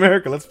talk in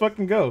America. Let's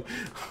fucking go.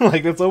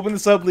 Like, let's open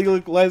this up,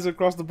 legalize it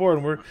across the board,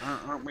 and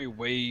aren't we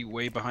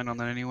way behind on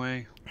that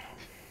anyway?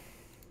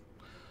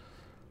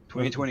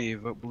 2020,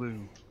 vote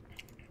blue.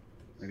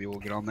 Maybe we'll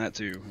get on that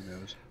too. Who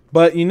knows?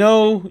 But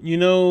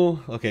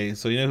okay,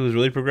 so who's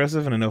really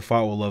progressive, and I know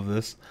Fat will love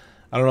this.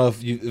 I don't know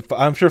if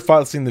I'm sure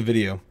Fat's seen the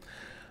video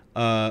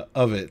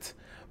of it.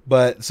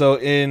 But so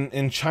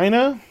in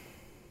China,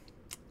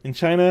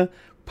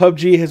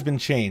 PUBG has been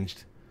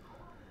changed.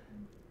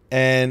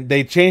 And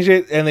they changed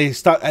it, and they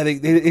stopped.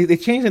 They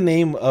changed the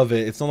name of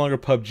it. It's no longer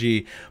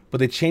PUBG,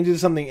 but they changed it to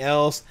something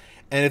else.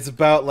 And it's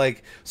about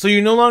like, so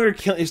you're no longer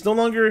it's no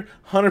longer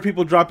 100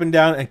 people dropping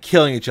down and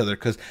killing each other,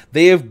 because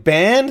they have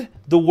banned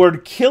the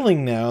word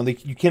killing now.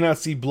 You cannot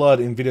see blood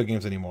in video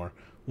games anymore.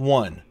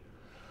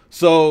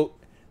 So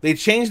they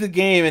changed the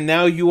game, and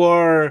now you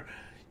are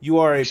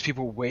makes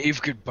people wave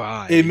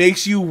goodbye. It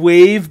makes you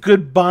wave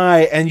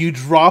goodbye, and you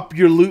drop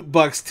your loot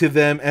bucks to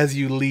them as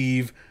you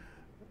leave.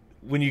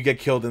 When you get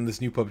killed in this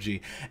new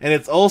PUBG. And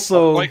it's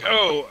also like,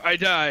 oh, I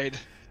died.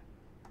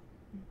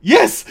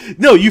 Yes!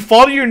 No, you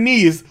fall to your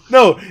knees.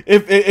 No,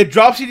 if it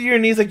drops you to your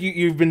knees, like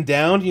you've been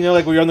downed,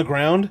 like where you're on the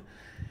ground.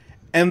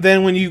 And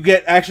then when you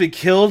get actually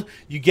killed,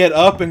 you get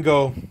up and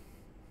go,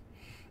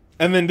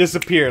 and then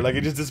disappear. Like,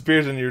 it just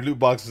disappears and your loot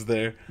box is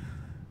there.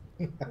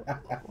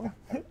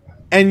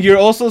 And you're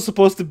also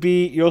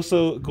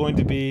going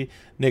to be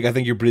Nick, I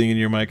think you're breathing in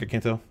your mic, I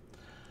can't tell.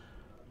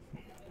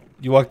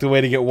 You walked away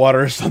to get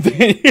water or something,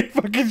 and you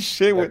fucking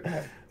shit.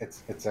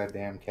 It's that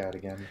damn cat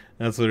again.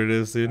 That's what it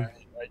is, dude. I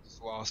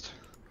just lost.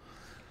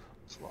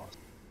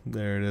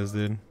 There it is,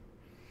 dude.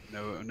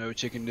 No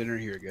chicken dinner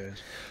here,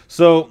 guys.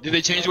 So did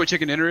they change what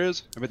chicken dinner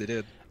is? I bet they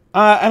did.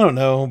 I don't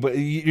know, but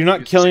you're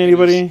not killing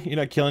anybody. You're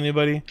not killing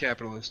anybody.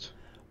 Capitalist.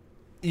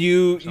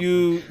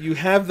 You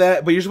have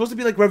that, but you're supposed to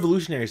be like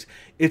revolutionaries.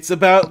 It's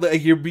about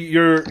like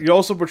you're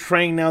also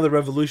portraying now the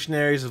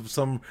revolutionaries of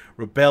some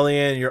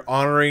rebellion. You're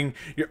honoring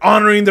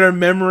their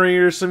memory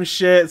or some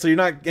shit. So you're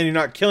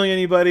not killing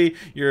anybody.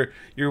 You're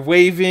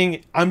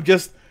waving. I'm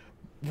just,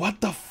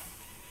 what the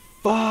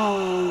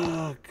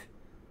fuck?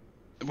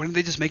 Why didn't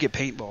they just make it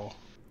paintball?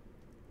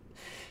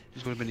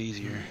 This would have been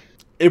easier.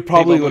 It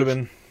probably would have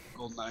been.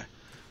 GoldenEye.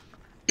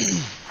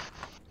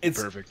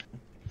 It's perfect.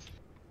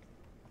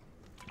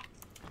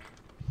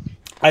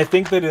 I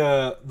think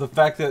that the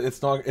fact that it's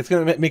going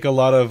to make a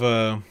lot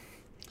of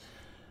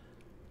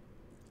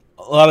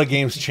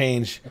games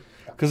change,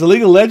 because the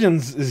League of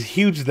Legends is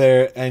huge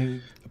there,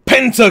 and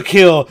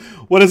Pentakill.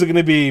 What is it going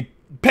to be?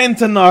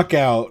 Penta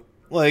knockout.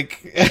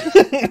 Like,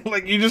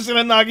 like you're just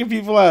gonna knocking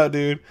people out,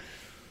 dude.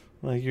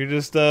 Like you're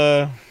just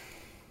That's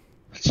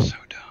so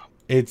dumb.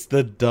 It's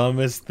the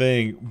dumbest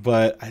thing,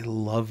 but I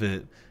love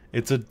it.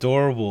 It's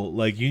adorable.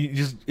 Like you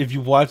just if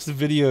you watch the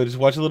video, just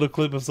watch a little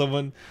clip of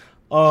someone.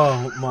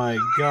 Oh my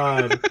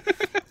god.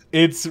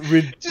 It's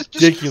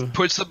ridiculous. Just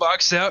puts the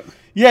box out.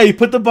 Yeah, you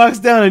put the box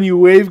down and you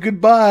wave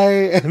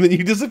goodbye and then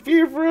you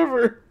disappear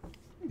forever.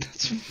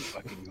 That's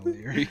fucking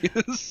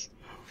hilarious.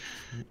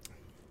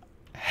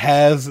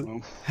 Has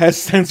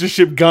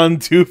censorship gone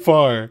too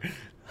far?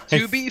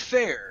 To be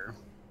fair,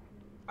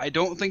 I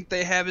don't think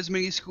they have as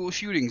many school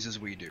shootings as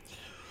we do.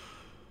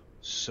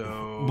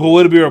 So, But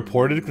would it be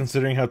reported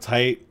considering how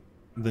tight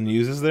the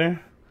news is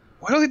there?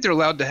 well, I don't think they're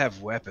allowed to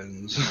have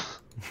weapons.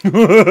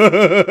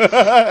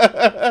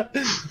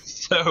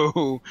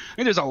 So, I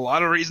mean, there's a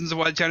lot of reasons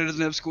why China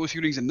doesn't have school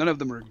shootings, and none of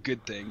them are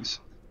good things.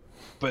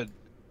 But,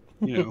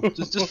 you know,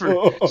 just for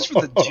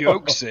the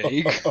joke's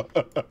sake.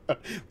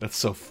 That's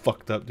so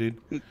fucked up,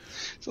 dude.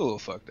 It's a little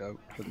fucked up,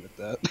 I'll admit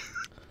that.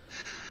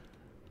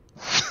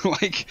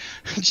 Like,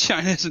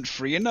 China isn't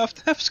free enough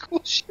to have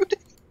school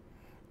shootings?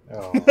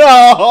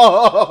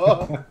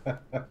 Oh.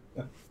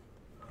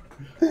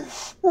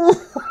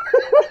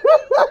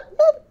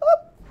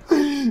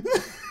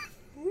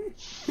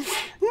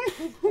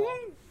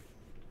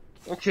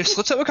 Okay, so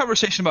let's have a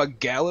conversation about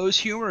gallows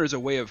humor as a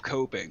way of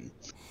coping.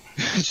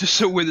 Just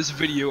so when this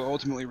video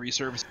ultimately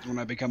resurfaces when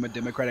I become a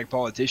Democratic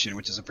politician,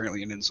 which is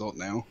apparently an insult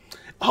now.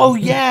 Oh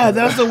yeah,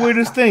 that's the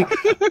weirdest thing.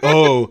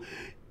 Oh,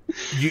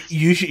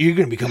 you're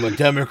gonna become a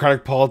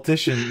Democratic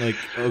politician? Like,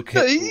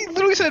 okay. He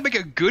literally said I'd make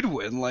a good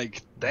one.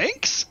 Like,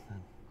 thanks?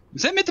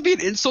 Is that meant to be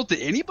an insult to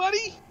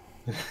anybody?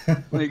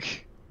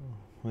 Like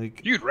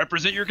you'd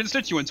represent your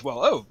constituents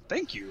well. Oh,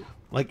 thank you.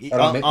 Like,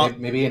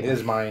 maybe in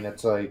his mind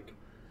it's like,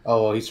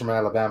 oh, well, he's from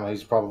Alabama,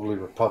 he's probably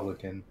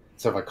Republican.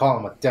 So if I call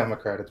him a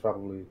Democrat, it's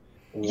probably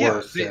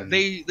worse. Yeah,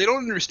 they don't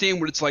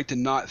understand what it's like to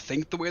not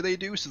think the way they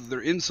do, so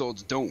their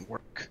insults don't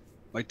work.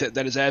 Like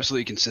that is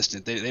absolutely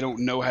consistent. They don't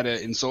know how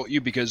to insult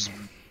you because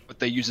what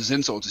they use as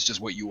insults is just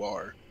what you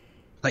are.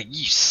 Like,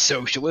 you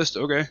socialist,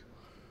 okay.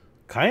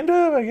 kind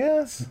of, I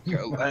guess.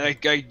 I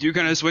do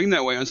kind of swing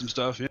that way on some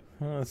stuff,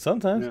 yeah.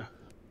 Sometimes. Yeah.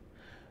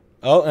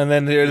 Oh, and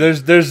then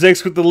there's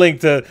Zix with the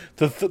link to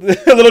a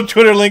little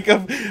Twitter link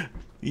of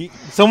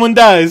someone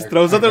dies,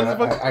 throws other.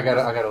 I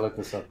gotta look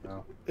this up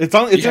now. It's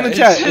in the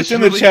chat. It's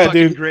in the really chat,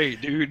 dude.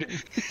 Great, dude.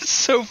 It's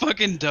so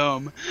fucking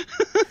dumb.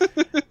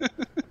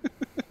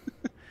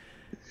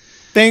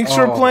 Thanks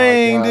for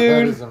playing,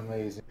 dude. That is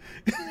amazing.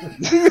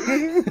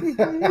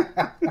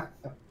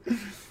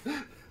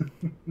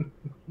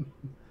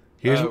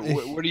 Here's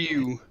what do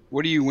you?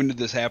 When did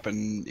this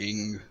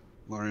happen,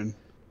 Lauren?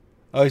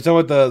 Oh, he's talking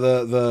about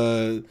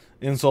the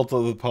insult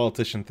of the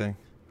politician thing.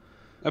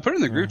 I put it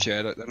in the group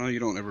chat. I know you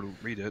don't ever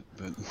read it,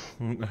 but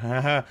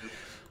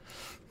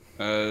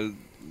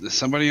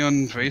somebody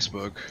on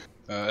Facebook,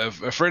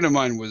 a friend of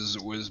mine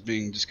was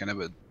being just kind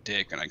of a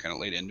dick, and I kind of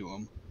laid into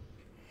him.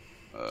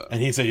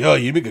 And he said, "Yo,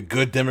 you make a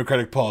good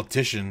Democratic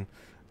politician."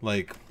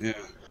 Like, yeah,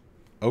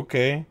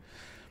 okay.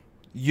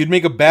 You'd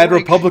make a bad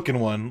Republican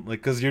one, like,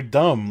 because you're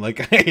dumb. Like,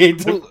 I hate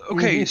to... Well,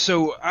 okay,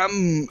 so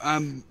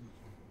I'm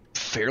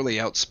fairly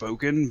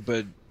outspoken,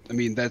 but I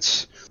mean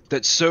that's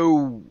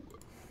so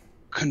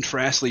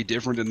contrastly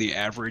different than the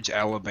average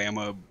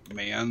Alabama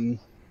man,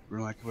 for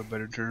lack of a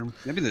better term.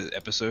 Maybe the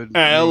episode.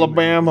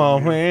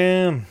 Alabama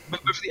man. But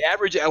for the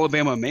average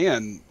Alabama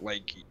man,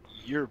 like,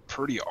 you're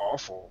pretty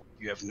awful.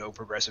 You have no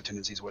progressive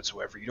tendencies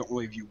whatsoever. You don't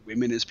really view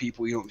women as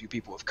people. You don't view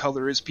people of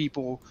color as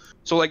people.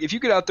 So, like, if you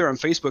get out there on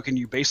Facebook and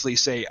you basically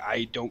say,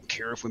 I don't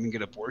care if women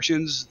get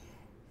abortions,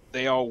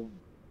 they all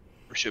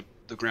worship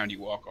the ground you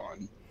walk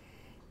on.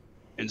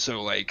 And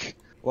so, like,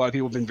 a lot of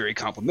people have been very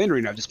complimentary,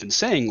 and I've just been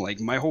saying, like,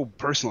 my whole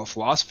personal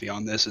philosophy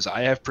on this is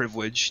I have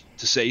privilege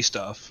to say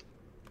stuff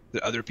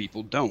that other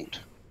people don't.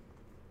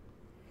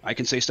 I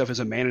can say stuff as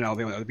a man in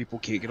Alabama that other people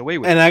can't get away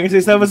with. And I can say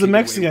stuff as a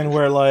Mexican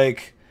where,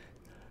 like,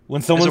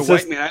 when someone as a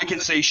says, white man, I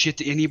can say shit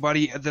to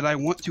anybody that I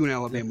want to in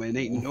Alabama, and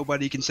ain't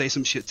nobody can say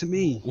some shit to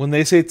me. When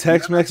they say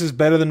Tex-Mex is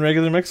better than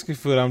regular Mexican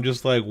food, I'm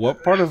just like,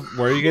 what part of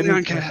where are you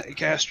getting?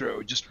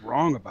 Castro, just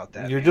wrong about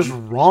that. You're man. just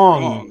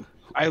wrong.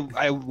 I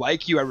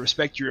like you. I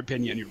respect your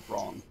opinion. You're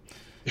wrong.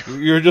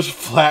 You're just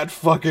flat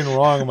fucking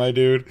wrong, my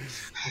dude.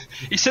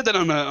 He said that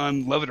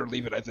on Love It or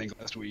Leave It, I think,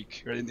 last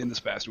week or in this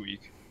past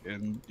week,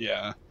 and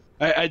yeah.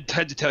 I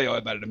had to tell you all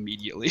about it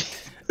immediately.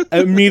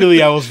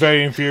 Immediately, I was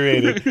very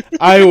infuriated.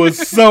 I was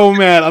so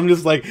mad. I'm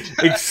just like,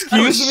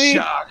 excuse me?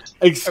 Shocked.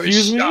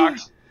 Excuse me?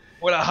 Shocked.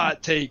 What a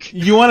hot take.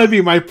 You want to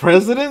be my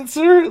president,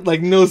 sir?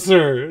 Like, no,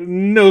 sir.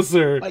 No,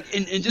 sir. Like,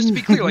 and just to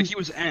be clear, like, he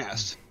was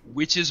asked,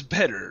 which is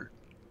better,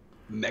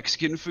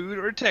 Mexican food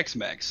or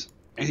Tex-Mex?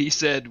 And he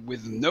said,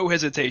 with no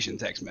hesitation,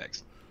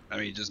 Tex-Mex. I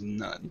mean, just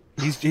none.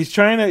 He's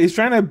trying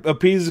to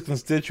appease his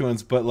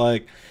constituents, but,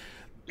 like,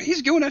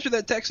 he's going after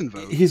that Texan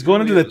vote. He's going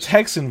into the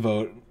Texan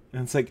vote,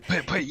 and it's like,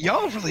 but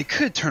y'all really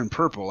could turn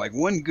purple. Like,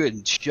 one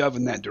good shove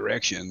in that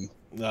direction.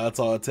 No, that's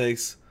all it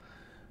takes.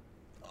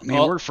 I mean,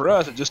 it worked for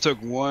us. It just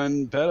took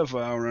one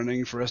pedophile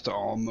running for us to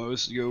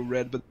almost go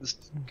red, but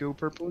just go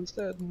purple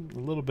instead. A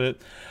little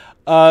bit.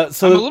 So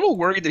I'm a little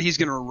worried that he's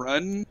going to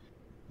run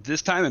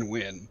this time and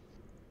win.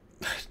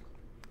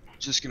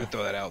 Just gonna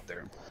throw that out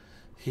there.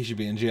 He should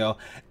be in jail.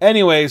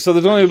 Anyway, so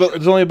there's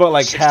only about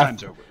like 6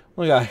 times over.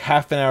 only got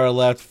half an hour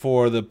left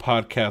for the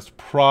podcast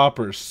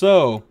proper.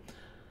 So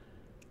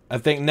I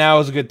think now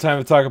is a good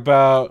time to talk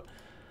about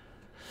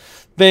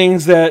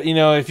things that,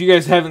 if you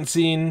guys haven't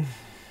seen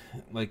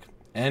like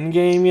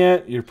Endgame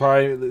yet, you're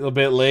probably a little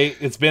bit late.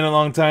 It's been a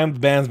long time. The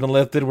ban's been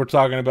lifted. We're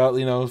talking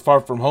about,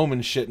 Far From Home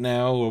and shit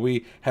now, where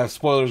we have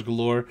spoilers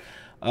galore.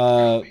 We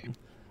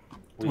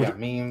got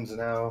memes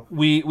now.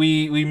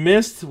 We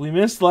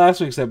missed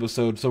last week's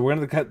episode, so we're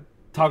gonna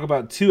talk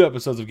about 2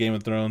 episodes of Game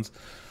of Thrones.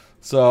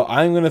 So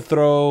I'm gonna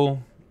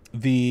throw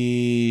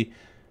the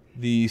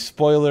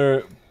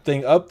spoiler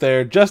thing up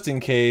there just in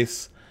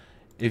case.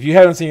 If you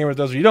haven't seen Game of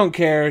Thrones or you don't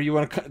care, you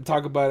want to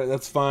talk about it,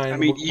 that's fine. I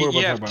mean, you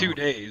have 2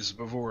 days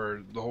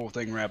before the whole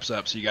thing wraps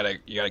up, so you gotta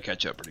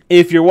catch up pretty quick.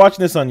 If you're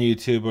watching this on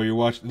YouTube or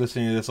you're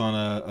listening to this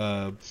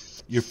on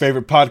your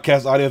favorite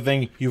podcast audio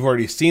thing, you've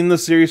already seen the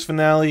series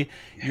finale.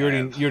 You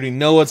already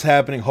know what's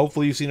happening.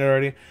 Hopefully you've seen it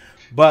already.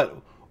 But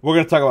we're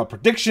going to talk about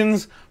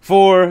predictions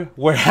for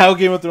how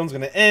Game of Thrones is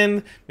going to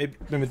end.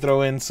 Maybe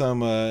throw in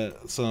some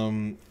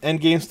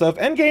Endgame stuff.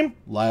 Endgame,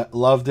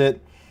 loved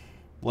it.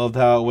 Loved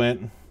how it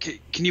went.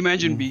 Can you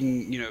imagine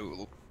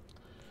being,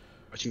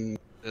 watching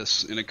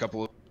this in a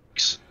couple of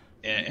weeks?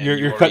 And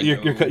you're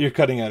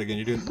cutting out again.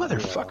 You're doing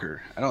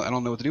motherfucker. I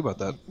don't know what to do about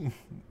that.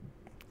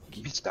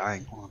 It's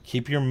dying.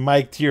 Keep your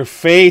mic to your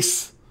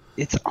face.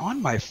 It's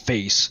on my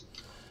face.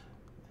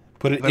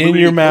 Put it in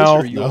your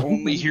mouth. You'll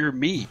only hear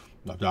me.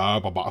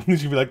 You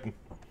should be like.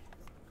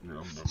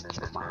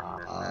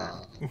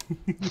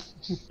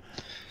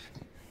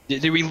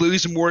 Did we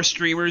lose more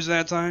streamers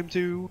that time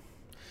too?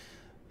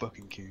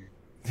 Fucking care.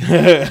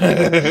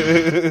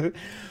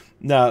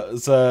 No,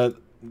 it's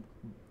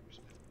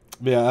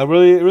yeah, I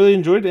really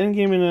enjoyed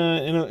Endgame.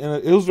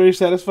 It was very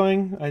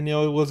satisfying. I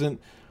know it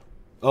wasn't.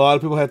 A lot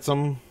of people had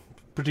some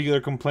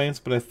particular complaints,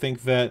 but I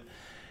think that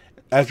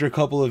after a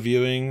couple of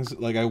viewings,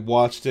 like I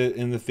watched it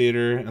in the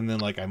theater and then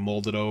like I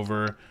mulled it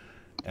over,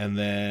 and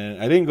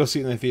then I didn't go see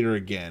it in the theater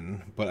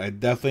again, but I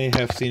definitely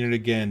have seen it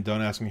again.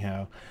 Don't ask me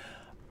how.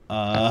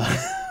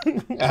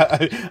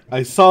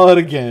 I saw it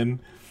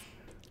again.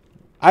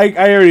 I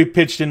already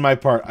pitched in my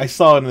part. I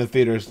saw it in the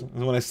theaters.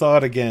 When I saw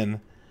it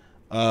again,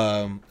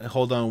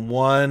 hold on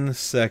 1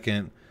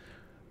 second.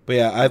 But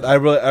yeah, I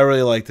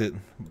really liked it.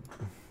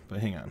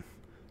 But hang on.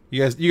 You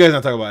guys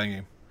not talking about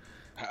Endgame.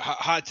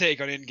 Hot take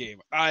on Endgame.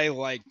 I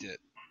liked it.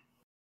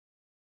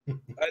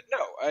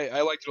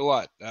 I liked it a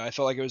lot. I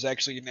felt like it was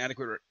actually an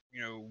adequate,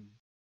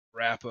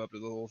 wrap up to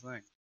the whole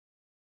thing.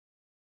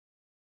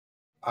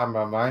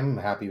 I'm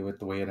happy with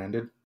the way it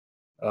ended.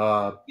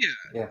 Yeah.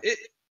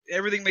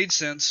 Everything made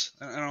sense.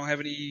 I don't have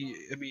any.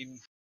 I mean,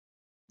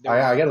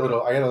 I got a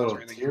little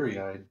teary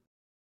eyed.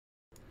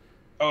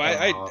 Oh,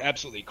 I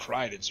absolutely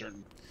cried at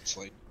certain points.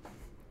 Like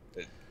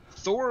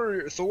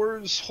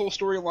Thor's whole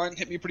storyline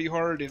hit me pretty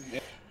hard, and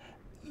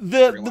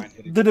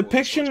the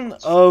depiction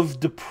of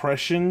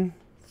depression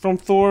from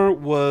Thor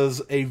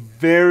was a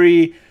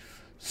very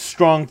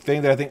strong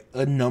thing that I think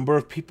a number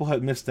of people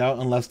had missed out,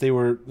 unless they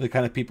were the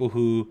kind of people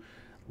who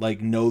like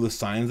know the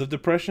signs of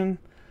depression.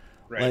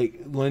 Right.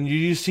 Like when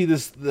you see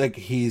this, like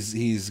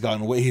he's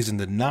gone away, he's in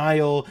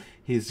denial,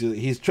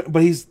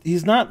 but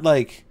he's not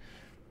like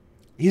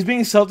he's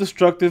being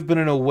self-destructive, but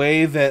in a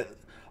way that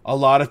a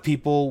lot of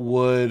people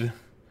would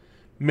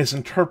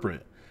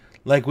misinterpret.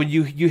 Like when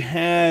you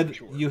had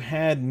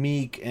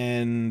Meek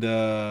and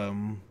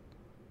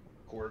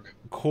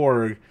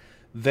Korg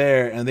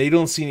there, and they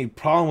don't see any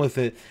problem with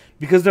it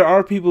because there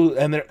are people,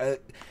 and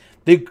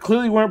they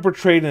clearly weren't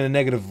portrayed in a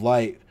negative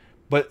light.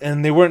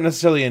 And they weren't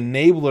necessarily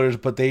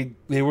enablers, but they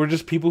were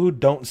just people who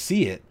don't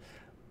see it.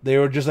 They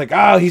were just like,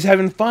 he's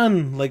having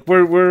fun. Like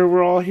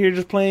we're all here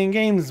just playing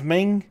games,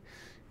 Ming.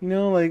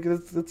 Like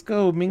let's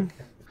go, Ming.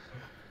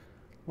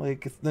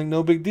 Like it's like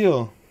no big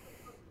deal.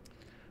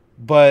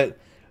 But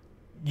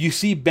you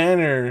see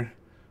Banner,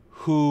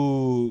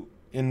 who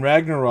in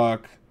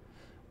Ragnarok,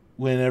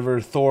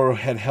 whenever Thor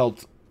had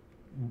helped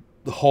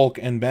the Hulk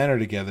and Banner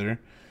together,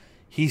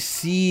 he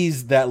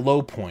sees that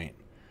low point.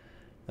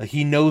 Like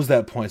he knows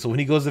that point. So when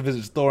he goes to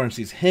visit Thor and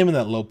sees him in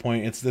that low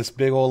point, it's this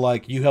big old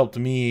like, you helped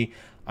me,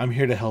 I'm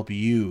here to help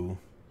you.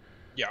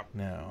 Yeah.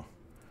 Now.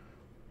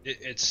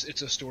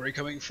 It's a story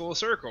coming full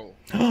circle.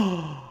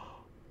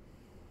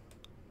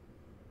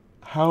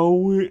 How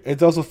weird.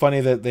 It's also funny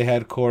that they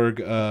had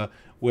Korg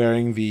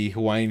wearing the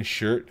Hawaiian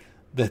shirt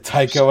that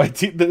Taika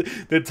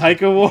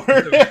wore.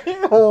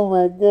 Oh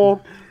my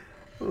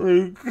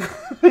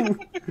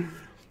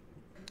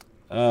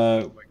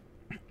god.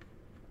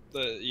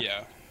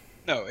 Yeah.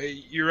 No,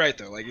 you're right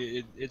though. Like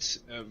it's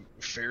a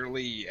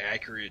fairly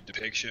accurate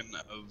depiction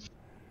of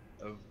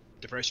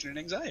depression and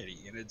anxiety,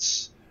 and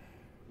it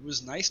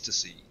was nice to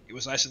see. It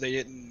was nice that they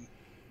didn't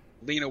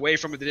lean away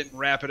from it. They didn't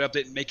wrap it up.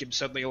 They didn't make him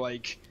suddenly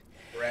like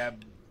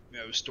grab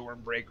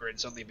Stormbreaker and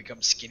suddenly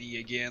become skinny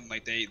again.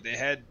 Like they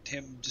had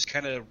him just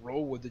kind of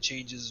roll with the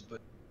changes, but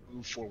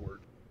move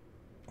forward.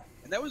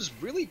 and that was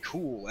really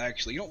cool.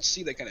 Actually, you don't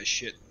see that kind of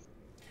shit.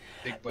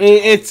 Big budget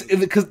It's Hollywood.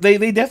 because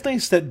they definitely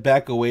stepped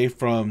back away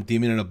from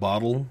Demon in a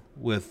Bottle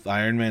with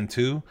Iron Man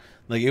 2.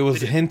 Like, it was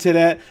They did. hinted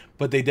at,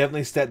 but they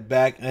definitely stepped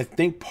back. And I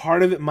think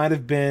part of it might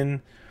have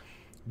been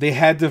they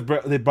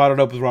brought it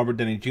up with Robert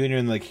Downey Jr.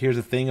 and like, here's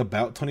the thing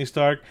about Tony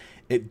Stark,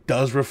 it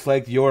does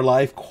reflect your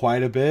life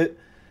quite a bit.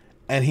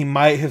 And he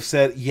might have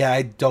said, yeah,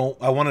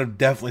 I want to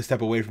definitely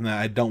step away from that.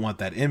 I don't want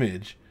that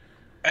image.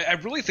 I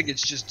really think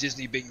it's just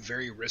Disney being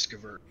very risk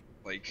averse.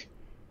 Like,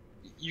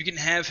 you can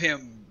have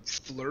him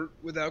flirt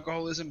with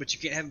alcoholism, but you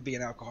can't have him be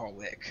an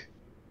alcoholic.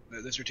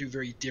 Those are two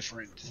very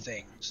different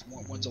things.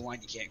 One's a line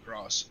you can't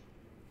cross.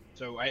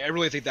 So I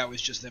really think that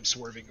was just them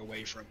swerving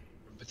away from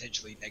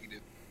potentially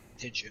negative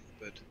attention.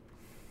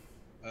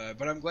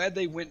 But I'm glad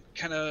they went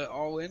kind of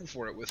all in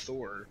for it with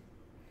Thor.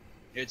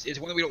 It's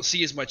one that we don't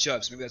see as much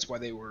of, so maybe that's why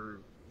they were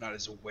not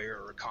as aware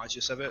or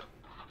conscious of it.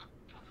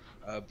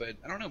 But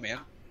I don't know, man.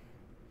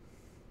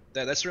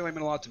 That's really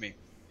meant a lot to me.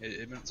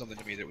 It meant something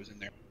to me that was in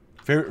there.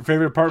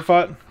 Favorite part,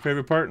 Fought?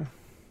 Favorite part?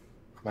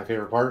 My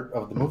favorite part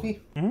of the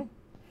movie? Mm-hmm.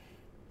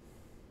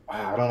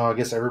 I don't know. I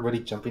guess everybody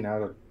jumping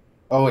out of.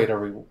 Oh wait, are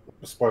we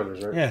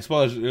spoilers? Right? Yeah,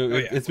 spoilers.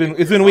 yeah. It's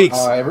been weeks.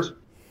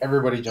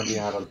 Everybody jumping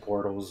out of the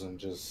portals and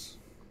just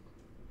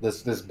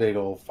this big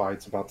old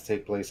fight's about to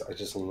take place. I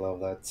just love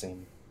that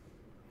scene.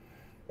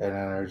 And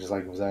then they're just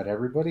like, was that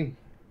everybody?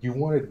 You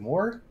wanted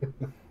more?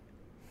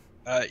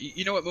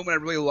 You know what moment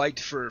I really liked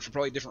for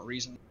probably a different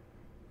reason,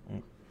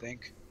 I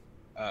think?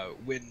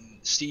 When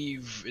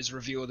Steve is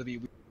revealed to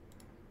be...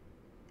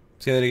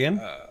 Say that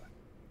again?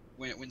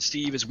 When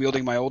Steve is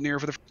wielding Mjolnir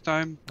for the first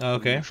time. Oh,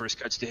 okay. When it first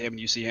cuts to him and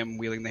you see him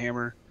wielding the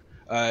hammer.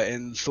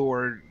 And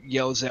Thor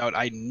yells out,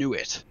 "I knew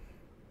it."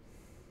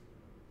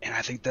 And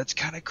I think that's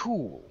kind of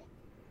cool.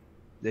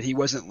 That he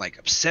wasn't, like,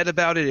 upset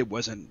about it. It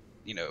wasn't,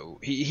 you know...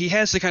 He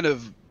has the kind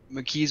of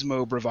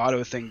machismo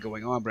bravado thing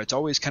going on, but it's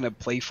always kind of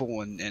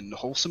playful and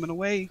wholesome in a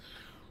way.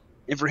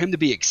 And for him to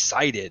be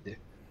excited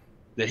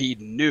that he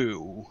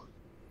knew,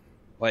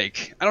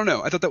 like, I don't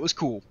know, I thought that was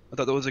cool. I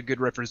thought that was a good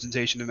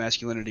representation of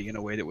masculinity in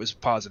a way that was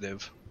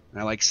positive. And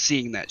I like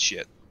seeing that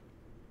shit.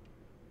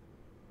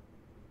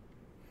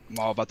 I'm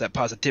all about that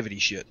positivity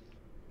shit.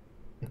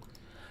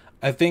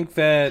 I think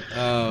that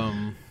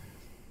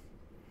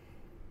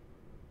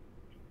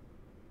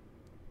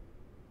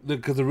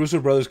because the Russo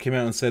brothers came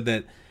out and said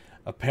that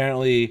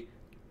apparently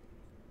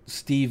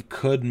Steve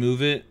could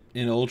move it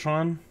in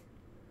Ultron.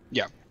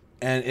 Yeah.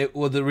 And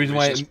the reason It's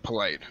why just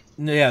polite.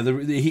 yeah,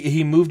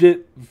 he moved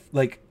it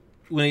like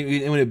when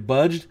it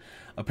budged.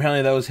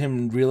 Apparently, that was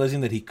him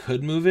realizing that he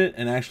could move it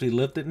and actually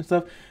lift it and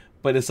stuff,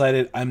 but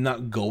decided I'm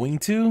not going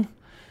to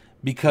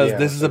because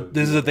this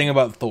is a thing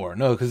about Thor.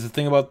 No, because the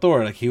thing about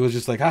Thor, like he was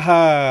just like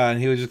haha, and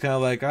he was just kind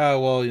of like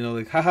well, you know,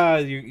 like haha,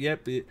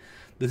 this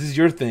is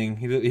your thing.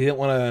 He didn't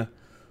want to,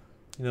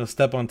 you know,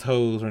 step on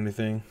toes or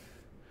anything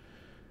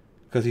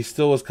because he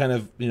still was kind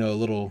of, you know, a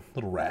little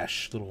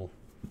rash, little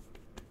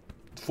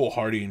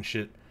foolhardy and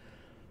shit.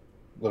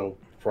 Little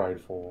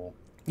prideful.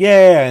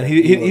 Yeah, and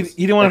he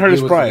didn't want to hurt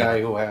his pride. The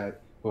guy who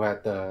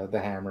had the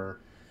hammer.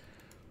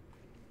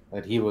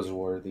 That he was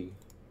worthy.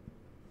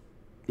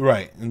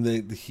 Right, and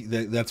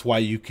that's why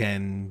you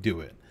can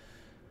do it.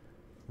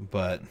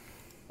 But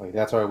like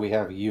that's why we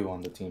have you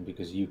on the team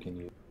because you can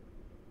use.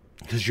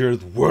 Because you're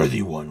the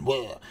worthy one.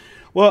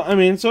 Well, I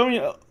mean,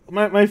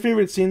 my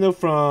favorite scene though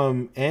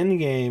from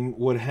Endgame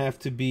would have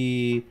to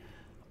be,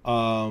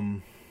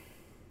 the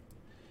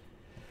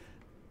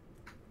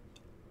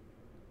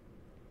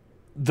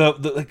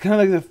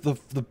kind of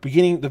like the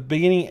beginning,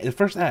 the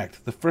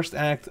first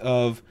act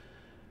of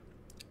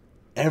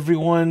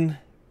everyone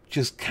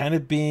just kind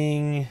of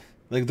being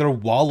like they're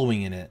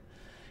wallowing in it,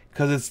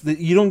 because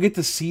you don't get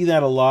to see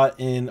that a lot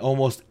in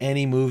almost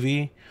any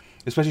movie,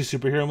 especially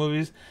superhero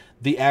movies.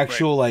 The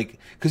actual like,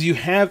 because you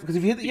have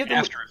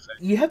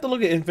to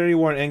look at Infinity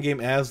War and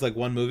Endgame as like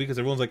one movie, because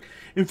everyone's like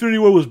Infinity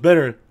War was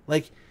better.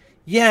 Like,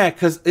 yeah,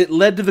 because it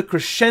led to the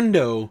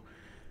crescendo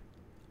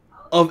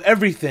of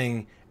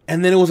everything,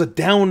 and then it was a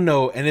down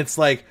note, and it's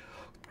like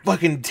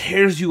fucking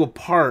tears you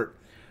apart.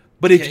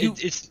 But if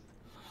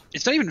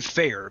it's not even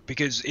fair,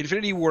 because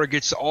Infinity War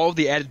gets all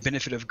the added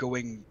benefit of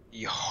going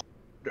the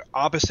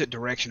opposite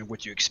direction of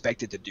what you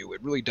expect it to do.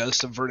 It really does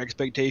subvert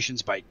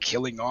expectations by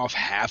killing off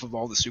half of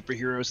all the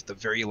superheroes at the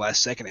very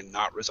last second and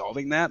not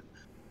resolving that.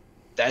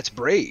 That's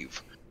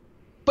brave.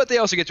 But they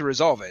also get to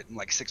resolve it in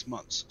like 6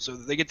 months. So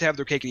they get to have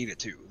their cake and eat it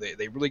too.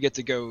 They really get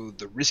to go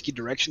the risky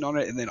direction on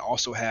it and then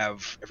also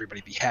have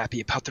everybody be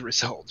happy about the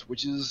result,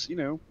 which is, you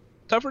know,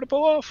 tougher to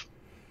pull off.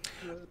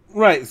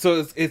 Right,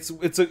 so it's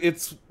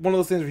one of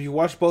those things where you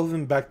watch both of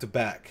them back to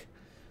back,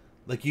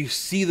 like you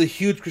see the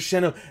huge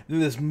crescendo in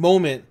this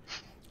moment,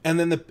 and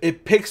then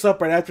it picks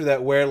up right after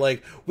that where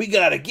like we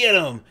gotta get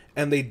them,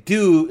 and they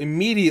do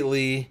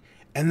immediately,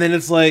 and then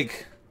it's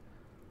like,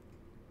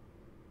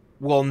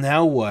 well,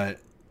 now what?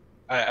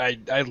 I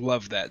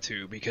love that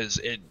too, because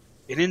it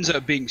ends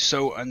up being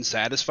so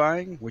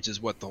unsatisfying, which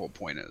is what the whole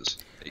point is.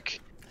 Like,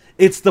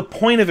 It's the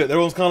point of it.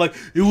 Everyone's kind of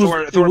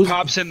like, Thor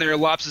pops in there,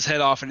 lops his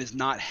head off, and is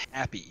not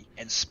happy,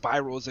 and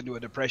spirals into a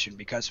depression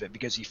because of it.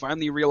 Because he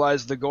finally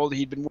realized the goal that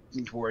he'd been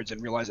working towards,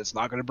 and realized it's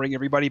not going to bring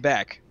everybody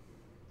back.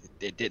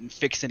 It didn't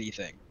fix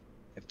anything.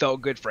 It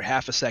felt good for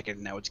half a second,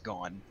 and now it's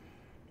gone.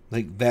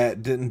 Like,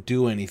 that didn't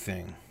do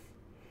anything.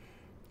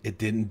 It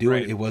didn't do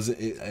Right. it. It wasn't.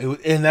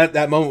 And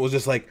that moment was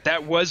just like,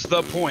 That was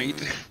the point.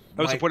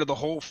 That was the point of the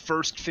whole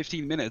first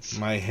 15 minutes.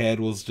 my head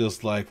was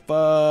just like,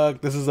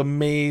 fuck, this is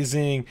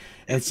amazing.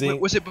 And seeing,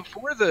 Was it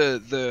before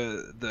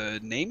the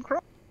name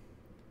card?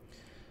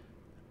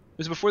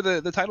 Was it before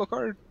the title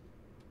card?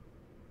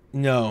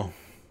 no,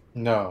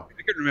 No.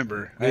 I couldn't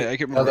remember. I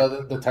couldn't No,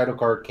 remember. the title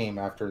card came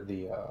after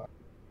the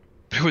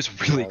It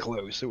was really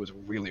close. It was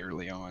really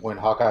early on. when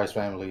Hawkeye's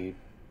family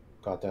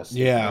got dusted.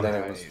 Yeah. And then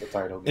it was the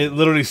title. it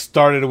literally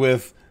started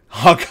with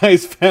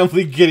Hawkeye's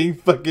family getting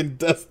fucking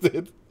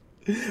dusted.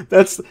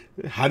 That's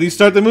how do you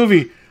start the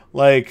movie?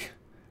 Like,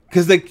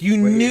 because like you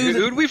knew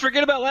Who did we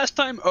forget about last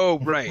time? Oh,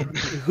 right.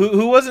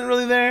 who wasn't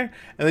really there,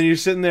 and then you're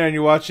sitting there and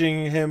you're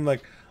watching him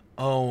like,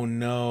 oh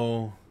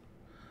no,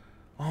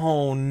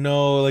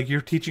 like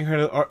you're teaching her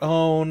to,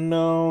 oh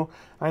no,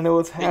 I know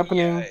what's happening.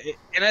 Yeah,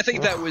 and I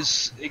think that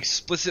was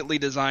explicitly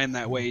designed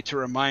that way to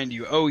remind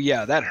you, oh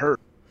yeah, that hurt.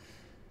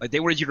 Like they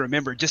wanted you to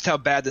remember just how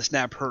bad the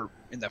snap hurt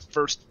in the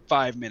first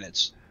 5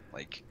 minutes.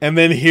 Like, And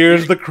then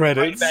here's the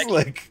credits. back-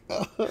 Like,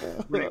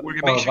 we're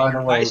gonna make sure by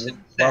you're the way, nice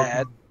and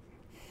sad,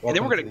 and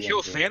then we're welcome gonna to the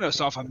kill end.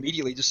 Thanos off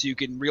immediately just so you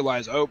can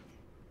realize, oh,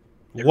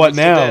 they're what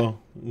still dead. now?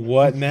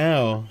 What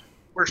now?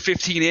 We're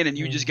 15 in, and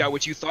you just got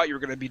what you thought you were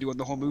gonna be doing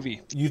the whole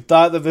movie. You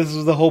thought that this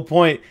was the whole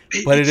point,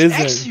 but it's it isn't.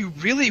 actually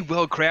really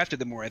well crafted.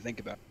 The more I think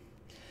about it.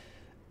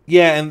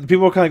 Yeah, and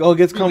people are kind of like, oh, it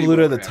gets Really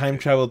convoluted well at the time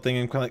crafted. travel thing.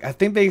 And kind of like, I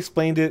think they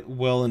explained it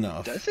well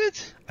enough. Does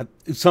it?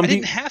 Some I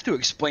didn't people, have to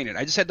explain it.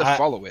 I just had to I-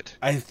 follow it.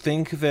 I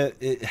think that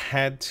it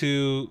had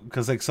to,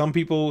 because like some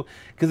people,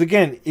 because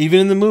again, even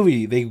in the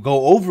movie, they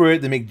go over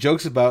it. They make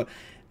jokes about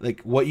like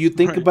what you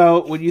think Right.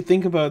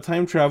 about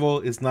time travel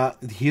is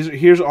not.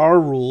 Here's our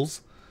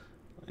rules,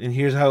 and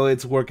here's how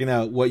it's working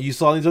out. What you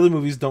saw in these other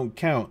movies don't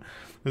count.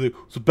 They're like,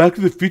 so Back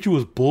to the Future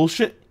was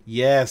bullshit.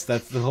 Yes,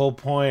 that's the whole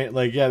point.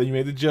 Like, yeah, you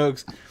made the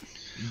jokes.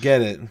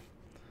 Get it.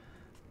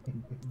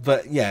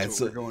 But yeah,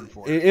 That's what we're going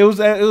for. it was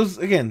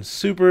again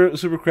super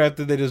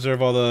crafted. They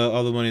deserve all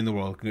the money in the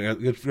world.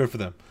 Good for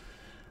them.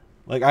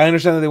 Like, I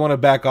understand that they want to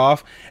back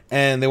off,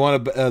 and they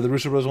want to the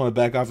Russo brothers want to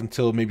back off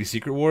until maybe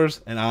Secret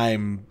Wars, and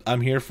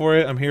I'm here for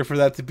it. I'm here for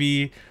that to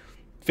be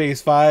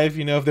Phase 5.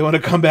 You know, if they want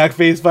to come back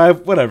Phase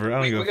 5, whatever. I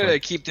don't We give a gotta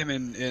fuck. keep them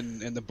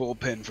in the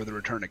bullpen for the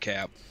return of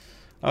Cap.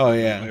 Oh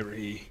yeah. Whenever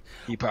he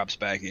pops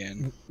back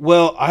in.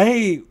 Well,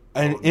 I'm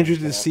no,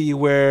 interested to Cap. see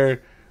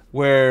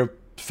where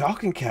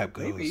Falcon Cap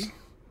goes. Maybe.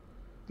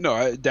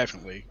 No,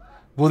 definitely.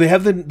 Well, they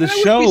have the I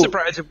show. wouldn't be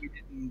surprised if we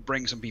didn't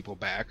bring some people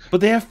back.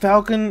 But they have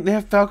Falcon. They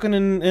have Falcon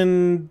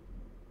and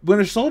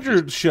Winter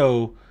Soldier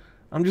show.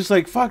 I'm just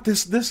like, fuck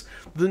this.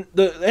 The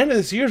end of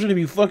this year is gonna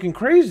be fucking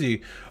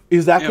crazy.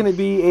 Is that Yeah. gonna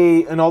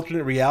be an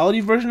alternate reality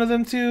version of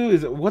them too?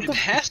 Is it what It the?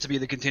 has to be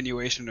the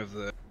continuation of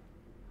the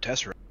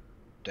Tesseract.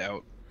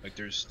 Doubt. Like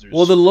there's.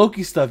 Well, the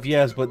Loki stuff,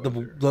 yes, but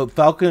the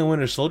Falcon and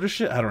Winter Soldier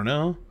shit, I don't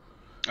know.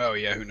 Oh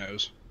yeah, who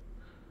knows?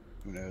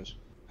 Who knows?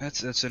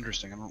 That's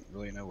interesting. I don't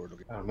really know where to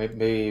go.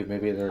 Maybe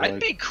they're I'd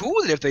like be cool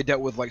with it if they dealt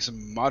with like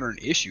some modern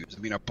issues. I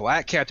mean, a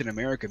black Captain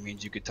America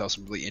means you could tell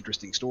some really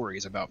interesting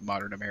stories about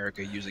modern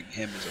America using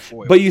him as a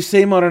foil. But you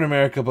say modern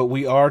America, but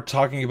we are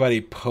talking about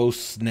a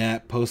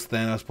post-snap,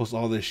 post-Thanos, post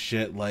all this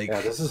shit. Like,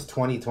 yeah, this is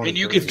 2020. and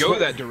you could go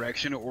that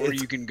direction, or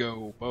It's- you can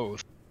go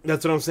both.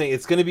 that's what I'm saying.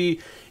 It's gonna be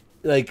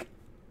like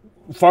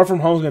Far From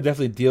Home is gonna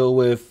definitely deal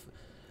with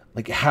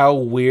like how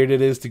weird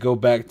it is to go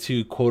back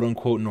to quote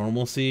unquote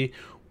normalcy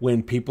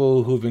when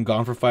people who've been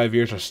gone for 5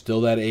 years are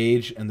still that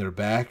age and they're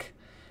back,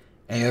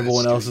 and Yeah,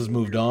 everyone that's else gonna has be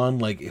moved weird. on.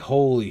 Like,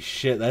 holy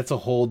shit, that's a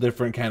whole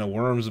different kind of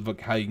worms of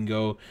like how you can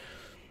go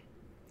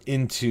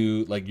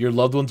into like your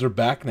loved ones are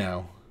back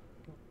now.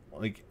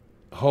 Like, You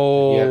had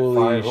holy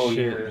 5 whole shit.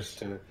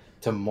 years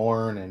to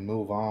mourn and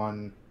move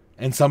on.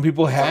 And some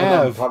people Some of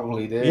them have.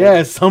 probably did.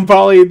 Yeah, some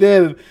probably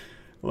did.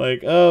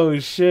 Like, oh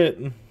shit.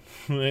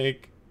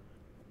 Like,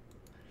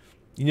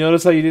 you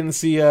notice how you didn't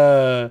see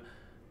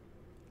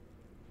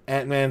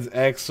Ant-Man's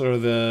ex or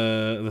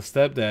the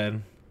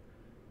stepdad.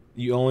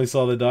 You only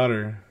saw the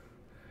daughter.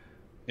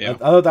 Yeah, I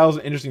thought that was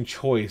an interesting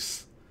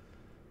choice.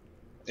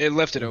 it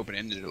left it open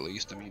ended at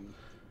least. I mean,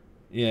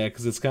 Yeah,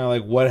 because it's kind of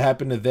like, what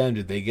happened to them?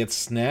 Did they get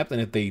snapped? And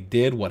if they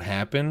did, what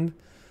happened?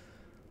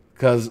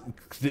 Because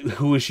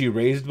who was she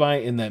raised by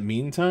in that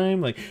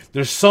meantime? Like,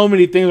 there's so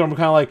many things where I'm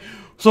kind of like,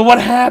 so what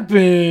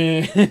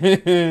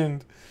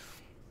happened?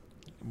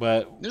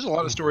 But there's a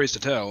lot of stories to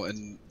tell,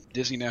 and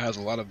Disney now has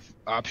a lot of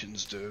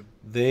options to.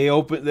 they've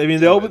opened the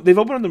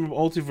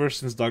multiverse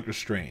since Doctor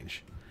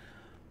Strange.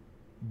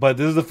 But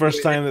this is the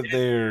first time that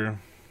they're.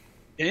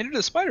 And Into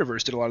the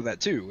Spider-Verse did a lot of that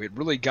too. It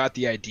really got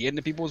the idea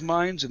into people's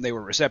minds, and they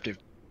were receptive.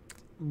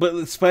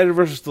 But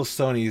Spider-Verse is still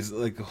Sony's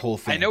like the whole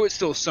thing. I know it's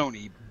still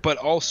Sony, but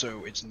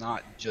also it's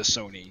not just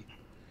Sony.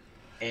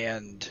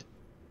 And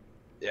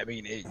I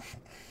mean,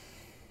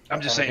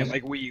 I'm just saying,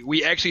 like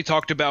we actually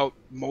talked about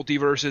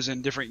multiverses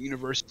and different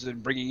universes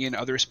and bringing in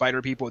other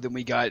Spider people. Then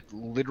we got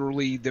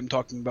literally them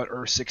talking about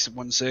Earth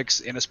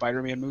 616 in a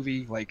Spider-Man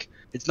movie. Like,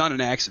 it's not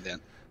an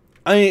accident.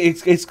 I mean,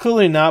 it's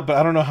clearly not, but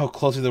I don't know how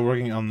closely they're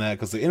working on that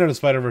because the Into the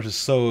Spider-Verse is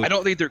so. I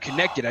don't think they're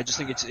connected. I just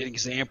think it's an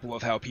example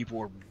of how people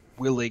are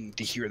willing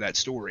to hear that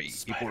story.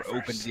 People are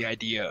open to the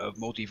idea of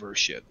multiverse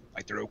shit.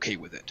 Like, they're okay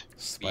with it.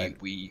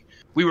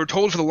 We were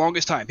told for the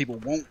longest time people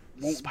won't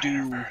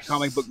do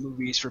comic book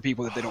movies for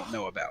people that they don't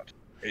know about.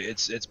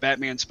 It's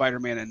Batman,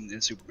 Spider-Man,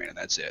 and Superman, and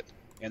that's it.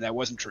 And that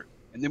wasn't true.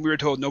 And then we were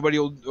told nobody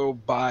will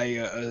buy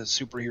a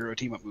superhero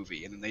team-up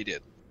movie, and then they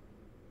did.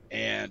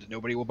 And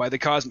nobody will buy the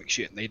cosmic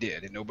shit, and they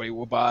did. And nobody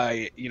will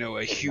buy,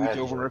 a huge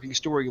overarching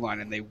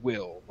storyline, and they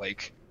will.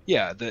 Like,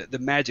 yeah, the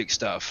magic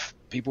stuff.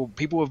 People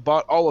have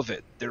bought all of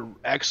it. They're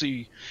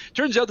actually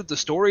turns out that the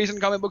stories in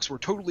comic books were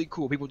totally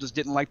cool. People just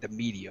didn't like the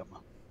medium.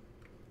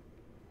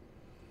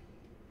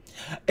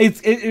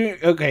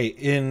 Okay.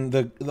 In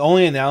the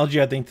only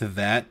analogy I think to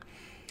that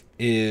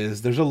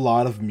is there's a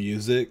lot of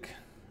music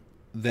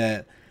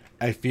that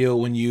I feel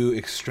when you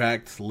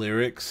extract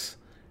lyrics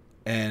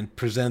and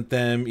present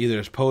them either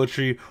as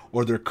poetry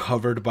or they're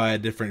covered by a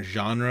different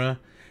genre,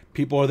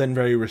 people are then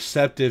very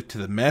receptive to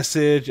the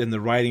message and the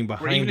writing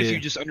behind it. Or even if you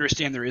just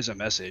understand there is a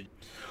message.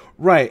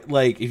 Right.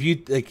 Like, if you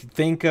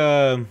think...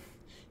 a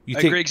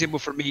great example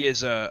for me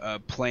is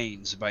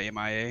Planes by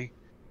MIA.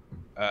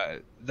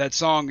 That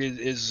song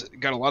is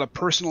got a lot of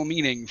personal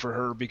meaning for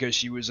her because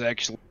she was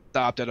actually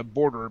stopped at a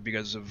border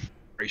because of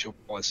racial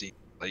policy.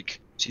 Like,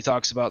 she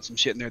talks about some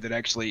shit in there that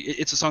actually...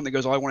 It's a song that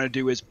goes, all I want to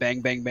do is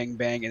bang, bang, bang,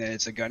 bang, and then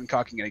it's a gun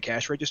cocking at a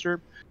cash register.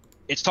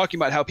 It's talking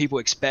about how people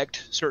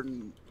expect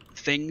certain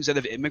things out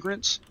of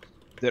immigrants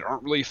that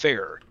aren't really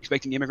fair.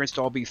 Expecting immigrants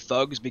to all be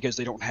thugs because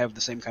they don't have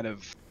the same kind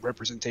of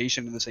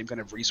representation and the same kind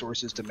of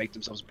resources to make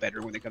themselves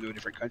better when they come to a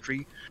different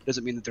country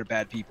doesn't mean that they're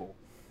bad people.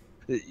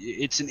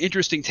 It's an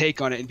interesting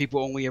take on it, and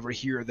people only ever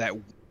hear that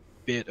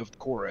bit of the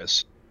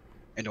chorus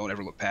and don't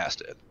ever look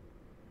past it.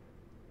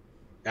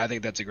 And I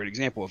think that's a great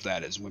example of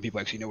that, is when people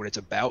actually know what it's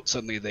about,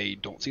 suddenly they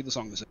don't see the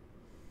song the same.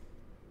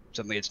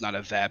 Suddenly it's not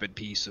a vapid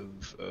piece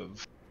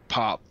of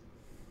pop,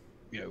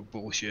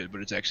 bullshit,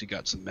 but it's actually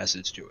got some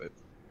message to it.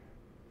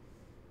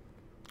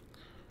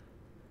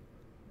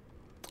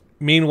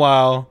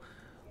 Meanwhile,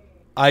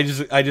 I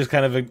just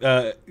kind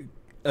of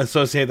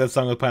associate that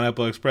song with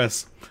Pineapple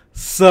Express.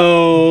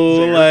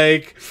 So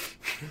like,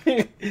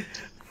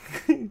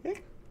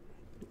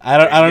 I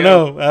don't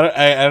know.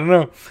 I don't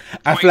know.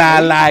 I fly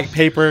like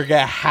paper,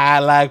 get high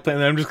like plane.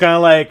 I'm just kind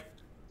of like,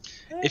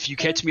 if you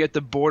catch me at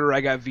the border,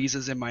 I got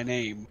visas in my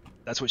name.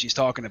 That's what she's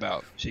talking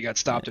about. She got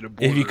stopped at a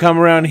border. If you come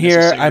around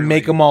here, I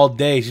make them all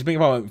day. She's making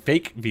about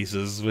fake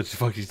visas, which the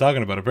fuck she's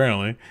talking about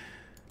apparently.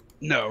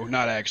 No,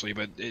 not actually,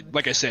 but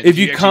like I said, if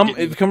you come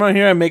around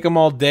here, I make them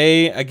all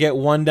day. I get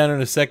one down in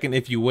a second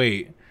if you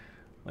wait.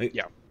 Like,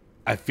 yeah,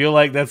 I feel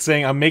like that's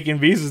saying I'm making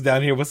visas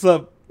down here. What's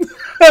up?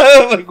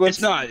 Like,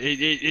 it's not.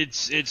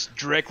 It's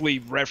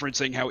directly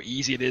referencing how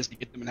easy it is to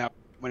get them and how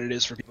when it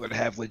is for people that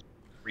have legit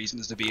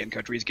reasons to be in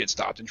countries get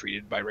stopped and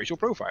treated by racial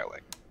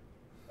profiling.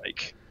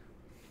 Like,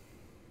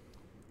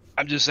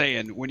 I'm just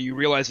saying, when you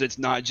realize that it's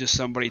not just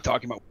somebody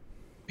talking about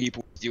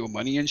people steal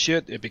money and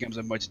shit, it becomes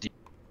a much deeper.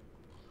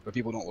 But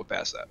people don't look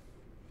past that.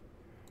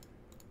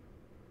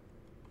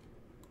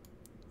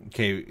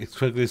 Okay, as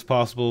quickly as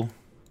possible.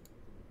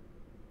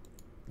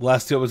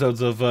 Last 2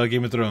 episodes of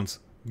Game of Thrones.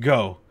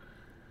 Go.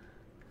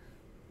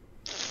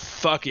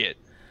 Fuck it.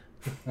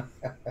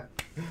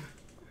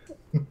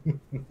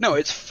 No,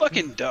 it's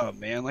fucking dumb,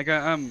 man. Like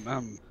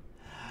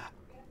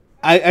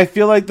I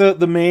feel like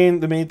the main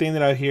thing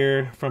that I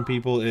hear from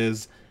people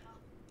is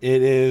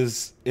it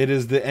is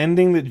the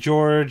ending that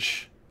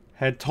George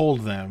had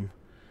told them,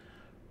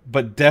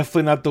 but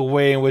definitely not the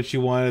way in which you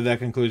wanted that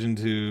conclusion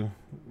to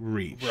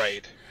reach.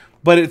 Right.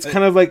 But it's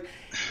kind of like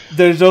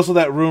there's also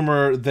that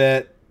rumor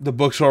that the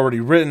books are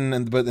already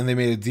written, but then they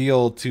made a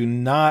deal to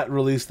not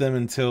release them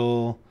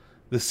until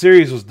the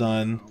series was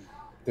done.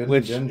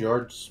 Didn't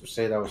George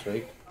say that was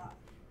fake?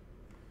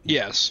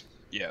 Yes.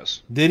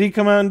 Did he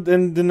come out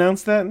and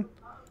denounce that?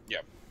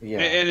 Yep. Yeah.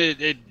 And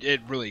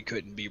it really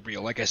couldn't be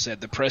real. Like I said,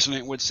 the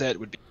precedent would set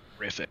would be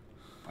horrific.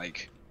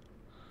 Like,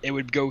 it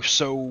would go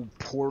so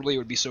poorly, it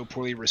would be so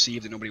poorly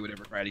received that nobody would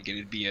ever try it again.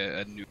 It'd be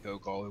a new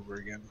Coke all over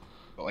again.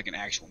 But like an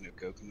actual new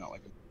Coke, not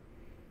like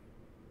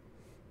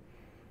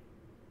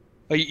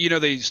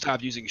they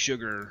stopped using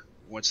sugar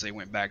once they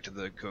went back to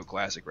the Coke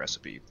Classic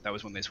recipe. That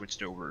was when they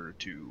switched over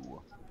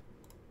to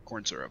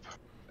corn syrup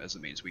as the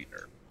main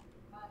sweetener.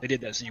 They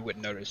did that so you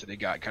wouldn't notice that it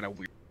got kind of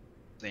weird,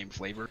 same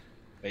flavor.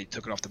 They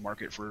took it off the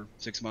market for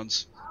 6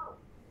 months,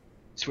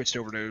 switched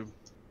over to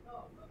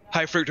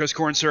high fructose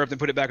corn syrup, then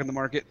put it back on the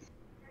market.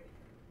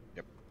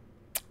 Yep.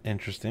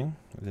 Interesting.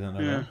 I didn't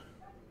know that.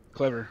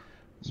 Clever.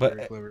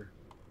 Very clever.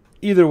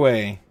 Either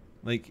way,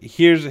 like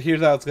here's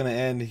how it's gonna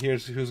end.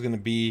 Here's who's gonna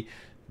be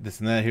this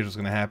and that. Here's what's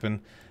gonna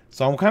happen.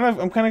 So I'm kind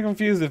of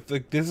confused if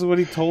like this is what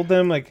he told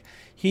them. Like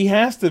he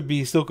has to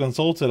be still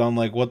consulted on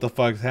like what the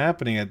fuck's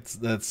happening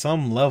at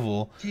some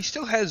level. He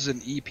still has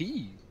an EP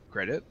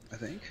credit, I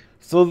think.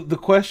 So the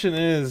question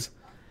is,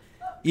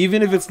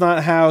 even if it's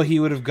not how he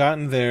would have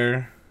gotten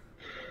there,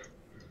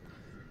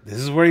 this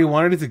is where he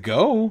wanted it to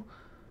go.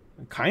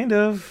 Kind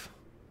of.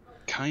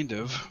 Kind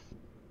of.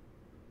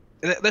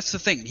 That's the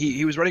thing.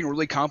 He was writing a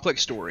really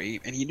complex story,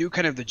 and he knew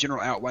kind of the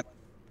general outline,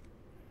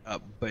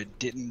 but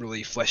didn't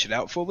really flesh it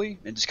out fully,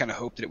 and just kind of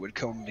hoped that it would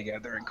come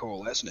together and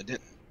coalesce, and it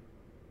didn't.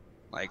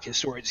 Like his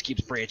story just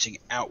keeps branching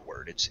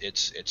outward.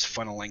 It's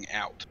funneling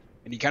out,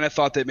 and he kind of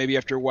thought that maybe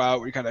after a while it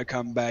would kind of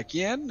come back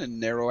in and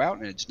narrow out,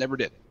 and it just never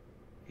did.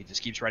 He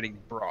just keeps writing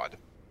broad,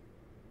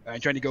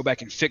 and trying to go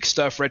back and fix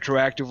stuff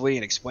retroactively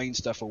and explain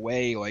stuff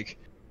away. Like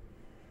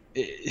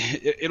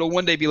it'll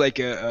one day be like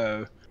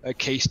a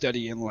case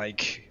study in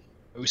like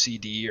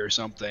OCD or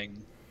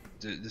something,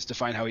 just to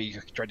find how he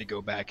tried to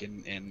go back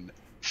and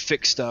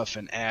fix stuff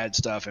and add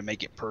stuff and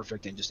make it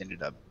perfect, and just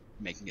ended up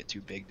making it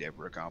too big to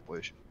ever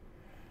accomplish.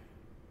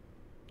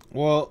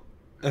 Well,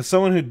 as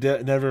someone who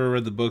never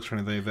read the books or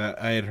anything like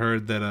that, I had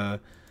heard that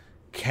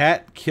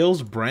Cat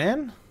kills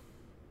Bran.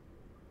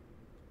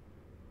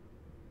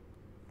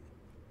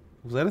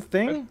 Was that a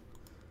thing?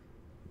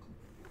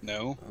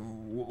 No.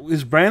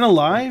 Is Bran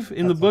alive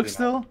in the book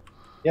still?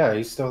 Yeah,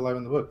 he's still alive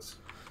in the books.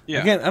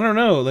 Yeah. Again, I don't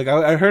know. Like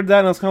I heard that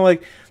and I was kind of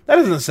like, that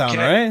doesn't sound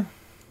right.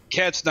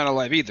 Cat's not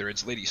alive either.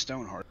 It's Lady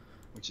Stoneheart,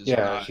 which is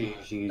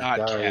she not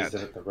dies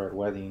Cat. at the Red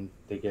Wedding.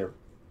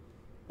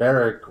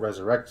 Beric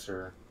resurrects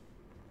her.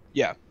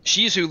 Yeah,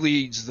 she's who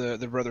leads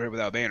the Brotherhood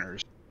Without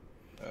Banners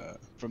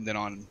from then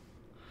on.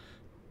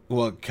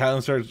 Well,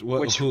 Catelyn starts.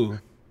 What? Who?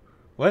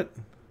 What?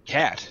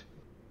 Cat.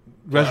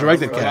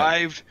 Resurrected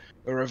Cat.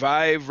 A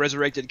revived,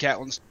 resurrected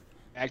Catelyn,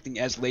 acting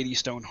as Lady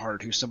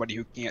Stoneheart, who's somebody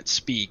who can't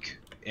speak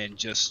and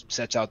just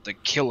sets out to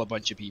kill a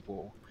bunch of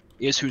people,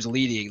 is who's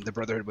leading the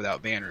Brotherhood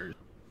Without Banners,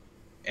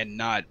 and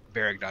not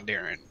Beric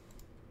Dondarrion.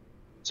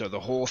 So the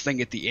whole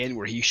thing at the end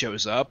where he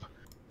shows up,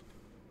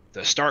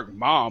 the Stark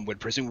mom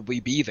would presumably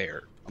be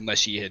there, unless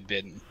she had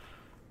been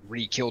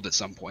re-killed at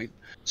some point.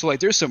 So like,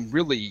 there's some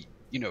really,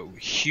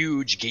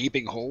 huge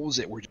gaping holes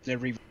that were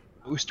never even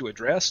supposed to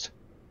address.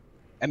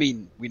 I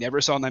mean, we never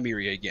saw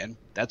Nymeria again.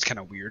 That's kind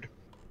of weird.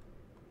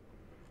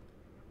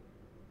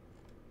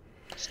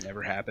 It's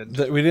never happened.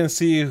 We didn't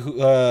see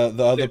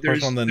the other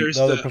person on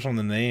the other person on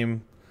the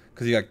name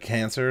because he got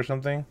cancer or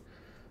something.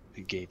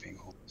 The gaping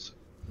holes.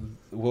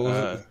 What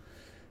was it?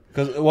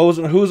 Because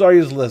who was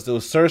Arya's list? It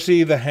was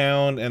Cersei, the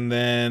Hound, and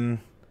then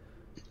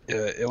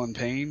Ilyn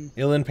Payne.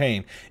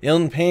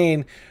 Ilyn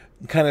Payne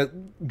kind of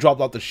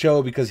dropped off the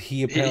show because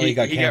he apparently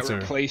got cancer. He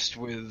got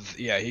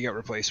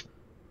replaced with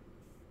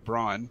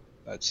Bronn.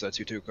 That's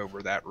who took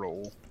over that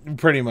role.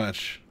 Pretty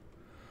much.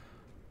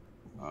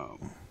 I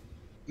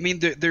mean,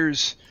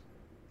 there's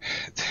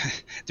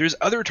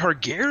other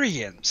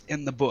Targaryens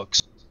in the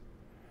books.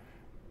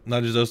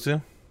 Not just those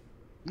two?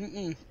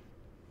 Mm-mm.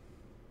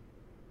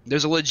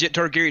 There's a legit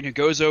Targaryen who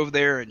goes over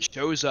there and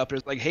shows up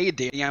and is like, "Hey,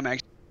 Dany, I'm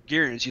actually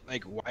Targaryen." She's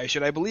like, "Why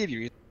should I believe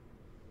you?"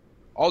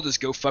 I'll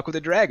just go fuck with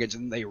the dragons,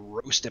 and they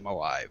roast him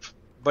alive.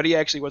 But he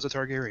actually was a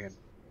Targaryen.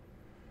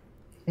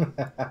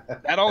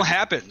 That all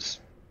happens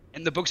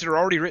in the books that are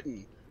already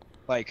written.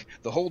 Like,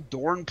 the whole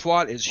Dorne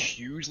plot is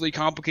hugely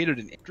complicated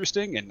and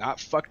interesting and not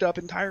fucked up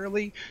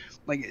entirely.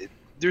 Like,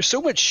 there's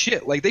so much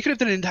shit. Like, they could have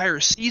done an entire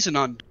season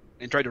on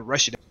and tried to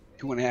rush it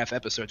in 2.5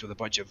 episodes with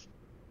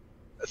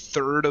a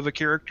third of the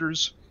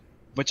characters,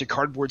 a bunch of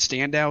cardboard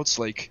standouts,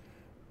 like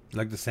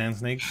the Sand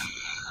Snakes.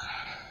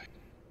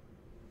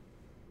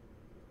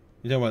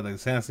 You're talking about like the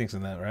Sand Snakes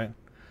in that, right?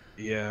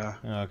 Yeah.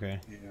 Oh, okay.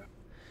 Yeah.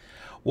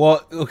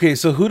 Well, okay.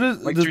 So who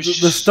does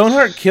the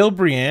Stoneheart kill?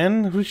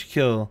 Brienne? Who she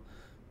kill?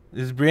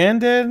 Is Brienne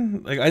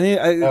dead? Like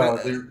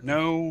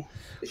no.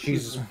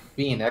 She's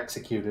being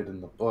executed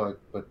in the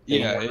book, but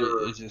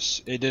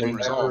it didn't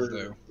resolve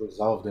though.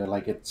 Resolved it,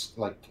 like it's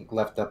like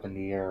left up in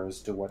the air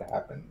as to what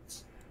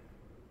happens.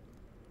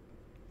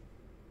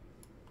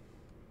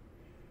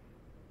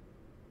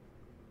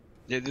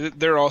 Yeah,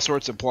 there are all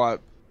sorts of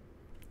plot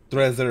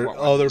threads that are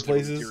other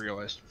places.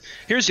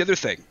 Here's the other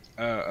thing.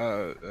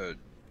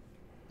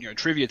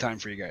 Trivia time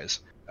for you guys.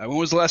 When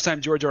was the last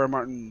time George R. R.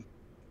 Martin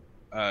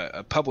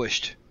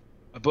published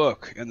a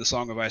book in the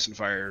Song of Ice and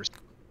Fire?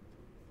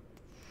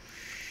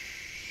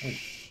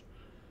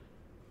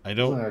 I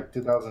don't.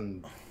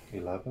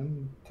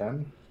 2011,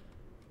 10.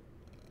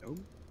 No.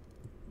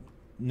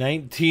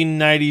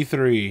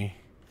 1993.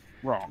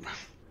 Wrong.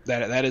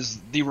 That is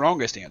the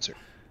wrongest answer.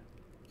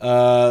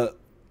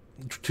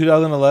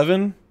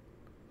 2011.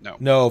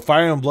 No,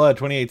 Fire and Blood,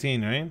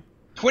 2018, right?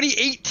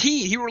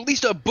 2018. He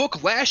released a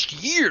book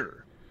last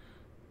year.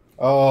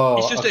 Oh,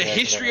 it's just a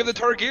history of the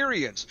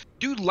Targaryens.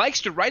 Dude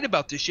likes to write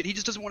about this shit. He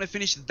just doesn't want to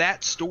finish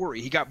that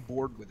story. He got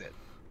bored with it.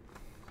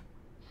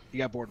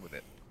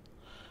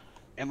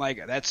 And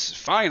like, that's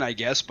fine, I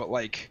guess, but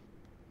like,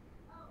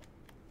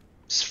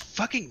 just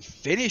fucking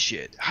finish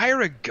it.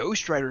 Hire a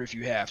ghostwriter if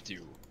you have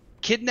to.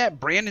 kidnap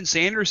Brandon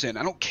Sanderson.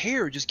 I don't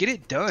care. Just get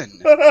it done.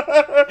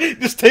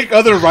 Just take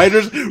other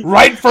writers,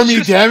 write for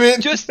me, damn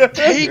it. Just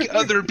take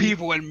other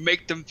people and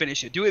make them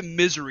finish it. Do it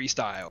Misery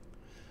style.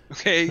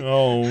 Okay?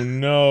 Oh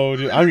no,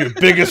 dude. I'm your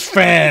biggest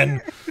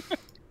fan.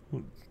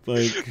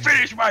 Like,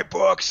 finish my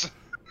books.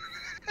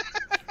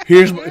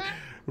 here's my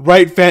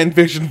write fan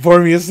fiction for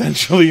me,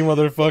 essentially,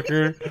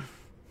 motherfucker.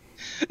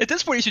 At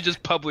this point, you should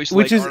just publish.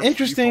 Which is Our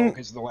interesting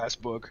is the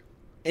last book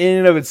in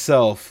and of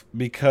itself,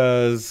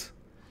 because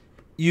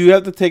you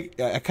have to take.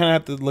 I kind of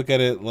have to look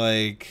at it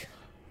like,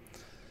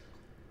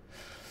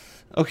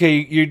 okay,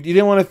 you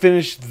didn't want to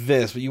finish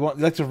this, but you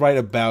like to write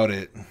about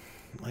it,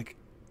 like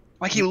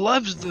he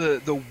loves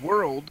the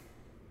world.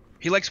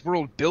 He likes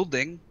world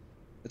building.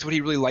 That's what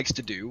he really likes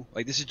to do.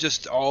 Like, this is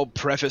just all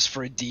preface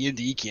for a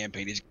D&D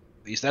campaign. At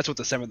least that's what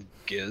the 7th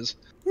book is.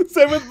 The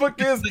 7th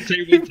book is the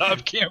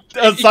tabletop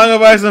campaign. A Song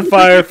of Ice and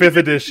Fire 5th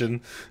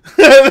edition.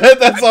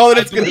 That's all that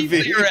it's going to be.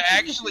 You're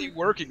actually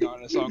working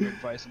on a Song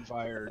of Ice and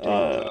Fire.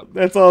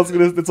 That's all it's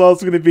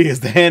going to be is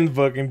the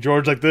handbook, and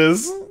George like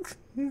this.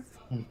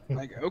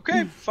 Like,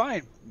 okay,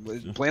 fine.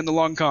 Playing the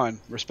long con.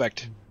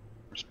 Respect.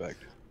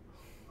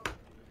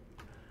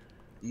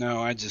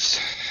 No, I just.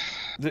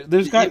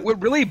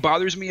 What really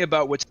bothers me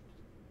about what's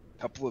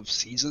a couple of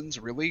seasons,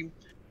 really,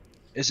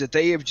 is that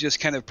they have just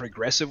kind of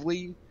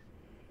progressively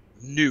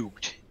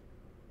nuked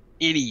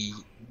any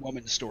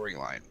woman's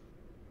storyline.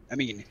 I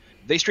mean,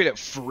 they straight up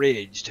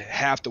fridged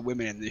half the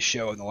women in this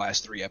show in the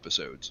last 3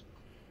 episodes.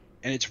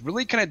 And it's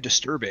really kind of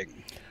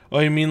disturbing. Oh,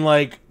 you mean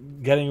like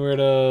getting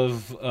rid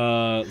of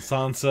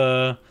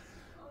Sansa,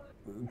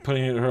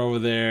 putting her over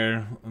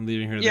there, and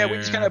leaving her there? Yeah, we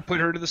just kind of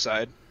put her to the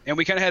side. And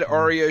we kind of had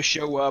Arya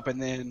show up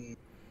and then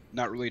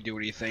not really do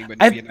anything, but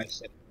be a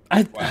nice set.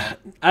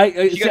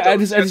 I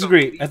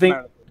disagree.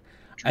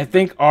 I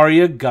think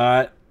Arya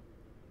got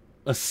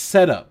a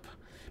setup.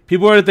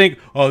 People are to think,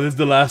 oh, this is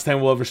the last time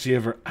we'll ever see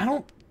her.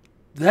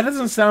 That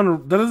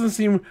doesn't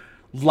seem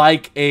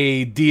like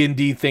a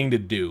D&D thing to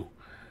do.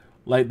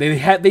 Like,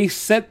 they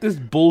set this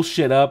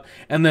bullshit up,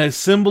 and the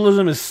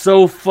symbolism is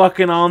so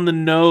fucking on the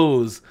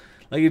nose.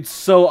 Like, it's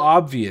so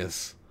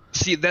obvious.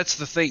 See, that's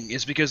the thing,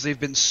 is because they've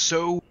been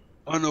so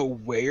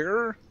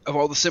unaware of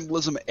all the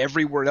symbolism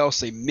everywhere else,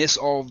 they miss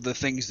all of the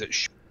things that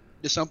should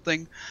to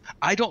something.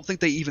 I don't think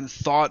they even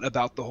thought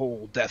about the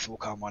whole death will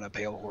come on a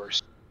pale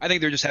horse. I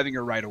think they're just having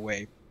her right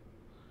away.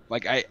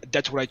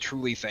 That's what I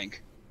truly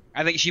think.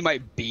 I think she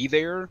might be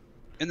there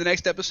in the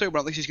next episode, but I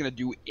don't think she's going to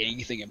do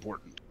anything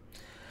important.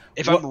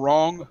 If I'm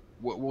wrong,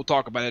 we'll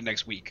talk about it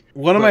next week.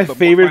 One of my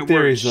favorite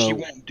theories, though, she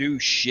won't do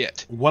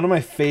shit. One of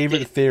my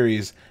favorite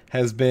theories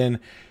has been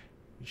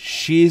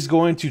she's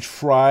going to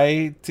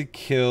try to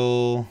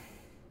kill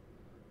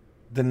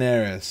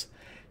Daenerys.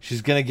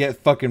 She's going to get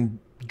fucking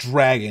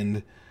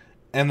dragoned,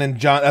 and then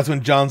that's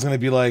when Jon's going to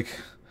be like,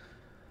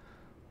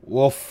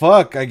 well,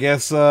 fuck, I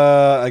guess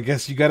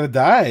you got to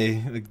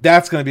die. Like,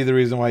 that's going to be the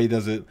reason why he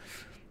does it,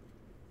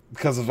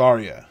 because of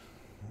Arya.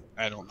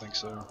 I don't think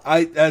so.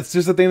 That's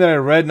just the thing that I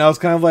read, and I was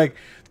kind of like,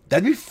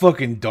 that'd be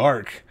fucking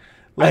dark.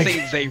 Like, I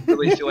think they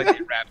really feel like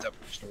they wrapped up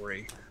the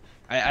story.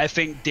 I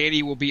think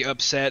Dany will be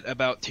upset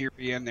about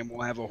Tyrion, and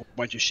we'll have a whole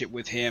bunch of shit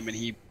with him, and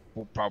he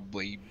will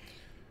probably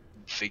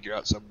figure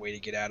out some way to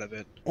get out of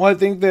it. Well, I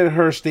think that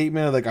her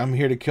statement of, like, I'm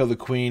here to kill the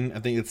queen, I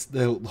think it's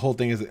the whole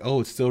thing is like, oh,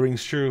 it still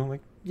rings true. I'm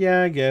like,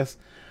 yeah, I guess.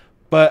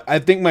 But I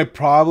think my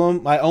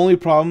only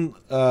problem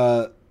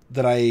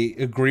that I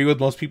agree with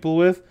most people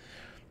with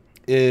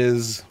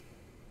is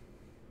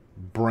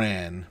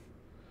Bran.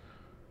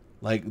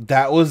 Like,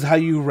 that was how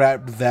you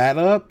wrapped that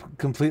up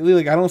completely.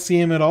 Like, I don't see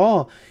him at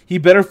all. He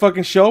better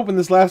fucking show up in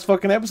this last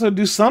fucking episode,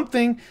 do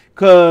something,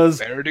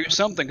 because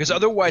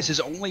otherwise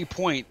his only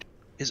point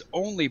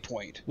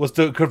was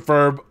to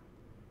confirm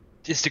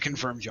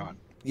Jon.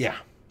 Yeah.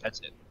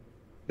 That's it.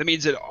 That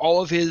means that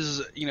all of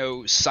his,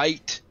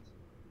 sight,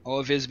 all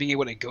of his being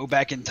able to go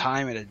back in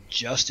time and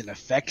adjust and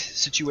affect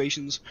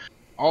situations,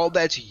 all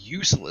that's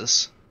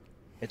useless.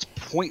 It's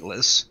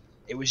pointless.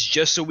 It was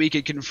just so we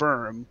could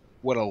confirm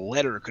what a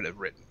letter could have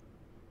written.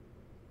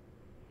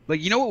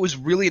 Like, what was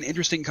really an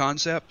interesting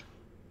concept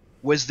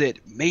was that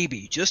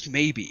maybe, just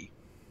maybe,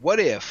 what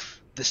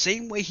if the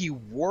same way he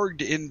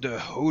warged into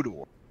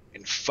Hodor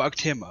and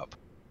fucked him up,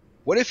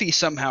 what if he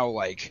somehow,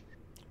 warged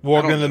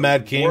into the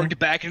Mad King? Warged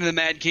back into the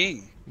Mad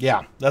King.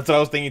 Yeah, that's what I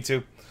was thinking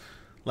too.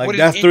 Like,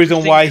 that's the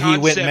reason why he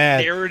went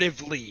mad.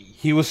 Narratively.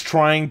 He was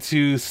trying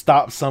to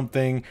stop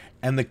something,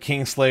 and the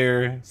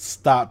Kingslayer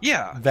stopped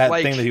that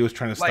thing that he was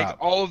trying to stop. Like,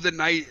 all of the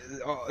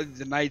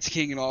Night's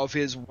King and all of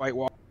his White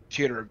Walker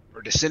shit are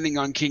descending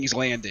on King's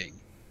Landing.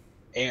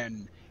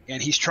 And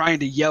he's trying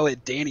to yell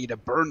at Dany to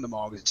burn them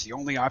all, because it's the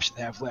only option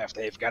they have left.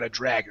 They've got a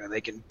dragon, and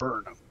they can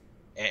burn them.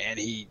 And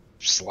he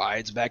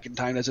slides back in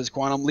time, does his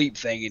quantum leap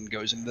thing, and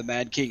goes into the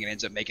Mad King and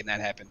ends up making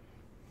that happen.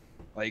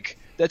 Like,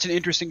 that's an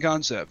interesting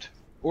concept.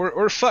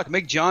 Or fuck,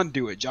 make Jon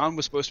do it. Jon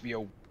was supposed to be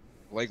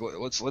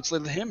let's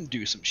let him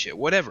do some shit.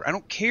 Whatever. I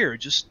don't care.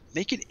 Just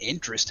make it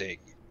interesting.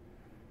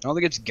 I don't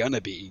think it's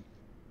gonna be.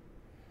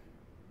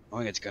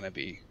 I think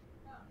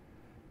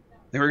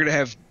we're gonna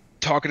have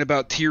talking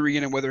about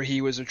Tyrion and whether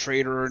he was a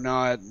traitor or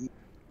not.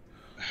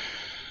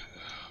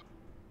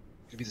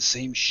 It'd be the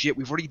same shit.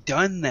 We've already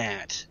done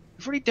that.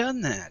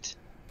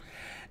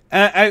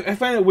 I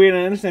find it weird.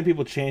 I understand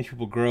people change,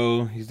 people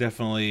grow. He's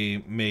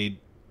definitely made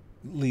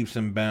leaps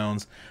and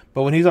bounds.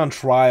 But when he's on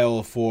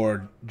trial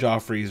for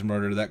Joffrey's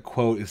murder, that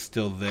quote is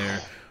still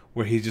there,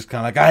 where he's just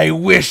kind of like, I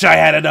wish I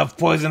had enough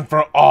poison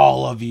for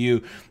all of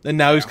you. And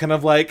now he's kind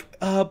of like,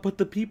 but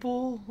the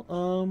people,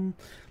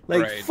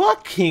 Right.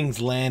 fuck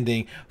King's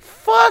Landing.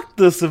 Fuck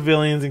the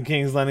civilians in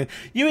King's Landing.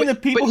 You mean the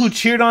people who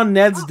cheered on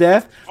Ned's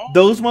death?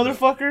 Those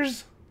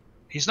motherfuckers?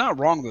 He's not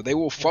wrong, though. They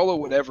will follow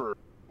whatever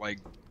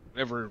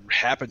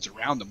happens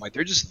around them. Like,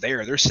 they're just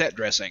there. They're set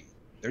dressing.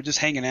 They're just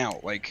hanging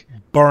out. Like,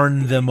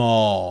 Burn them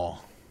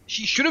all.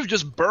 she should have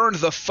just burned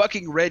the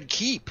fucking Red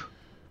Keep.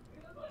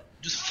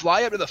 Just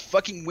fly up to the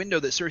fucking window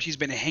that Cersei's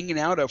been hanging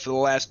out of for the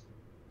last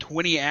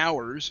 20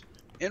 hours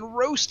and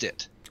roast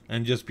it.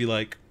 And just be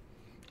like,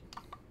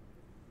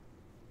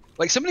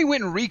 Like, somebody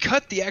went and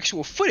recut the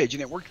actual footage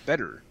and it worked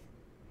better.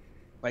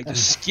 Like,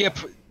 just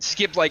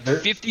skip like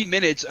 50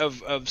 minutes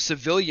of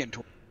civilian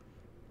torture,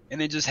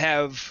 and then just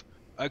have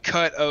a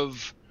cut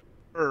of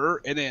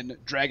her and then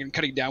dragon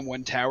cutting down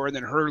one tower, and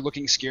then her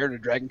looking scared and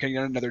a dragon cutting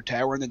down another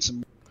tower, and then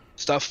some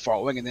stuff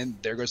following, and then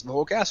there goes the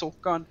whole castle.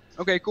 Gone.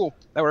 Okay, cool.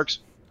 That works.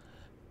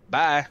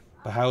 Bye.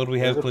 but how would we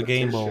have There's a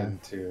Clegane Bowl? petition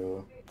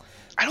to-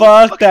 I don't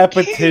Fuck fucking that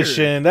care.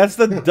 petition. That's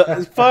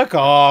the fuck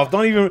off.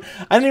 Don't even.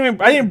 I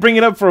didn't bring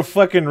it up for a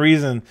fucking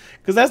reason,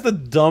 because that's the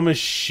dumbest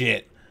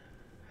shit.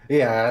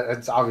 Yeah,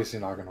 it's obviously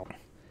not gonna.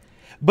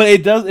 But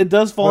it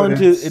does fall But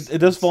into it's- it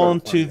does it's fall so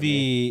into funny to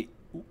the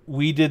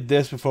we did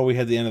this before we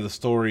had the end of the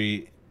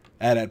story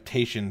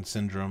adaptation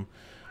syndrome,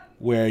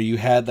 where you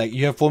have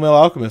Full Metal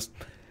Alchemist,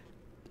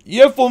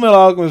 you have Full Metal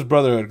Alchemist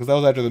Brotherhood, because that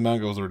was after the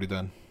manga was already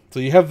done. So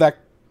you have that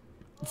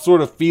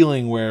sort of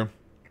feeling where,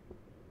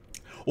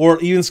 or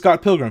even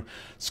Scott Pilgrim.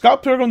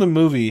 Scott Pilgrim the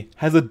movie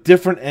has a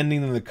different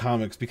ending than the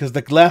comics because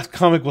the last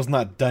comic was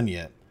not done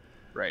yet.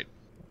 Right.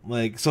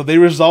 Like, so they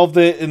resolved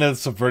it in a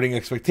subverting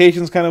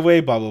expectations kind of way,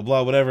 blah, blah,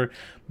 blah, whatever.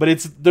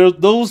 But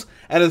those,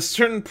 at a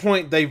certain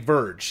point,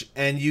 diverge.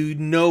 And you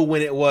know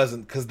when it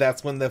wasn't, because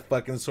that's when the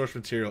fucking source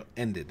material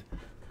ended.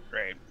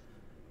 Right.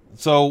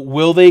 So,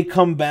 will they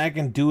come back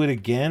and do it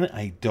again?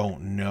 I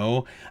don't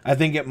know. I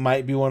think it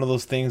might be one of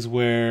those things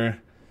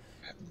where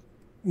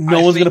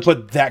no one's going to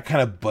put that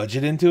kind of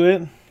budget into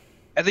it.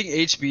 I think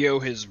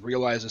HBO has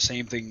realized the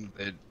same thing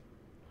that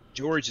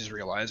George has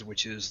realized,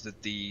 which is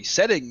that the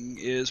setting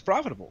is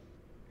profitable.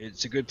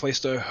 It's a good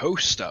place to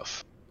host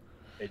stuff.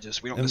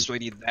 We don't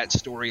necessarily need that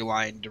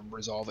storyline to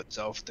resolve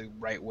itself the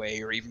right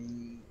way or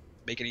even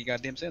make any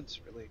goddamn sense,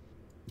 really.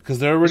 Because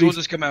they're already Will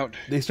just come out.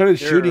 they started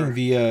shooting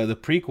the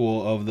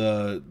prequel of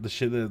the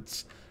shit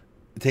that's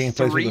taking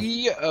place with the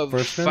 3 of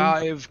first film?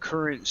 5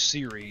 current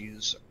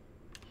series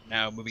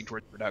now moving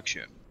towards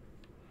production.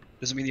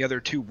 Doesn't mean the other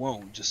 2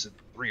 won't, just that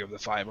 3 of the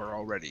 5 are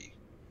already.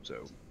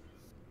 So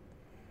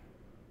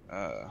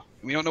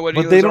we don't know what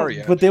any of those are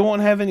yet. But they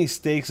won't have any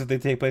stakes if they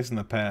take place in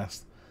the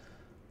past.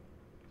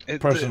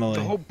 Personally,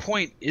 the whole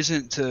point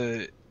isn't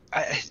to.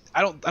 I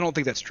don't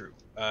think that's true.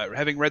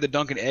 Having read the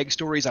Dunk and Egg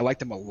stories, I like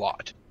them a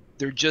lot.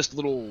 They're just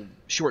little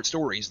short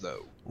stories,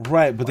 though.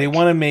 right? But they like,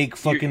 want to make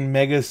fucking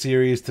mega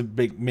series to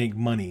make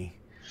money.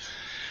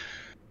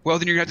 Well,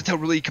 then you're gonna have to tell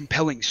really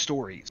compelling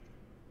stories,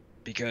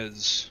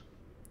 because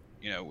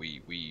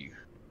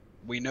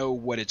we know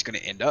what it's gonna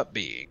end up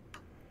being.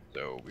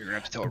 So we're gonna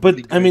have to tell. But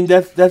really good... I mean,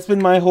 that's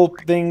been my whole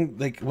thing.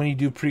 Like when you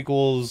do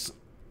prequels,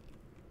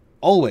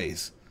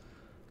 always.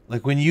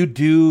 Like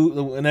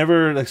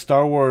whenever like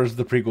Star Wars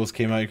the prequels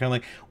came out, you're kind of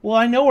like, well,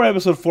 I know where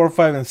episode 4,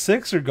 5, and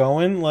 6 are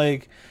going.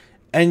 Like,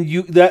 and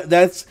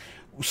that's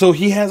so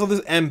he has all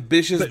this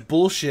ambitious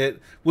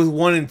bullshit with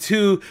 1 and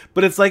 2,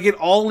 but it's like it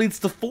all leads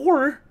to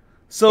 4.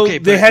 So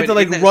they had to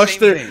like rush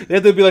their. They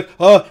had to be like,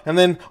 oh, and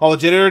then all the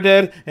Jedi are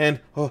dead,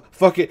 and oh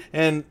fuck it,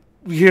 and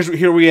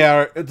here we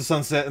are at the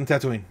sunset in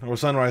Tatooine or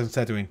sunrise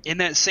in Tatooine. In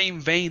that same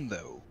vein,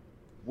 though,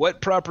 what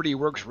property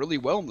works really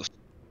well in the?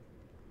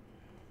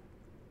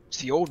 It's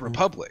the Old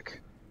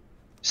Republic,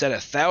 set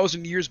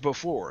 1,000 years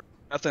before.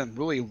 Nothing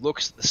really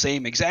looks the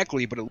same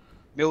exactly, but a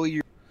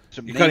million.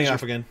 You're cutting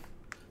off again.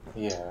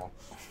 Yeah.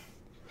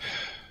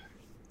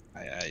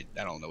 I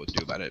don't know what to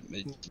do about it.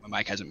 My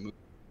mic hasn't moved.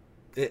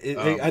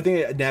 I think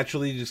it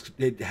naturally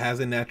it has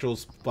a natural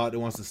spot it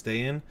wants to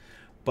stay in,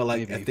 but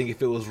like Maybe. I think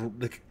if it was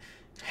like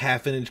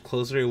half an inch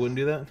closer, it wouldn't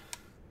do that.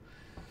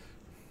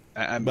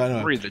 I'm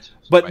But worried that.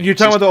 But you're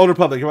talking about the Old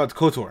Republic. You're about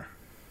KOTOR.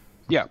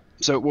 Yeah.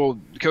 So, well,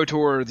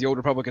 KOTOR, the Old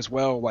Republic as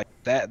well, like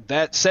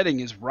that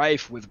setting is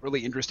rife with really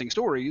interesting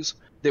stories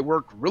that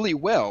work really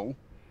well.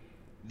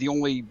 The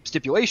only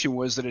stipulation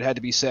was that it had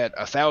to be set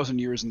 1,000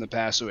 years in the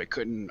past, so it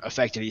couldn't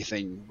affect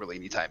anything really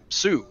anytime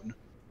soon.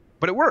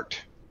 But it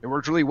worked. It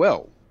worked really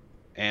well.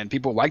 And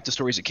people liked the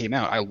stories that came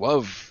out. I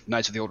love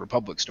Knights of the Old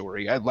Republic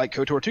story. I like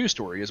KOTOR 2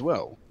 story as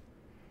well.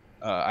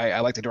 I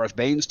like the Darth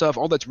Bane stuff.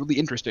 All that's really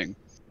interesting.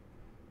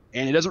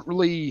 And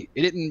it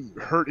didn't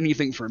hurt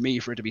anything for me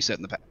for it to be set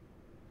in the past.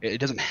 It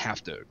doesn't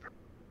have to.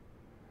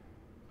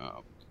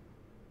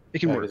 It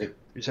can Yeah, work. 'cause It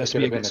just has it to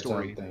be a could have good been its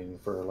story. own thing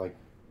for like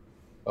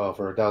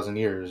for 1,000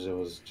 years. It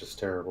was just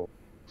terrible.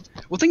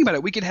 Well, think about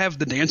it. We could have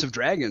the Dance of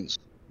Dragons.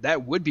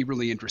 That would be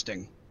really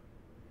interesting.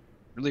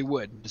 Really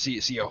would. To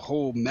see a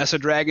whole mess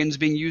of dragons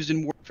being used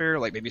in warfare,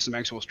 like maybe some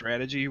actual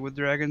strategy with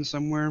dragons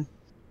somewhere.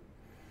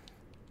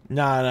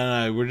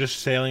 No. We're just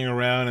sailing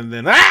around and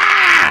then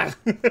ah!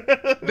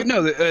 But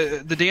no,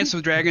 the Dance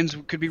of Dragons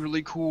could be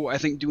really cool. I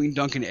think doing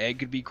Dunk and Egg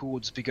could be cool,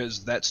 just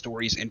because that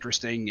story's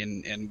interesting,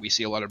 and we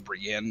see a lot of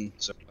Brienne,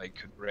 so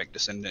like a direct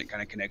descendant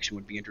kind of connection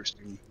would be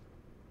interesting.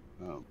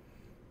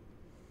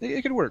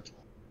 It could work. It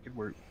could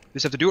work. You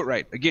just have to do it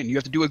right. Again, you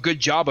have to do a good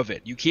job of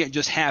it. You can't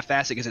just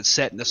half-ass it because it's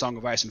set in the Song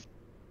of Ice and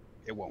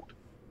it won't.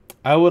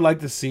 I would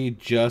like to see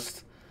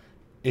just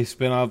a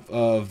spin-off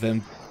of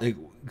them,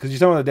 because you're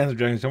talking about the Dance of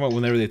Dragons, you're talking about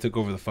whenever they took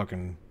over the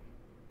fucking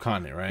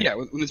continent, right? Yeah,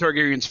 when the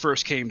Targaryens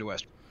first came to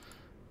Westeros.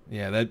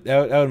 Yeah,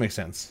 that would make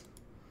sense.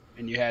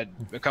 And you had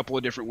a couple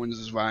of different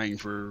ones vying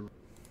for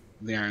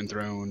the Iron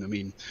Throne. I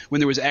mean, when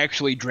there was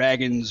actually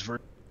dragons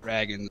versus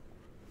dragons,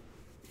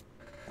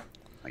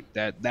 like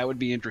that would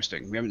be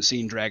interesting. We haven't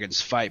seen dragons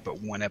fight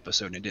but one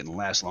episode, and it didn't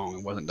last long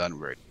and wasn't done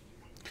very.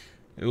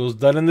 It was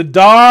done in the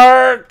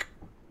dark.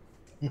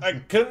 I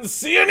couldn't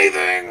see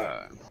anything.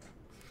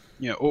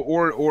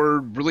 Or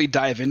really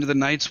dive into the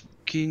Night's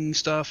King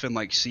stuff and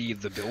like see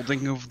the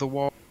building of the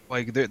wall.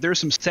 Like there's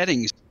some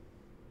settings.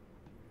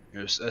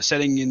 There's a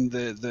setting in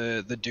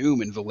the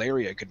Doom in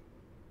Valeria could,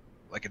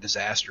 like a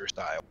disaster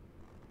style.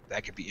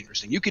 That could be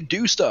interesting. You could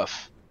do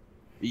stuff.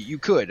 You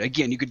could.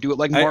 Again, you could do it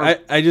like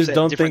Marvel. I just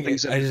don't think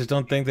things I just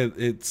don't think that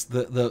it's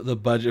the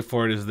budget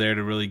for it is there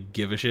to really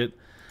give a shit.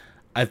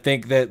 I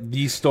think that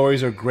these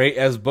stories are great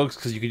as books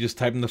because you can just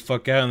type them the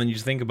fuck out and then you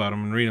just think about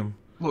them and read them.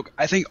 Look,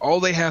 I think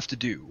all they have to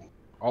do,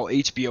 all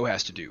HBO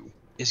has to do,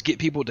 is get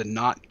people to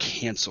not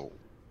cancel.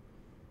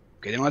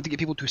 Okay, they don't have to get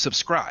people to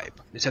subscribe.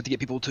 They just have to get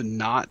people to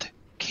not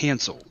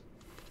cancel.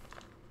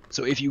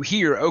 So if you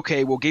hear,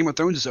 okay, well, Game of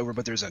Thrones is over,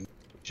 but there's a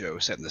show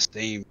set in the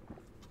same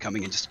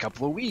coming in just a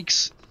couple of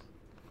weeks.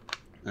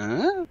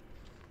 You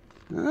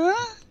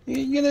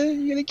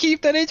gonna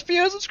keep that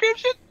HBO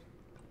subscription?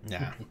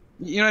 Yeah.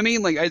 You know what I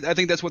mean? Like, I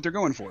think that's what they're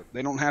going for.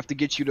 They don't have to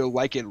get you to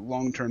like it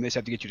long term. They just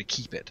have to get you to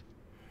keep it.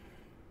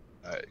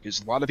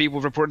 Because a lot of people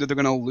have reported that they're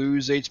going to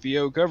lose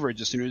HBO coverage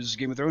as soon as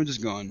Game of Thrones is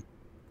gone.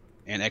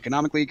 And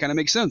economically, it kind of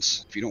makes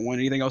sense. If you don't want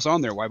anything else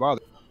on there, why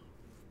bother?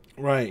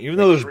 Right. Even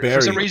though there's Barry.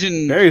 For some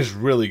reason, Barry's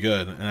really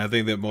good, and I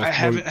think that most. I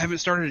haven't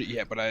started it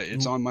yet, but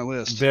it's on my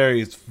list.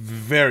 Barry's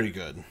very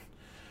good.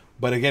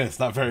 But again, it's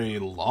not very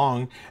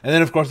long. And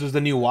then, of course, there's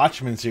the new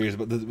Watchmen series,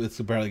 but it's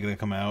apparently going to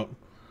come out.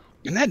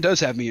 And that does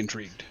have me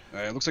intrigued.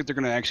 It looks like they're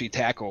going to actually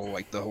tackle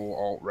like the whole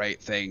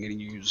alt-right thing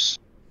and use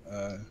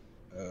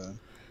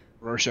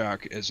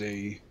Rorschach as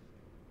kind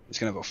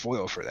of a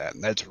foil for that.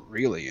 And that's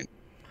really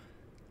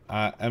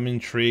I'm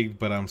intrigued,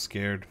 but I'm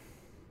scared.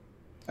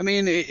 I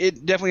mean,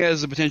 it definitely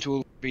has the potential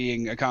of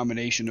being a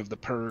combination of The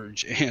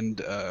Purge and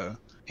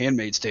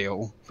Handmaid's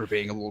Tale for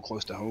being a little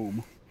close to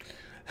home.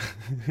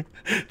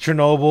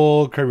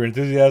 Chernobyl, Curb Your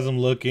Enthusiasm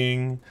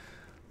looking.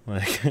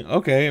 Like,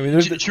 okay. I mean,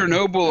 there's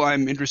Chernobyl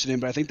I'm interested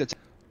in, but I think that's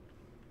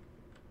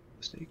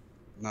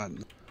not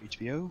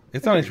HBO.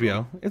 It's on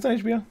HBO. It's on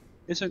HBO.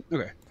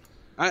 Okay.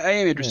 I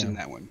am interested in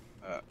that one.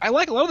 I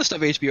like a lot of the stuff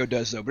HBO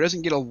does, though, but it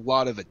doesn't get a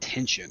lot of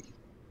attention.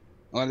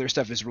 A lot of their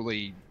stuff is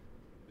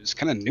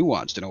kind of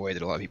nuanced in a way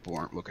that a lot of people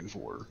aren't looking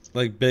for.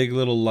 Like Big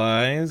Little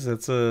Lies.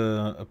 That's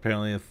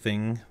apparently a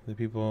thing that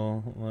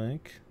people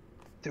like.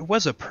 There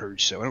was a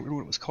Purge show. I don't remember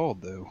what it was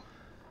called, though.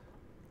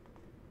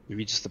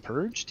 Maybe just the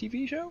Purge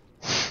TV show?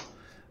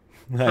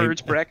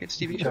 Purge Brackets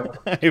TV show?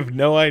 I have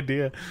no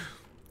idea.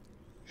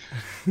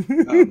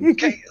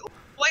 Okay,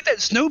 like that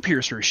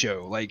Snowpiercer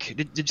show. Like,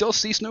 did y'all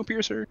see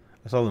Snowpiercer?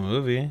 I saw the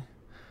movie.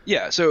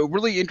 Yeah, so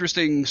really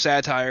interesting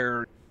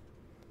satire,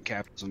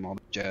 capitalism, all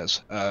that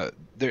jazz.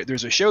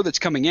 There's a show that's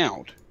coming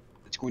out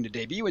that's going to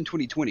debut in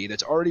 2020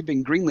 that's already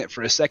been greenlit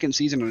for a second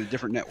season on a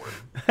different network.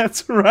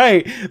 That's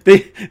right.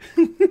 They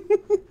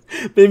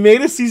they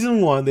made a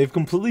season 1. They've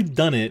completely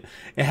done it.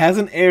 It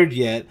hasn't aired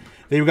yet.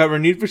 They've got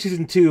renewed for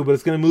season 2, but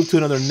it's going to move to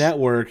another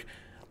network.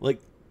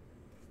 Like,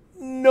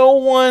 no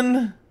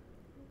one...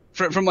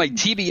 From like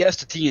TBS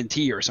to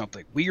TNT or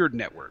something. Weird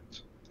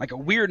networks. Like a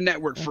weird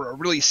network for a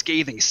really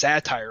scathing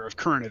satire of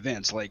current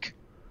events. Like,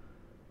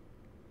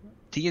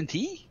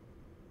 TNT?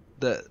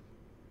 The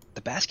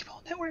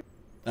basketball network?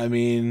 I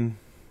mean...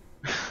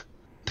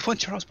 The one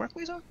Charles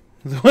Barkley's on?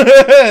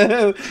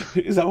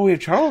 Is that what we have,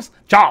 Charles?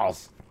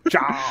 Charles!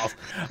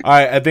 All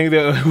right, I think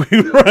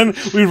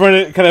that we run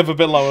it kind of a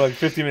bit long, like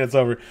 15 minutes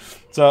over.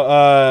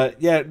 So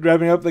yeah,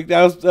 wrapping up. Like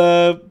that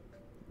was.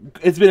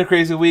 It's been a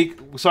crazy week.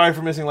 Sorry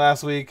for missing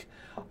last week.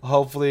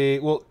 Hopefully,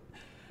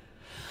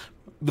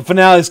 the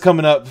finale's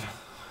coming up.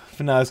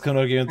 Game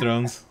of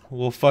Thrones.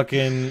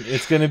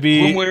 It's gonna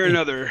be one way or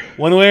another.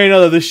 One way or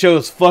another, this show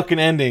is fucking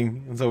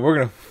ending, and so we're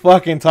gonna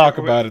fucking talk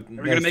about it.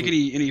 Are we gonna make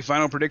any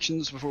final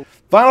predictions before?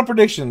 Final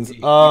predictions.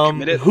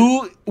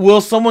 Who will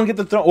someone get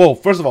the throne? Well,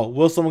 first of all,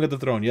 will someone get the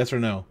throne? Yes or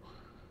no?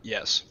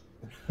 Yes.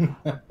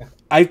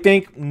 I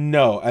think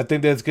no. I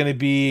think that it's going to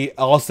be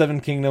all 7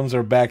 kingdoms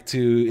are back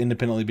to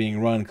independently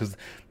being run because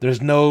there's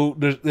going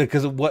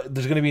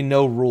to be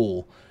no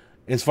rule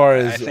as far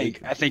as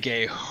I think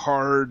a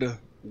hard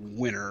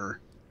winner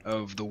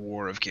of the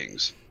War of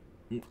Kings.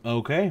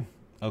 Okay.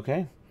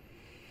 Because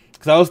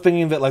I was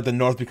thinking that like the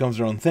North becomes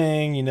their own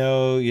thing. You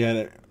know, you had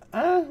it.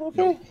 Okay.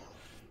 Nope.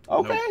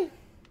 Okay. Nope.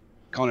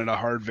 Calling it a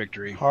hard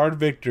victory. Hard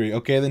victory.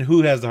 Okay, then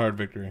who has the hard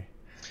victory?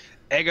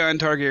 Aegon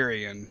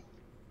Targaryen.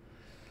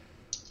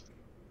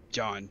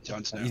 Jon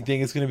Snow. You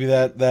think it's going to be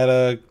that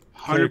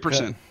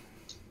 100%.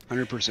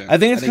 100%. I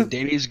think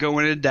Dany's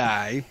going to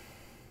die.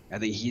 I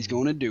think he's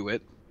going to do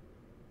it.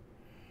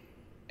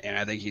 And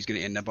I think he's going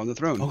to end up on the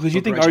throne. Oh, because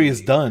you think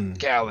Arya's done.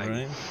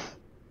 Galling.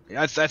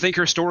 Right? I think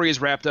her story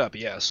is wrapped up,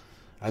 yes.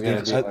 I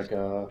think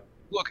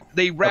Look,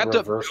 they wrapped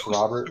up reverse Joe's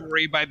Robert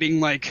story by being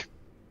like...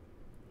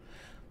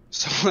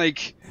 So,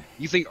 like,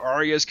 you think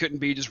Arya's couldn't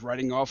be just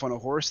riding off on a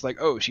horse? Like,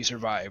 oh, she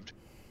survived.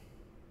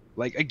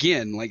 Like,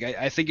 again, like,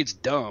 I think it's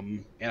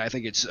dumb, and I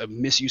think it's a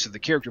misuse of the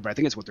character, but I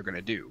think it's what they're going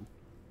to do.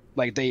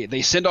 Like,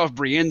 they send off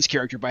Brienne's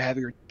character by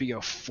having her be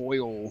a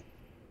foil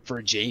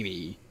for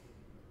Jaime.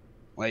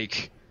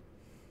 Like...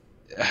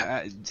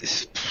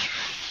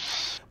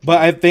 But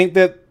I think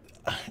that...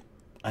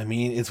 I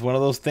mean, it's one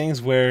of those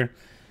things where...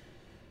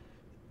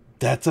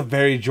 That's a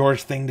very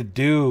George thing to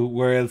do,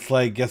 where it's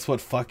like, guess what,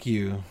 fuck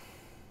you.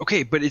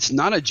 Okay, but it's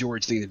not a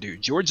George thing to do.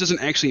 George doesn't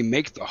actually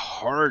make the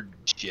hard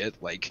shit.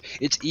 Like,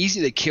 it's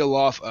easy to kill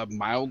off a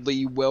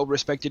mildly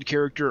well-respected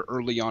character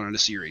early on in a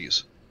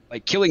series.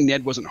 Like, killing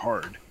Ned wasn't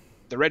hard.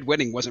 The Red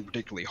Wedding wasn't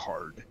particularly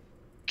hard.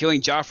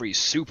 Killing Joffrey is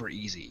super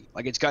easy.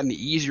 Like, it's gotten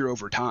easier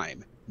over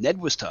time. Ned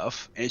was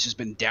tough, and it's just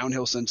been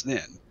downhill since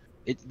then.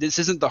 This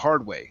isn't the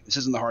hard way. This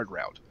isn't the hard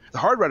route. The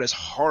hard route is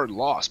hard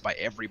loss by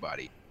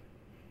everybody.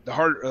 The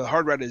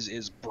hard route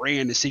is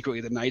Bran is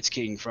secretly the Night's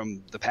King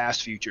from the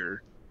past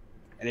future,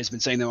 and has been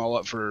setting them all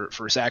up for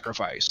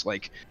sacrifice.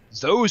 Like,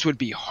 those would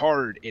be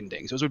hard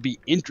endings. Those would be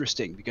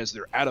interesting because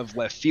they're out of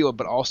left field,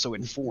 but also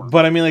informed.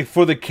 But I mean, like,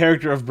 for the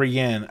character of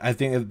Brienne, I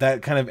think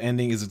that kind of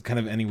ending is the kind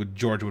of ending what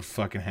George would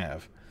fucking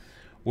have.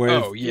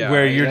 Where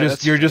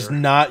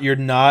you're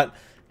not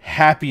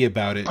happy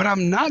about it. But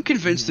I'm not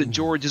convinced that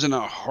George isn't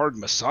a hard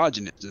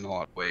misogynist in a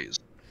lot of ways.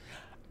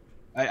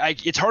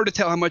 It's hard to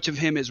tell how much of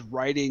him is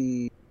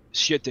writing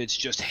shit that's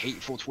just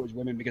hateful towards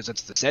women because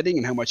that's the setting,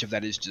 and how much of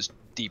that is just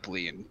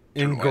deeply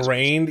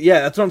ingrained.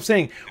 Yeah, that's what I'm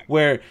saying.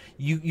 Where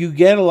you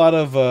get a lot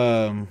of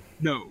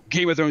No,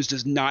 Game of Thrones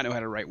does not know how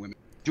to write women.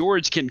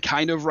 George can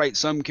kind of write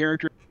some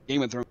characters.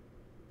 Game of Thrones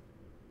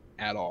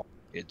at all.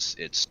 It's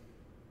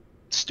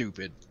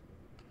stupid.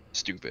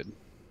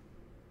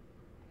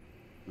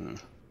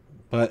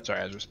 But sorry,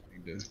 I was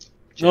responding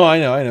to. No,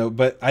 I know,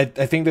 but I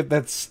think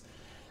that's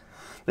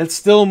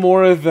still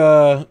more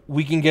of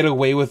we can get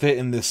away with it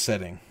in this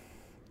setting.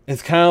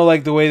 It's kind of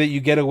like the way that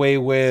you get away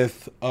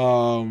with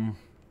certain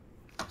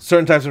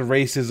types of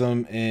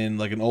racism in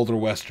like an older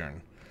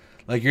Western.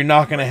 Like, you're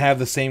not going to have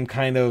the same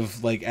kind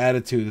of like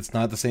attitude. It's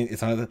not the same.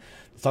 It's not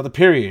the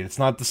period. It's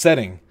not the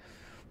setting.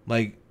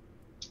 Like,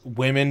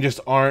 women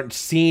just aren't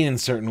seen in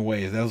certain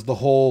ways. That was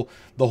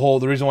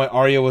the reason why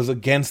Arya was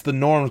against the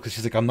norms, because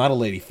she's like, I'm not a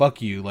lady.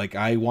 Fuck you. Like,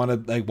 I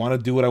want to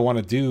do what I want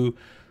to do.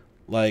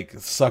 Like,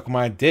 suck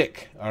my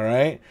dick. All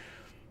right.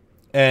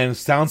 And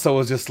Sansa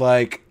was just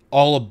like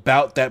all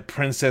about that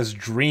princess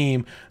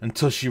dream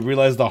until she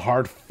realized the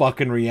hard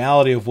fucking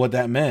reality of what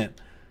that meant.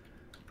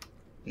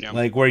 Yeah.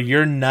 Like, where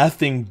you're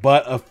nothing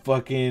but a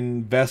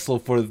fucking vessel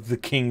for the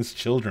king's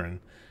children.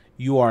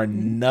 You are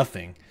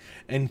nothing.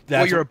 And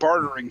that's you're a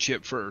bartering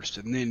chip first,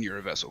 and then you're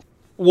a vessel.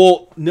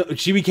 Well, no,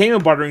 she became a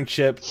bartering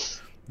chip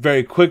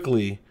very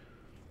quickly.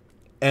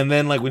 And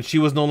then, like, when she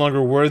was no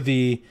longer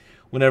worthy,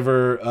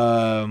 whenever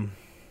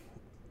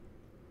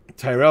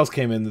Tyrells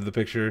came into the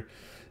picture,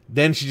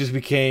 then she just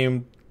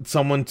became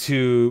someone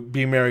to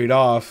be married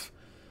off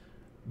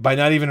by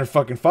not even her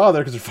fucking father,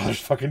 because her father's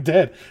fucking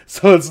dead.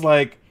 So it's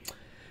like,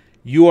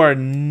 you are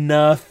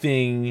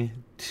nothing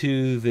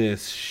to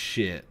this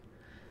shit.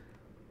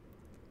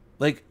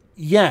 Like,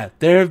 yeah,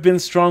 there have been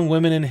strong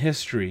women in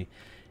history.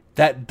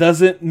 That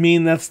doesn't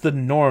mean that's the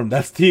norm.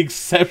 That's the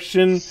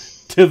exception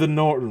to the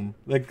norm.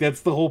 Like,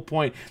 that's the whole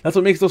point. That's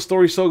what makes those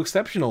stories so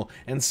exceptional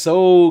and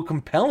so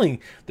compelling.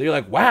 That you're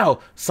like,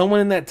 wow,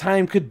 someone in that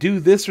time could do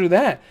this or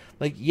that.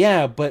 Like,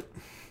 yeah, but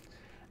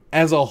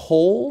as a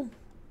whole,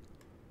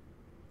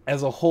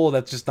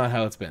 that's just not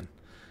how it's been.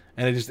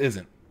 And it just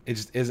isn't. It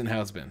just isn't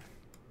how it's been.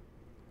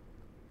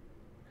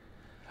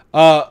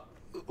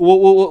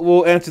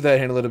 We'll answer that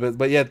here in a little bit.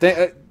 But yeah,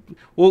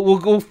 we'll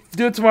go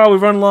do it tomorrow. We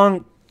run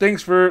long.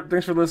 Thanks for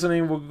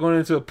listening. We're going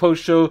into a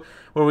post show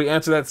where we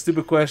answer that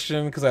stupid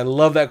question, because I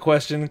love that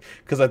question,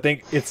 because I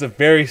think it's a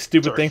very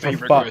stupid thing from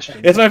Fox.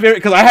 It's my favorite,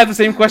 because I have the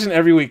same question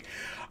every week.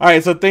 All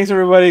right, so thanks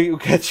everybody. We'll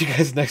catch you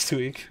guys next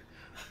week.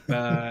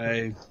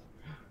 Bye.